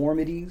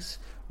deformities,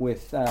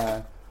 with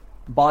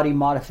body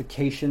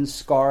modification,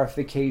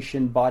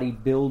 scarification,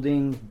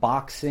 bodybuilding,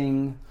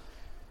 boxing,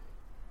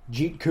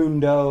 Jeet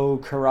Kune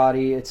Do,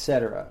 karate,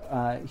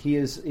 etc. He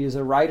is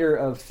a writer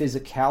of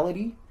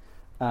physicality,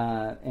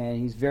 and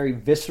he's very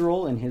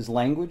visceral in his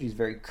language. He's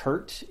very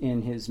curt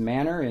in his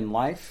manner in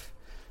life.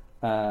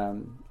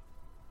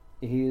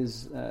 He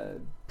is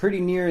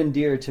pretty near and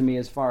dear to me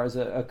as far as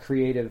a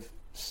creative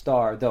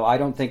star, though I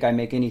don't think I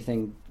make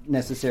anything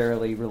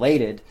necessarily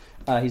related.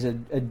 He's a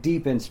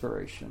deep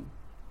inspiration.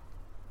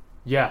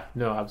 Yeah,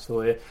 no,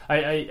 absolutely.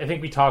 I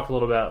think we talked a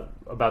little bit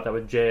about that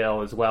with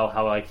JL as well,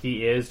 how like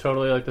he is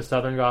totally like the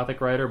Southern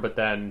Gothic writer, but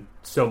then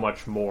so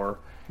much more.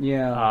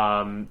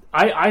 Yeah.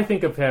 I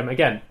think of him,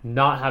 again,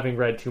 not having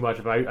read too much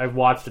of him. I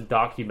watched a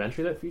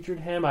documentary that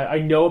featured him. I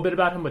know a bit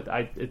about him, but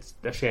it's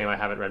a shame I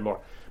haven't read more.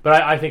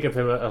 But I think of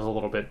him as a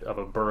little bit of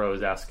a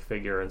Burroughs-esque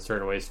figure in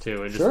certain ways,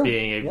 too, and just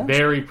being a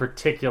very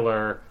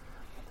particular,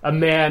 a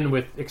man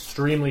with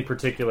extremely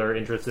particular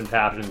interests and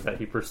passions that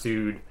he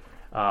pursued,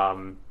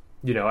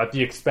 at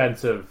the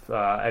expense of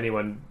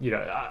anyone,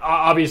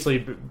 obviously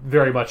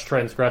very much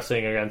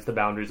transgressing against the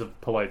boundaries of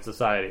polite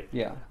society.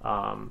 Yeah.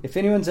 If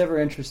anyone's ever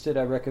interested,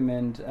 I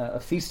recommend A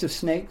Feast of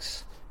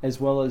Snakes, as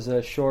well as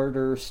a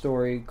shorter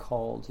story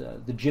called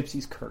The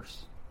Gypsy's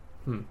Curse.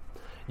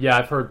 Yeah,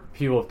 I've heard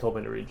people have told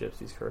me to read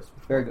Gypsy's Curse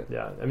before. Very good.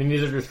 Yeah, I mean,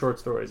 these are just short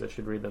stories. I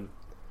should read them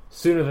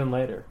sooner than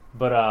later.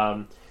 But,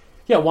 I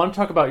want to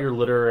talk about your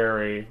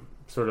literary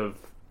sort of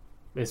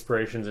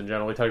inspirations in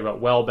general. We talked about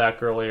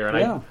Welbeck earlier,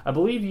 and I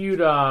believe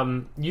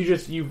I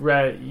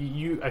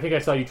think I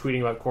saw you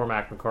tweeting about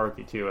Cormac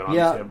McCarthy, too.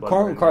 And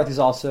Cormac McCarthy's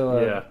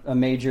also a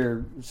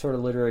major sort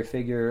of literary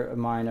figure of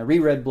mine. I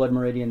reread Blood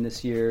Meridian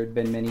this year. It's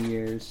been many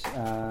years.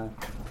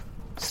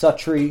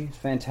 Suttree,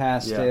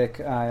 fantastic.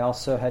 Yeah. I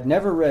also had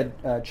never read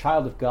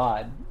Child of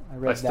God.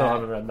 I still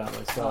haven't read that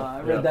myself.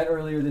 I read that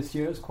earlier this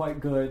year. It was quite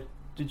good.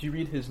 Did you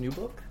read his new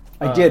book?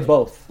 I did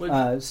both.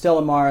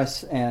 Stella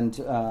Maris and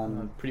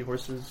Pretty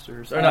Horses,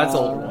 or no, that's the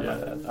older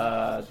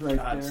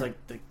one. It's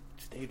like the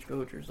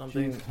Stagecoach or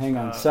something. Hang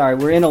on, sorry,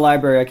 we're in a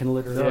library. I can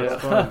literally.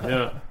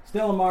 Yeah.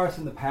 Stella Maris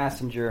and The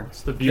Passenger.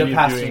 It's the beauty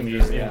of doing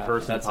these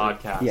in-person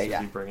podcasts.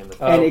 Yeah. You bring in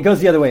the and it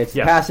goes the other way. It's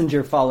The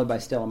Passenger followed by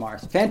Stella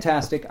Maris.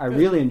 Fantastic. I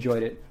really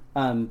enjoyed it.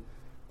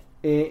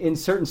 In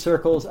certain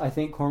circles, I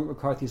think Cormac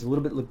McCarthy is a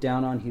little bit looked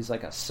down on. He's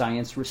like a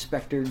science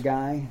respecter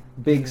guy,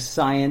 big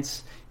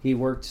science. He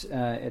worked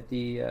at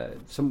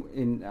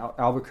in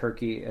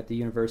Albuquerque at the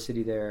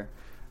university there,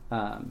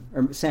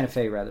 or Santa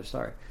Fe rather.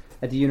 Sorry,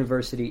 at the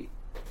university.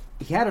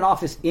 He had an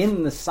office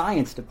in the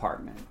science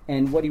department,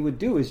 and what he would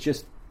do is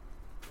just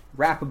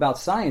rap about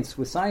science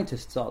with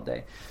scientists all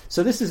day.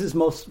 So this is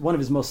one of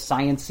his most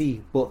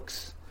sciencey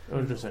books.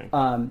 Interesting.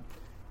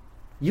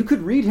 You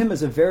could read him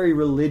as a very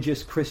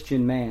religious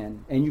Christian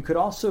man, and you could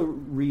also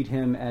read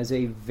him as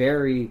a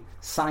very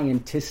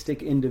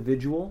scientistic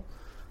individual.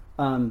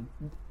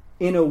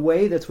 In a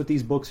way, that's what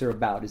these books are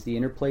about, is the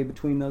interplay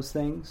between those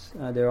things.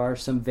 There are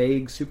some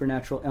vague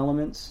supernatural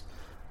elements.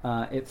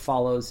 It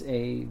follows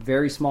a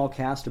very small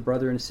cast, a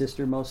brother and a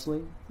sister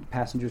mostly.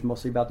 Passenger's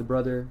mostly about the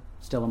brother.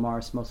 Stella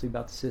Maris mostly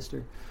about the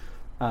sister.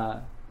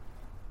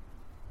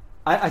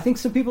 I think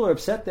some people are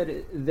upset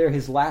that they're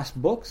his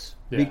last books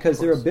because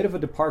they're a bit of a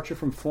departure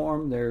from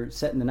form. They're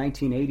set in the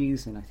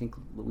 1980s in, I think,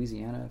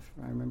 Louisiana,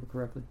 if I remember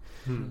correctly.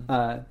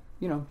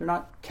 They're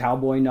not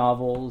cowboy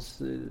novels.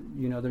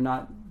 They're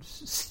not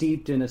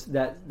steeped in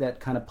that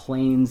kind of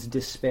plains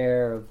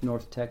despair of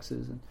North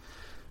Texas.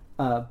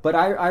 But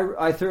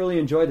I thoroughly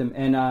enjoyed them,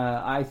 and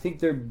I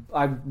think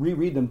I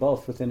reread them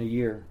both within a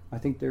year. I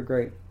think they're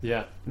great.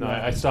 Yeah, no,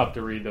 I stopped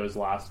to read those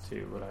last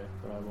two, but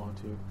I want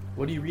to.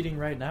 What are you reading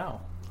right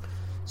now?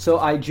 So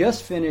I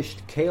just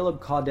finished Caleb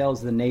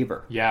Caudell's The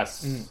Neighbor.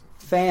 Yes.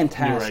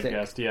 Fantastic. New Right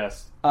Guest,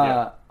 yes.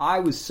 I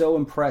was so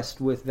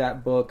impressed with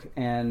that book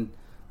and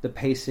the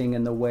pacing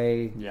and the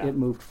way it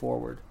moved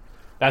forward.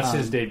 That's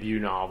his debut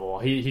novel.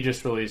 He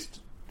just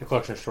released a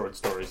collection of short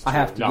stories. I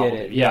have to get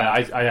it. Yeah,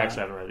 I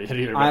actually haven't read it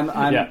either.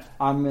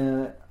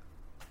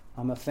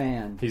 I'm a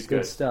fan. He's good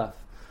good stuff.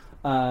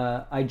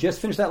 I just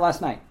finished that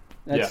last night.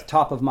 That's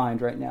top of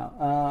mind right now.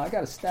 I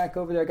got a stack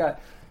over there. I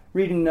got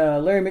reading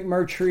Larry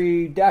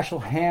McMurtry,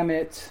 Dashiell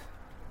Hammett.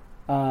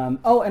 And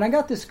I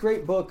got this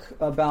great book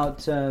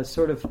about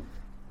sort of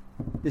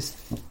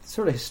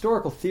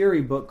historical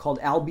theory book called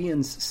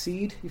Albion's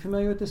Seed. You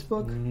familiar with this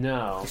book?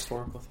 No.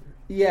 Historical theory.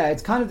 Yeah,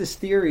 it's kind of this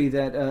theory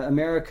that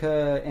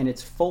America and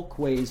its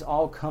folkways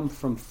all come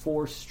from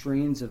 4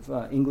 strains of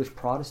English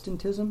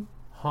Protestantism.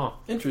 Huh.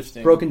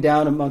 Interesting. Broken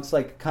down amongst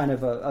like kind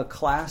of a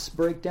class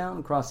breakdown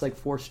across like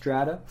 4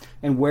 strata,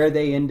 and where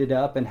they ended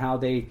up and how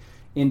they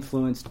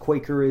influenced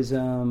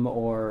Quakerism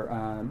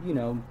or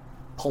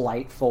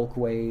polite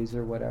folkways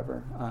or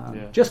whatever.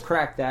 Just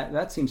crack that.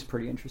 That seems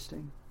pretty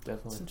interesting.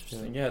 Definitely. That's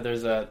interesting. Yeah,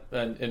 there's that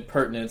in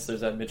Pertinence.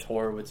 There's that Mitch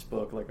Horowitz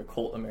book, like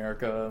Occult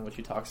America, in which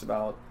he talks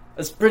about.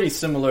 It's pretty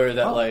similar.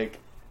 That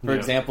for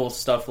example,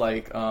 stuff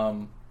like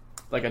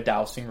a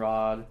dowsing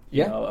rod.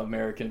 You know,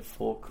 American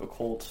folk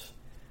occult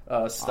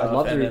stuff. I'd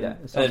love to read that.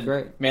 It sounds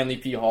great. Manly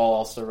P. Hall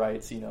also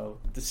writes,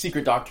 The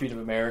Secret Doctrine of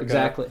America.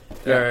 Exactly.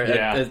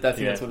 I think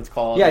that's what it's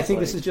called. Yeah, I think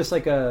this is just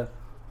like a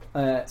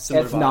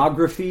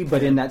ethnography,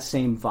 but in that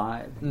same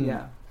vibe. Mm.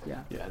 Yeah.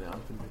 Yeah, no,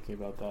 I've been thinking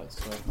about that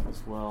stuff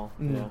as well.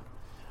 Mm. Yeah.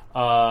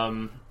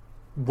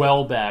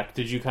 Wellbeck.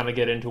 Did you kind of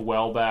get into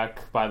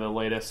Wellbeck by the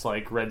latest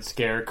Red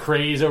Scare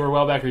craze over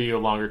Wellbeck, or are you a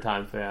longer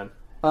time fan?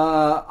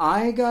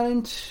 I got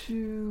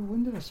into,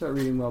 when did I start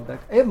reading Wellbeck?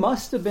 It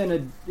must have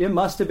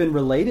been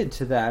related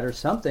to that or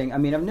something. I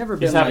mean, I've never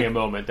been. He's having a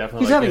moment,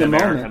 definitely. He's having a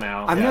America moment.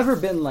 Now. I've never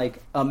been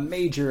a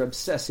major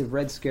obsessive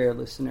Red Scare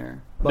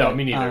listener. But, no,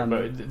 me neither.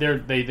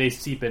 But they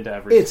seep into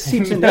everything. It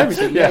seeps into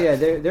everything. Yeah.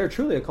 They're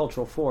truly a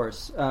cultural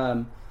force.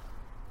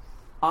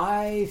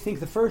 I think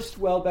the first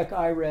Wellbeck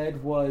I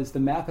read was The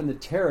Map and the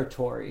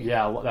Territory.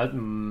 Yeah, that's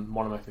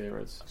one of my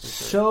favorites.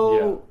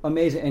 So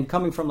amazing. And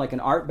coming from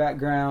an art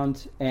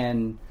background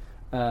and,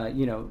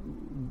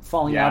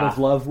 falling out of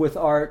love with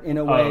art in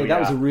a way, that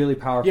was a really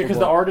powerful because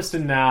book. the artist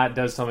in that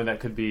does something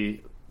that could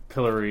be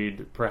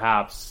pilloried,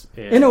 perhaps.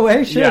 In a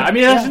way, sure. Yeah, I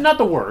mean, it's not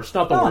the worst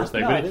thing,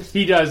 but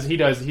he does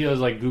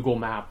Google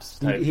Maps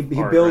type He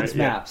art, builds right?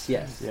 maps,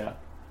 yes. Yeah.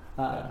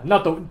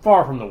 Not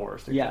far from the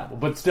worst example,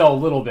 but still a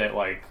little bit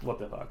what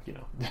the fuck,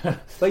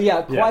 But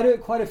yeah,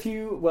 quite a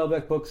few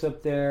Wellbeck books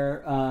up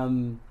there.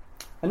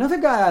 Another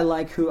guy I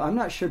like, who I'm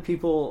not sure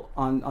people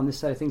on this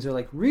side of things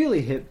are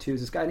really hip to,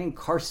 is this guy named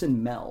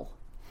Carson Mell.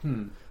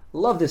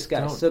 Love this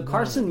guy.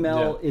 Carson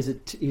Mell he's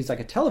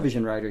a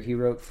television writer. He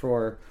wrote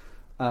for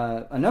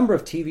a number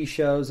of TV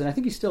shows, and I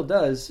think he still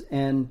does.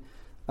 And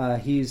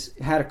he's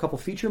had a couple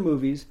feature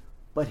movies,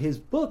 but his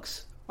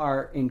books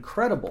are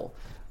incredible.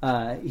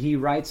 He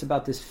writes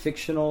about this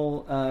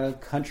fictional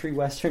country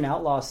western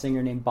outlaw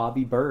singer named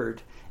Bobby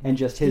Bird, and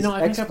just his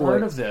exploits. I think I've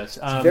heard of this.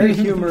 It's very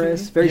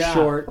humorous, very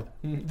short.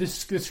 The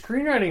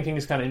screenwriting thing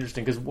is kind of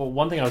interesting because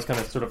one thing I was kind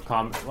of sort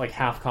of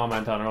half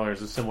comment on earlier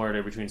is the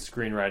similarity between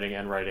screenwriting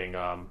and writing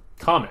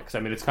comics. I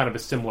mean, it's kind of a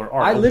similar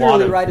art. I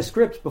literally write a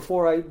script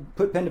before I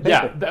put pen to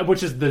paper. Yeah,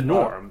 which is the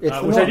norm. It's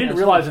the which norm, I didn't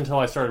realize until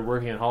I started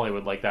working in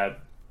Hollywood that.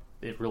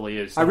 It really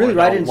is. I really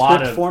write it in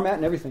script format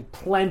and everything.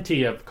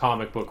 Plenty of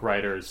comic book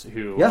writers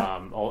who,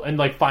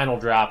 and Final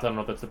Draft. I don't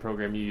know if that's the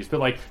program you use,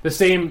 but the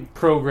same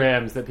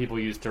programs that people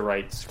use to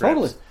write scripts.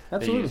 Totally,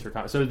 absolutely. They use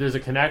for so there's a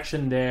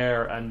connection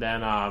there, and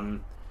then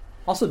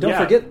also don't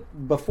forget,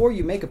 before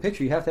you make a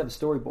picture, you have to have a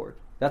storyboard.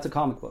 That's a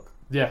comic book.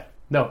 Yeah.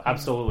 No,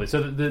 absolutely.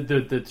 So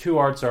the two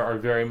arts are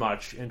very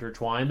much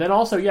intertwined. Then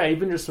also,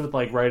 even just with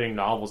writing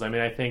novels. I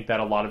mean, I think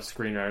that a lot of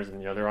screenwriters,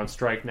 and they're on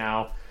strike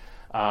now.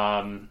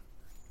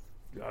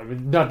 I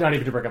mean, not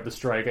even to bring up the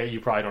strike.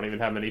 You probably don't even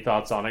have many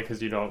thoughts on it because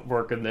you don't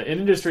work in the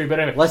industry. But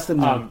anyway, less than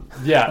none.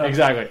 Yeah,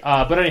 exactly.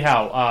 But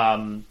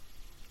anyhow,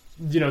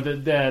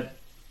 that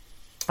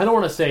I don't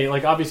want to say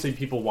obviously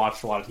people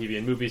watch a lot of TV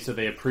and movies, so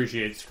they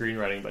appreciate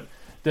screenwriting.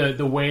 But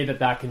the way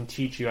that can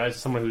teach you, as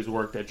someone who's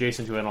worked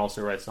adjacent to it and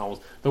also writes novels,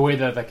 the way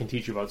that can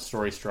teach you about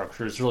story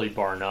structure is really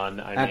bar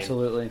none.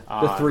 Absolutely, the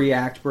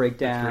 3-act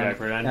breakdown.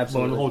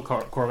 Absolutely, the whole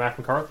Cormac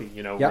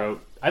McCarthy,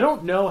 wrote. I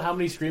don't know how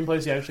many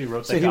screenplays he actually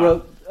wrote. So he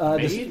wrote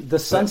the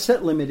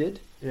Sunset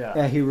Limited.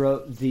 Yeah, he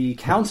wrote The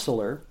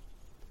Counselor.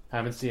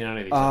 Haven't seen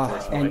any of these,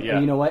 unfortunately.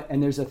 And you know what?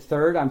 And there's a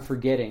third I'm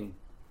forgetting,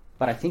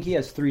 but I think he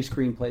has 3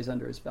 screenplays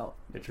under his belt.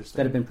 Interesting.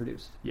 That have been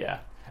produced. Yeah,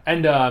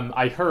 and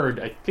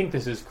I think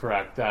this is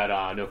correct,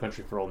 that No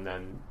Country for Old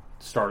Men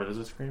started as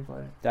a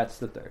screenplay. That's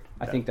the third.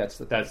 I think that's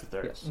the third. That's the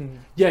third. Yes. Mm-hmm.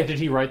 Yeah, did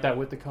he write that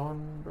with the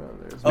Coen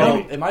brothers?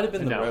 Maybe. It might have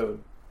been The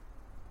Road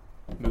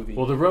movie.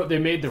 Well, The Road, they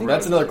made The Road.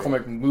 That's another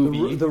Cormac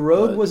movie. The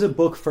Road was a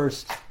book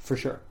first, for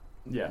sure.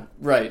 Yeah.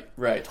 Right,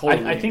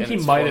 totally. I think he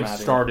might have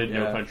started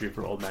No Country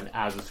for Old Men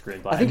as a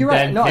screenplay. I think you're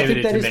right. No, I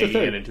think that is the the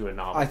third. It into a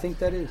novel. I think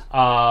that is.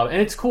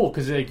 And it's cool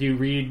because you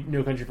read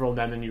No Country for Old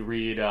Men, then you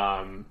read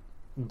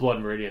Blood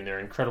Meridian. They're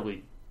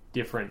incredibly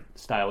different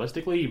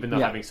stylistically, even though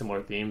Yeah. having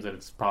similar themes, and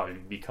it's probably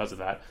because of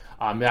that.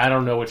 I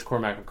don't know which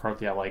Cormac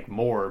McCarthy I like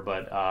more,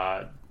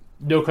 but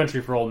No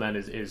Country for Old Men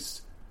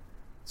is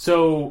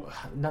so,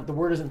 not the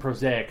word isn't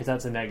prosaic because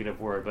that's a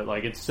negative word, but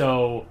like it's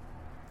so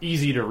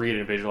easy to read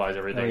and visualize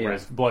everything. Oh, yeah.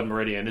 Whereas Blood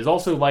Meridian is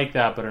also like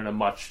that, but in a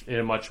much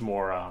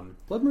more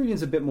Blood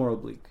Meridian's a bit more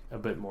oblique.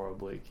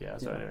 Yeah.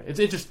 So Yeah. anyway, it's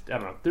just I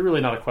don't know. They're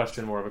really not a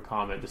question, more of a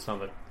comment, just on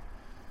the,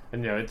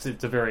 and it's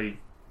a very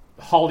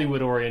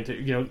Hollywood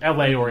oriented,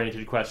 LA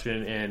oriented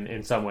question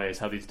in some ways.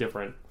 How these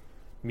different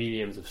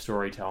mediums of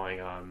storytelling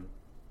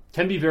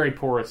can be very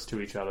porous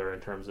to each other in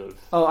terms of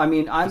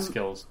I'm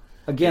skills.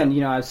 Again,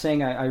 I was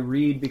saying I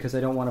read because I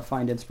don't want to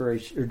find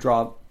inspiration or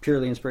draw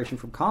purely inspiration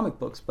from comic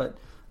books, but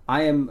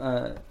I am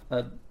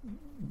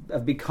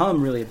I've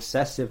become really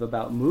obsessive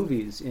about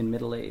movies in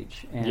middle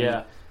age,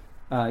 and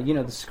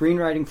the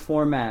screenwriting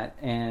format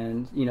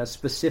and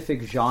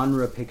specific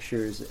genre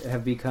pictures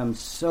have become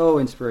so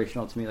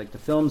inspirational to me. Like the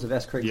films of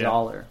S. Craig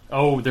Zahler.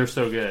 Oh, they're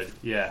so good.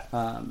 Yeah,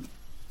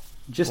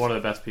 just one of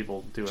the best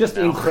people doing just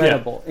it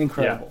now.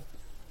 incredible.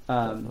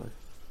 Yeah.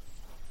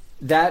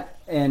 That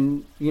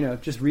and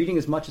just reading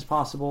as much as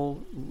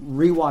possible,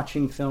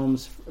 rewatching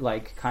films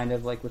like kind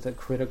of like with a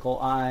critical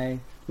eye,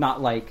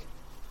 not like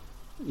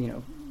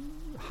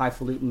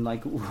highfalutin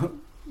like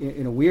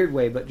in a weird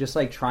way, but just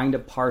like trying to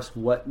parse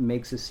what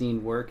makes a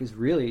scene work is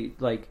really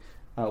like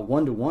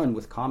 1-to-1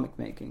 with comic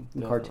making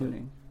and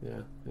cartooning.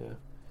 Yeah.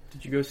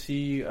 Did you go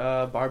see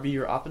Barbie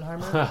or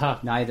Oppenheimer?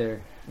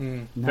 Neither.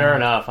 No. Fair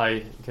enough.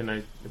 I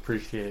can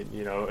appreciate,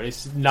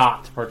 it's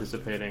not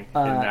participating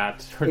in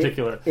that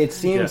particular. It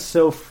seems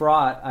so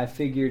fraught. I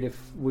figured if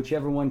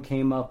whichever one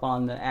came up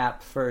on the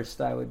app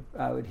first, I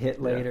would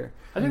hit later.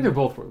 I think they're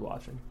both worth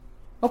watching.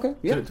 Okay,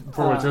 yeah.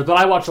 But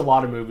I watch a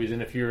lot of movies,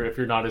 and if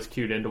you're not as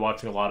cued into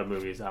watching a lot of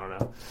movies, I don't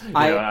know.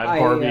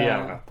 Barbie, I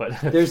don't know. But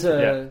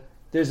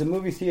there's a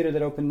movie theater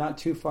that opened not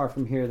too far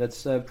from here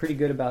that's pretty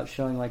good about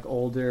showing like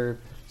older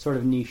sort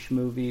of niche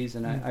movies,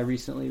 and I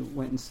recently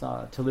went and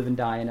saw To Live and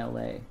Die in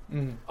L.A.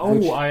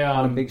 I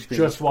on a big screen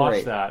just watched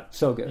great. that.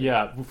 So good.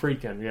 Yeah,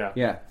 freaking,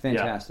 Yeah,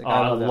 fantastic. Yeah.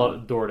 I love that one.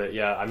 Adored it,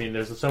 yeah. I mean,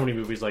 there's so many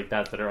movies like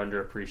that that are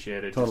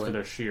underappreciated just Totally. for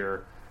their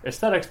sheer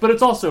aesthetics, but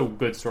it's also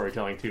good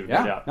storytelling too.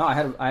 Yeah. No, I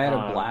had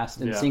a blast,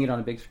 and yeah. seeing it on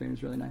a big screen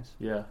was really nice.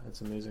 Yeah, that's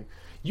amazing.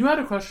 You had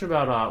a question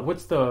about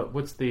what's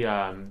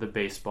the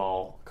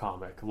baseball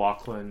comic,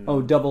 Lachlan?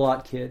 Oh, Double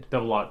Ought Kid.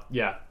 Double Ought,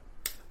 yeah.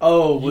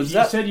 Oh, was you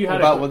that said you had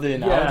about what the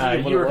analogy?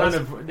 Yeah, what you were it was?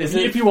 kind of. Is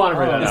if you want to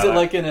bring that is out, it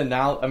like an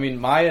analogy? I mean,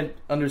 my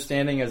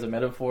understanding as a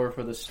metaphor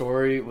for the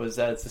story was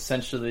that it's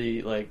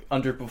essentially like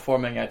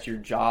underperforming at your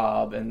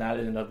job, and that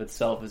in and of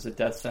itself is a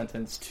death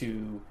sentence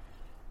to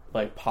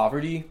like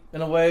poverty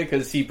in a way,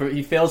 because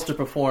he fails to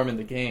perform in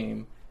the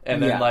game,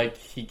 and then like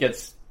he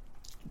gets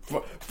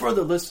for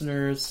the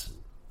listeners.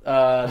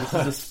 This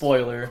is a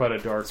spoiler. Quite a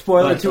dark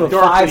spoiler to a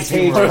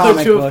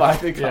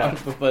 5-page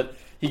comic book. But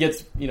he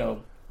gets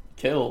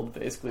killed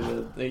basically.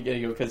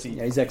 Because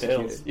he's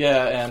executed. fails.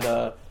 Yeah, and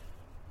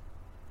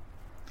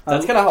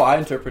that's kind of how I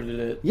interpreted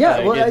it. Yeah,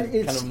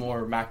 it's kind of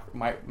more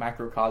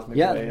macrocosmic.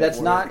 Yeah, way that's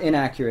of not wording.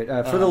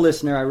 inaccurate. For the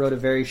listener, I wrote a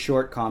very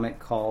short comic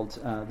called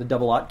The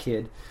Double Ought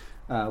Kid,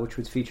 which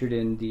was featured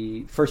in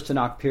the First to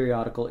Knock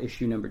periodical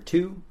issue number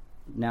 2,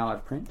 now out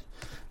of print.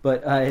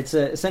 But it's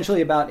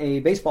essentially about a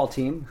baseball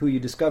team who you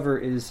discover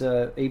is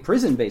a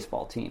prison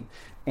baseball team.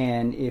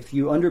 And if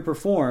you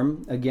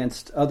underperform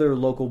against other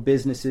local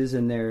businesses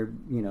and their,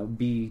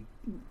 B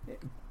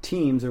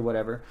teams or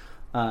whatever,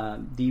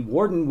 the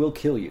warden will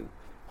kill you.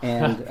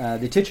 And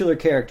the titular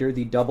character,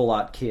 the Double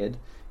Ought Kid,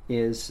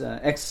 is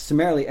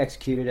summarily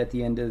executed at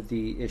the end of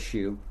the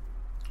issue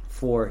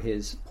for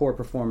his poor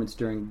performance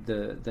during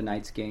the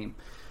night's game.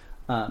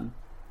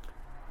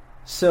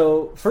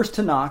 So First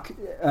to Knock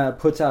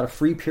puts out a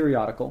free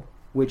periodical,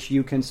 which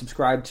you can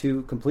subscribe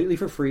to completely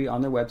for free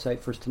on their website,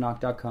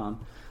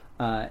 firsttoknock.com.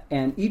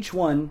 And each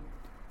one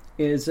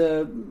is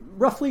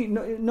roughly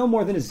no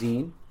more than a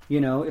zine.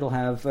 It'll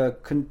have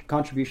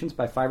contributions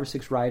by 5 or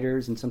 6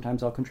 writers, and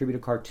sometimes I'll contribute a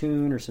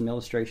cartoon or some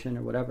illustration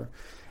or whatever.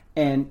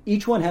 And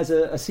each one has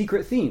a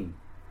secret theme.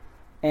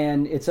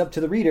 And it's up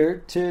to the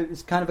reader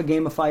it's kind of a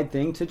gamified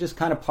thing to just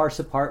kind of parse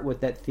apart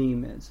what that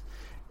theme is.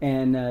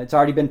 And it's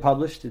already been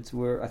published.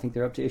 I think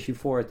they're up to issue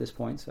 4 at this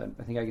point, so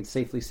I think I can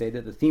safely say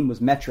that the theme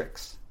was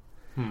metrics.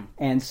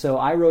 And so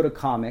I wrote a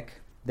comic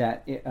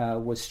that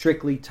was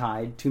strictly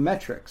tied to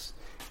metrics.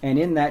 And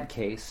in that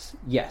case,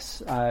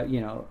 yes,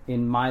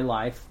 in my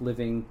life,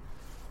 living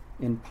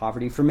in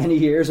poverty for many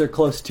years or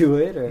close to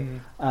it, or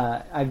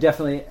I've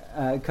definitely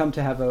come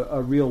to have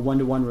a real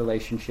 1-to-1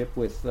 relationship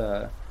with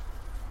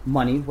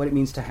money, what it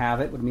means to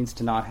have it, what it means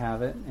to not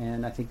have it,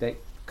 and I think that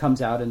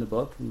comes out in the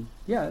book. And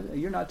yeah,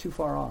 you're not too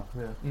far off.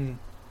 Yeah.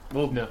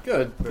 Well, no,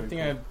 good. I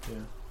think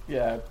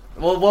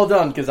well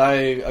done, because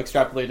I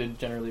extrapolated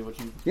generally what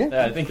you.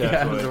 Yeah, I think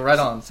right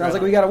on. Sounds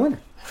like we got a winner.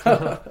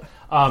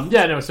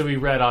 So we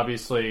read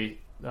obviously.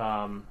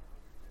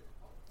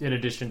 In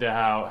addition to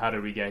how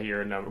did we get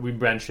here, and we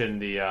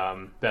mentioned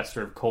the Best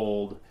Served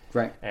Cold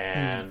Right.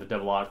 and the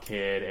Double Odd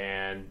Kid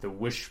and the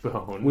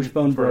Wishbone.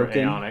 Wishbone for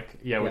Broken. Aeonic.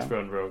 Yeah,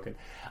 Wishbone Broken.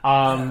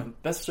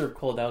 Best Served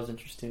Cold, that was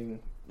interesting.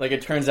 Like,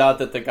 it turns out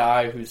that the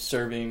guy who's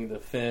serving the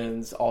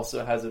Finns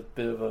also has a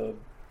bit of a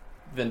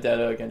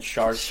vendetta against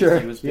sharks. Sure,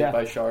 He was bit yeah.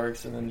 by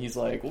sharks, and then he's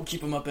like, we'll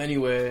keep him up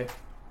anyway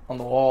on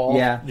the wall.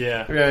 Yeah.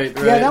 Yeah. Right.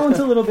 Yeah, that one's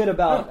a little bit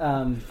about.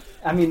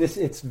 I mean,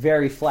 it's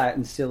very flat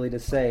and silly to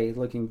say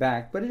looking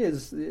back, but it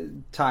is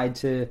tied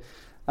to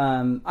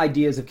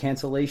ideas of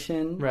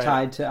cancellation, Right.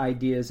 tied to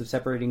ideas of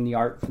separating the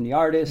art from the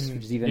artist,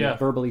 which is even Yeah.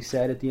 verbally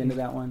said at the end of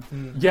that one.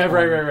 Yeah,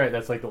 right.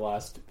 That's like the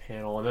last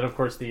panel. And then, of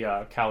course,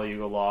 the Kali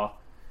Yuga Law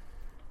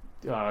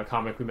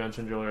comic we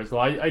mentioned earlier as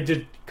well. I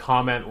did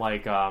comment,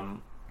 like,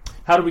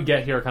 how did we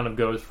get here kind of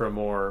goes for a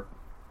more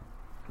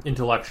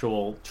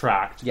intellectual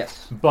tract.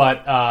 Yes.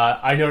 But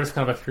I noticed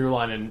kind of a through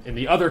line in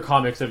the other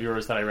comics of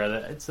yours that I read.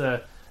 That it's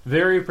a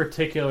very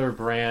particular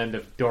brand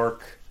of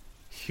dark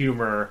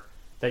humor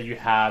that you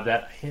have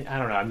that, I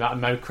don't know,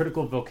 my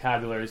critical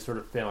vocabulary is sort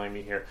of failing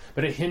me here,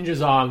 but it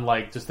hinges on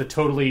like just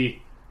the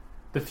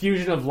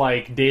fusion of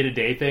like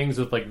day-to-day things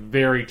with like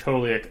very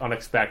totally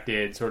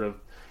unexpected sort of,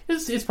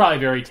 it's probably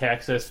very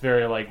Texas,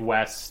 very like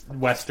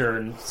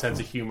Western sense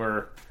of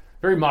humor,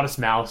 very Modest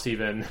Mouse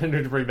even,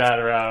 to bring that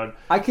around.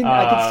 I can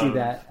see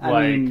that.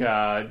 I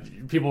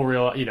mean, people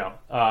realize,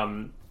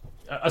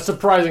 a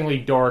surprisingly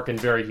dark and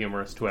very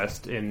humorous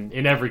twist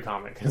in every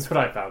comic is what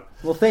I found.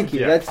 well, thank you.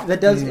 Yeah.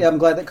 That does. I'm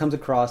glad that comes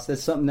across.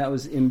 That's something that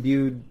was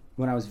imbued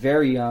when I was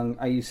very young.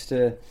 I used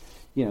to,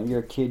 you're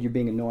a kid, you're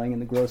being annoying in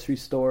the grocery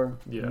store.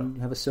 Yeah. You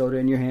have a soda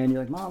in your hand.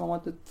 You're like, Mom, I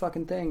want the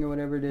fucking thing or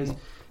whatever it is.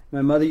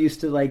 My mother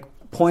used to like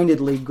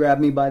pointedly grab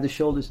me by the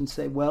shoulders and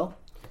say, well.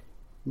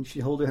 And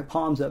she'd hold her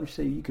palms up and she'd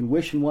say, you can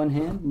wish in one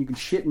hand and you can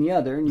shit in the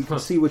other and you can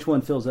see which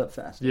one fills up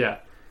faster. Yeah.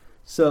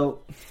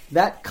 So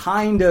that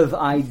kind of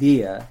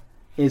idea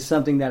is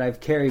something that I've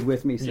carried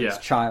with me since Yeah.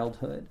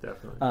 childhood.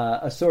 Definitely.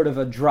 A sort of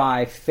a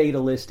dry,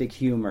 fatalistic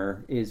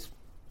humor is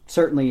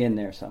certainly in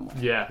there somewhere.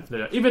 Yeah.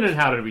 Even in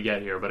How Did We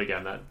Get Here, but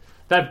again,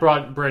 that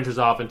branches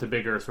off into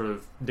bigger sort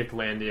of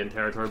Dicklandian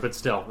territory, but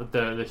still,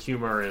 the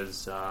humor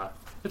is...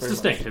 it's Very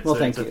distinct. much. It's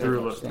Thank a you.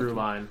 through Thank you.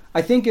 line.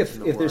 I think if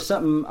the there's work.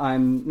 something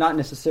I'm not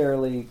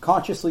necessarily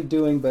consciously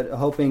doing, but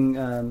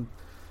hoping,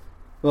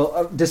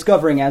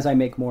 discovering as I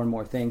make more and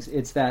more things,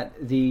 it's that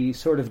the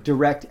sort of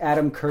direct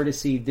Adam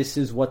Courtesy, this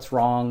is what's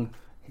wrong,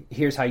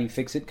 here's how you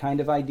fix it kind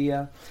of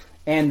idea,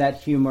 and that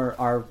humor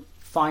are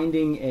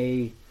finding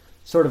a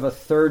sort of a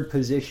third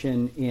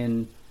position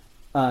in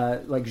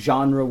like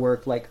genre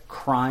work, like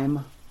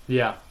crime.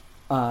 Yeah.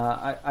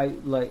 I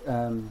like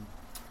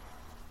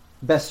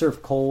Best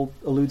Served Cold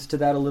alludes to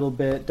that a little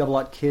bit. Double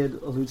Odd Kid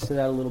alludes to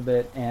that a little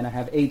bit. And I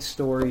have 8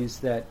 stories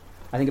that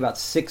I think about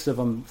 6 of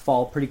them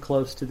fall pretty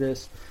close to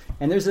this.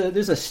 And there's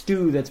a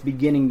stew that's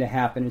beginning to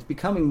happen. It's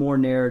becoming more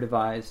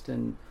narrativized,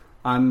 and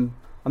I'm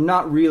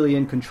not really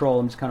in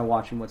control. I'm just kind of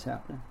watching what's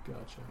happening.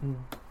 Gotcha.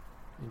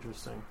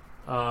 Interesting.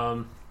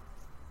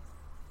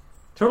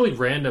 Totally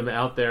random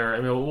out there. I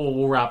mean,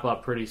 we'll wrap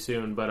up pretty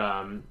soon, but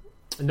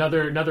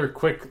another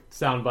quick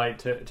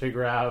soundbite to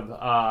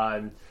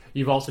grab.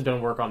 You've also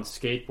done work on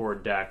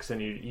skateboard decks,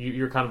 and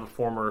you're kind of a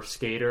former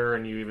skater,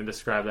 and you even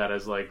describe that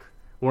as like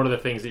one of the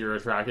things that you're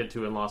attracted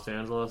to in Los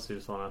Angeles. You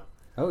just want to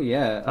Oh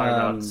yeah, talk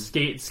about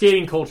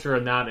skating culture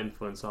and that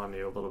influence on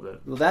you a little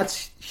bit. well,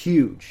 that's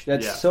huge.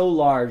 That's Yeah. so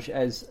large.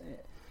 As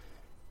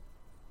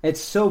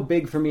it's so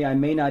big for me, I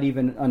may not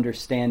even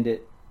understand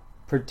it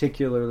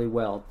particularly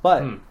well.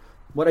 But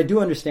what I do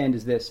understand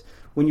is this: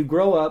 when you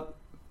grow up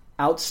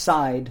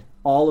outside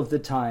all of the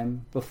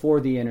time before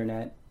the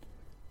internet,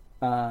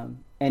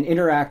 and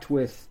interact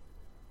with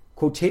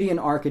quotidian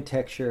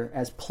architecture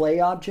as play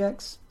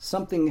objects,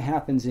 something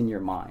happens in your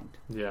mind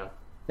Yeah.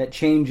 that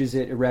changes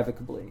it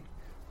irrevocably.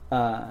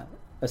 A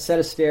set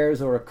of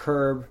stairs or a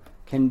curb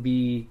can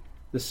be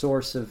the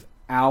source of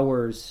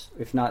hours,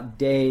 if not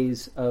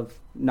days, of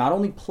not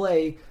only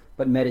play,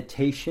 but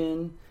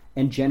meditation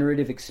and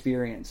generative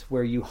experience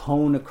where you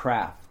hone a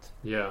craft.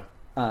 Yeah.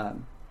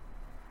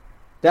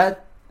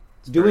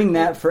 Doing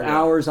that for Yeah.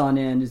 hours on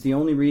end is the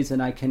only reason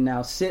I can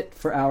now sit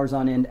for hours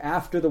on end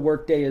after the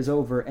workday is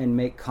over and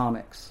make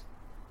comics.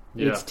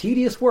 Yeah. It's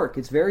tedious work.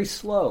 It's very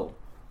slow.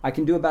 I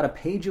can do about a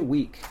page a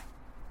week.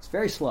 It's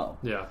very slow.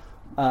 Yeah.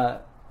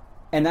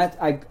 And that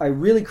I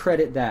really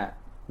credit that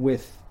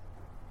with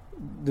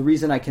the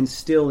reason I can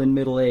still in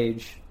middle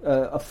age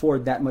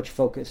afford that much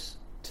focus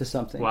to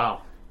something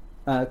Wow.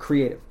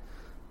 creative.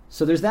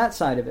 So there's that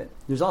side of it.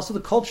 There's also the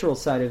cultural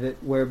side of it,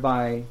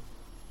 whereby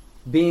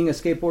being a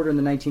skateboarder in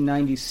the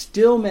 1990s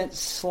still meant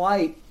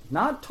slight,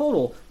 not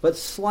total, but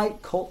slight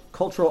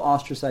cultural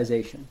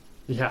ostracization.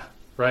 Yeah.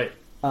 Right.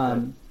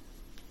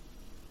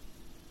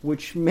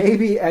 Which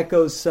maybe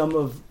echoes some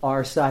of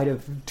our side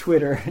of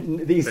Twitter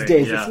these Right,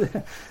 days. yeah.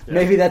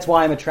 Maybe that's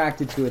why I'm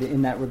attracted to it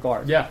in that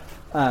regard. Yeah.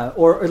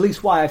 Or at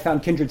least why I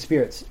found kindred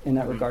spirits in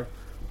that regard.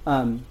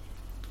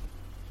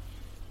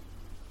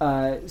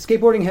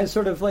 Skateboarding has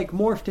sort of like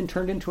morphed and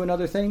turned into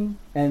another thing,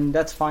 and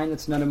that's fine.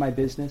 That's none of my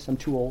business. I'm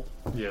too old.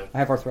 Yeah. I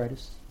have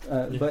arthritis.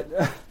 But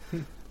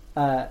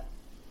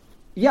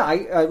Yeah,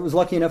 I was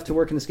lucky enough to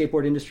work in the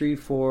skateboard industry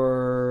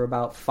for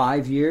about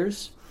 5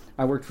 years.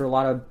 I worked for a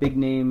lot of big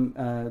name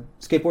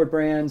skateboard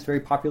brands,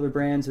 very popular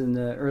brands in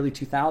the early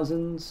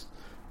 2000s.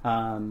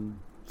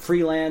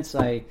 Freelance.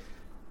 I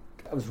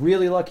was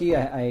really lucky.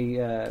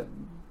 I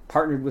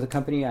partnered with a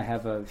company. I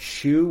have a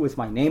shoe with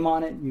my name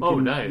on it.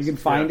 Nice. You can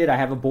find it. I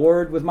have a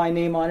board with my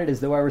name on it as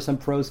though I were some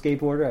pro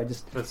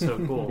skateboarder. That's so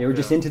cool. They were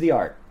just into the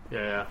art.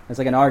 Yeah. It's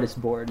like an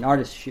artist board, an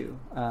artist shoe.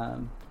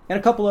 And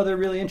a couple other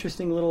really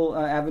interesting little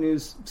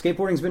avenues.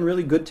 Skateboarding's been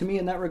really good to me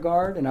in that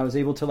regard, and I was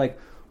able to like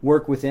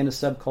work within a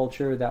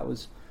subculture that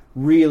was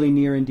really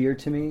near and dear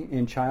to me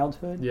in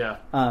childhood. Yeah.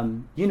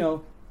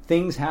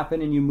 Things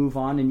happen and you move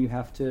on and you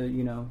have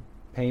to,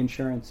 pay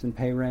insurance and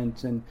pay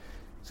rent, and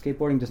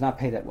skateboarding does not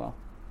pay that well.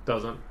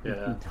 Doesn't?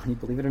 Yeah.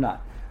 Believe it or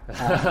not.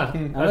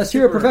 Unless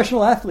you're a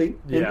professional athlete.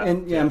 Yeah.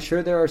 And I'm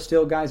sure there are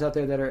still guys out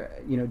there that are,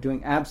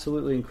 doing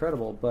absolutely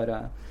incredible,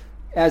 but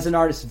as an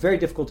artist, it's very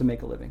difficult to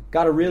make a living.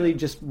 Got to really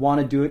just want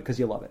to do it because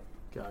you love it.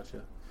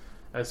 Gotcha.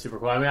 That's super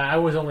cool. I mean, I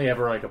was only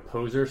ever like a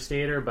poser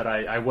skater, but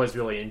I was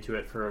really into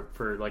it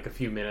for like a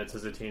few minutes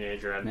as a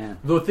teenager. And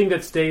the thing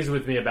that stays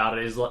with me about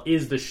it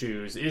is the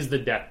shoes, is the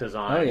deck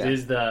designs,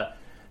 is the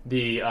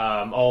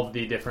all of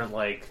the different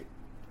like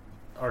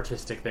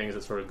artistic things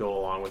that sort of go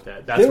along with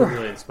it. That's what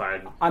really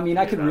inspired me. I mean,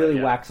 I could really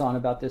wax on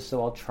about this,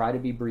 so I'll try to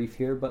be brief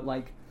here. But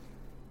like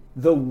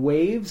the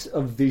waves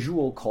of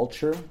visual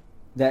culture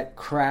that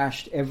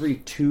crashed every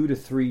 2 to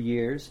 3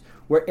 years,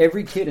 where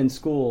every kid in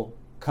school,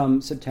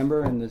 come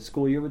September and the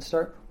school year would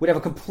start, would have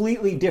a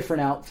completely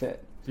different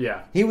outfit.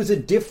 Yeah. He was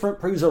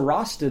a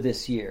Rasta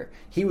this year.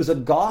 He was a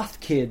goth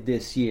kid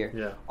this year.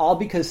 Yeah. All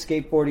because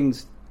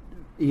skateboarding's,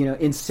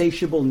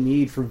 insatiable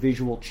need for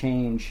visual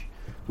change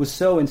was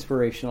so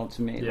inspirational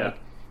to me. Yeah.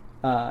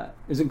 It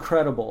was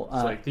incredible.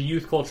 It's like the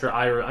youth culture.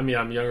 I mean,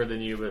 I'm younger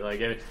than you, but like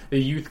the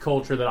youth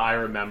culture that I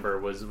remember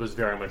was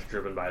very much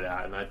driven by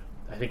that, and I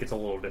think it's a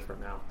little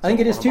different now. I think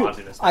it is too.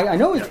 I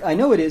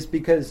know it is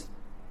because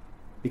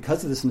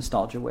of this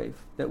nostalgia wave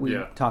that we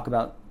talk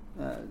about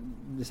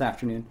this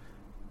afternoon.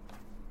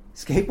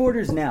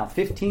 Skateboarders now,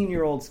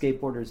 15-year-old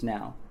skateboarders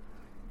now,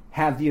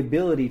 have the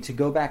ability to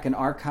go back and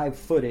archive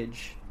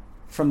footage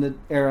from the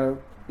era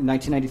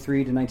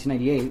 1993 to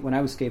 1998 when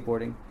I was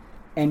skateboarding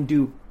and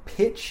do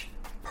pitch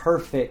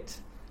perfect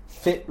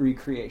fit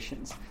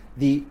recreations.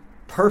 The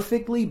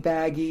perfectly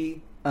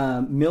baggy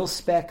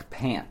mil-spec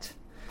pant.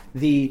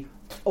 The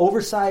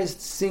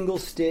oversized single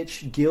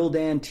stitch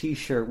Gildan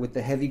t-shirt with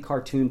the heavy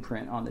cartoon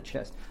print on the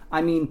chest.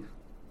 I mean,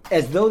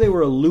 as though they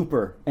were a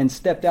looper and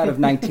stepped out of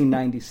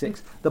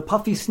 1996. The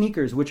puffy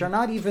sneakers, which are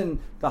not even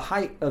the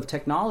height of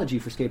technology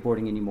for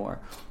skateboarding anymore,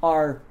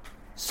 are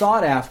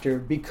sought after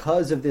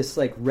because of this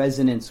like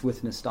resonance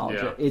with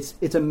nostalgia. Yeah.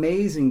 It's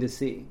amazing to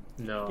see.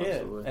 No, yeah,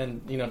 absolutely.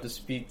 and to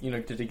speak,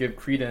 to give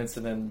credence,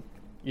 and then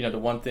the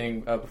one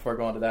thing before I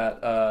go on to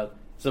that.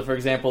 So, for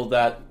example,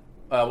 that.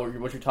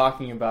 What you're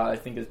talking about, I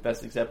think, is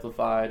best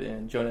exemplified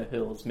in Jonah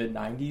Hill's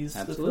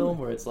mid-'90s, the film,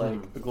 where it's like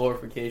a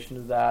glorification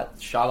of that,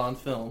 shot on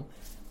film.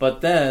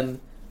 But then,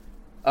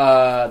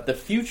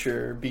 the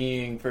future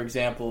being, for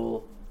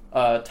example,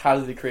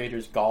 Tyler, the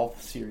Creator's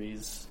golf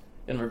series,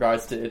 in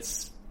regards to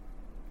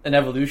an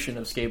evolution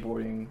of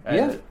skateboarding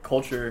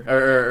culture,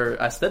 or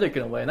aesthetic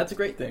in a way, and that's a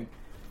great thing.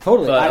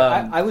 Totally. But,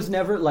 I was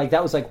never,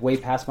 that was, way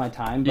past my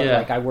time,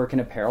 but, I work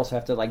in apparel, so I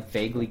have to,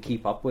 vaguely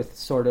keep up with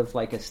sort of,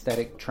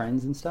 aesthetic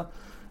trends and stuff.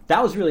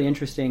 That was really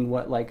interesting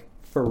what,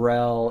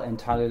 Pharrell and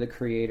Tyler, the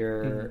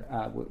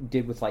Creator,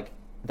 did with,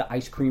 the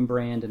ice cream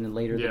brand and then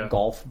later the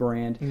golf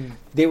brand.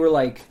 They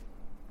were,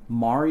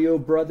 Mario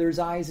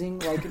Brothers-izing,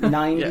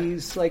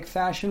 90s,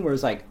 fashion,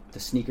 whereas, the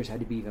sneakers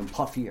had to be even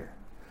puffier,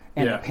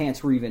 and the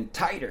pants were even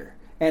tighter,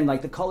 and,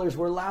 the colors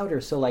were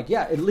louder. So,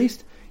 at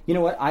least, you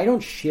know what, I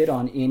don't shit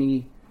on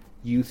any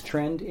youth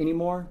trend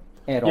anymore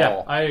at all.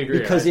 Yeah, I agree.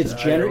 Because it's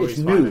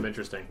new.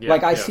 Interesting. Yeah,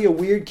 I see a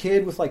weird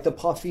kid with the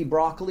puffy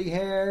broccoli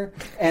hair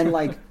and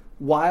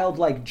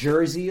wild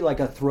jersey,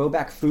 a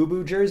throwback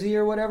FUBU jersey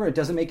or whatever. It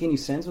doesn't make any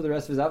sense with the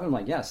rest of his outfit. I'm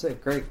like, yeah,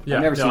 sick, great. Yeah,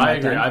 I've never seen that. I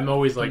agree. I'm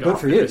always good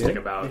for you, optimistic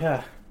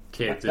about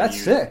kids. That's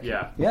youth. sick.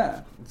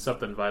 Yeah. It's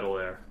something vital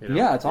there.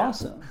 Yeah, it's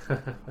awesome.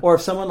 Or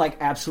if someone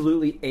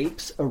absolutely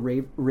apes a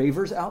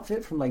Raver's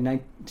outfit from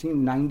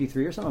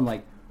 1993 or something, I'm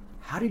like,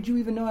 how did you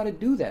even know how to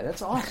do that?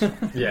 That's awesome.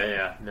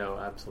 No,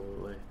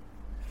 absolutely.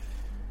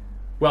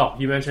 Well,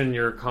 you mentioned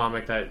your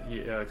comic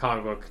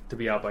comic book to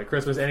be out by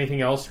Christmas.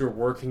 Anything else you're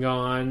working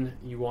on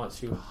you want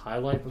to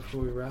highlight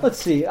before we wrap? Let's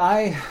see.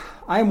 I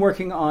am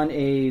working on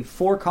a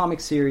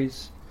 4-comic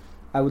series.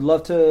 I would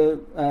love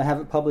to have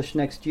it published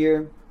next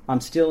year.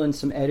 I'm still in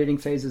some editing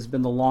phases. It's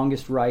been the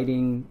longest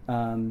writing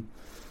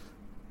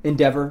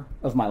endeavor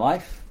of my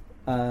life.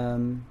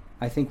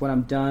 I think when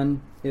I'm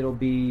done, it'll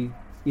be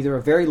either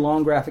a very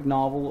long graphic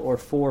novel or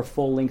 4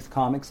 full-length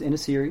comics in a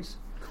series.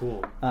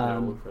 Cool.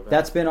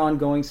 That's been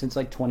ongoing since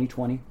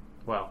 2020.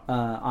 Wow.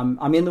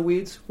 I'm in the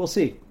weeds. We'll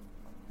see.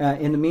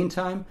 In the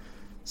meantime,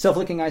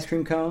 Self-Licking Ice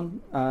Cream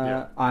Cone.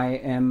 I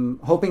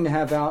am hoping to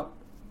have out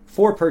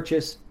for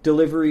purchase,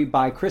 delivery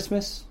by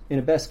Christmas in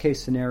a best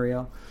case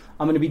scenario.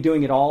 I'm going to be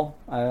doing it all,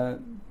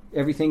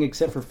 everything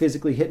except for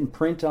physically hitting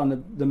print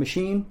on the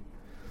machine.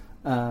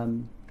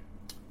 And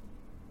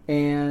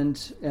in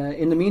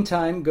the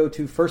meantime, go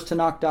to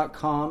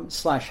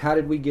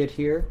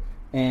firsttonknock.com/howdidwegethere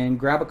and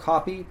grab a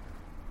copy.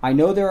 I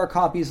know there are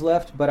copies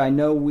left, but I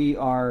know we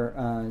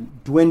are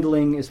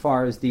dwindling as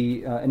far as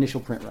the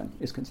initial print run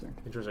is concerned.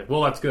 Interesting.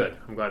 Well, that's good.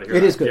 I'm glad to hear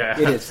it. It Is good. Yeah.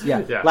 It is.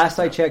 Yeah. Yeah. Last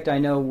I checked, I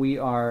know we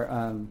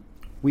are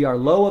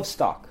low of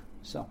stock.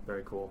 So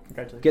very cool.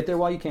 Congratulations. Get there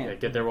while you can. Yeah,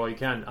 get there while you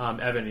can.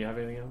 Evan, you have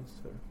anything else?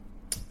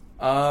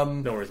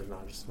 No worries if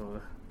not. Just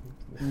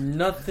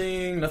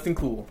nothing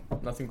cool.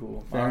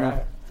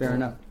 Fair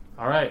enough.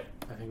 All right.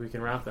 I think we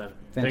can wrap then.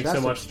 Fantastic. Thanks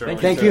so much, Sterling.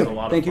 Thank you. A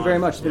lot of Thank you fun. very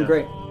much. It's been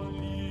great.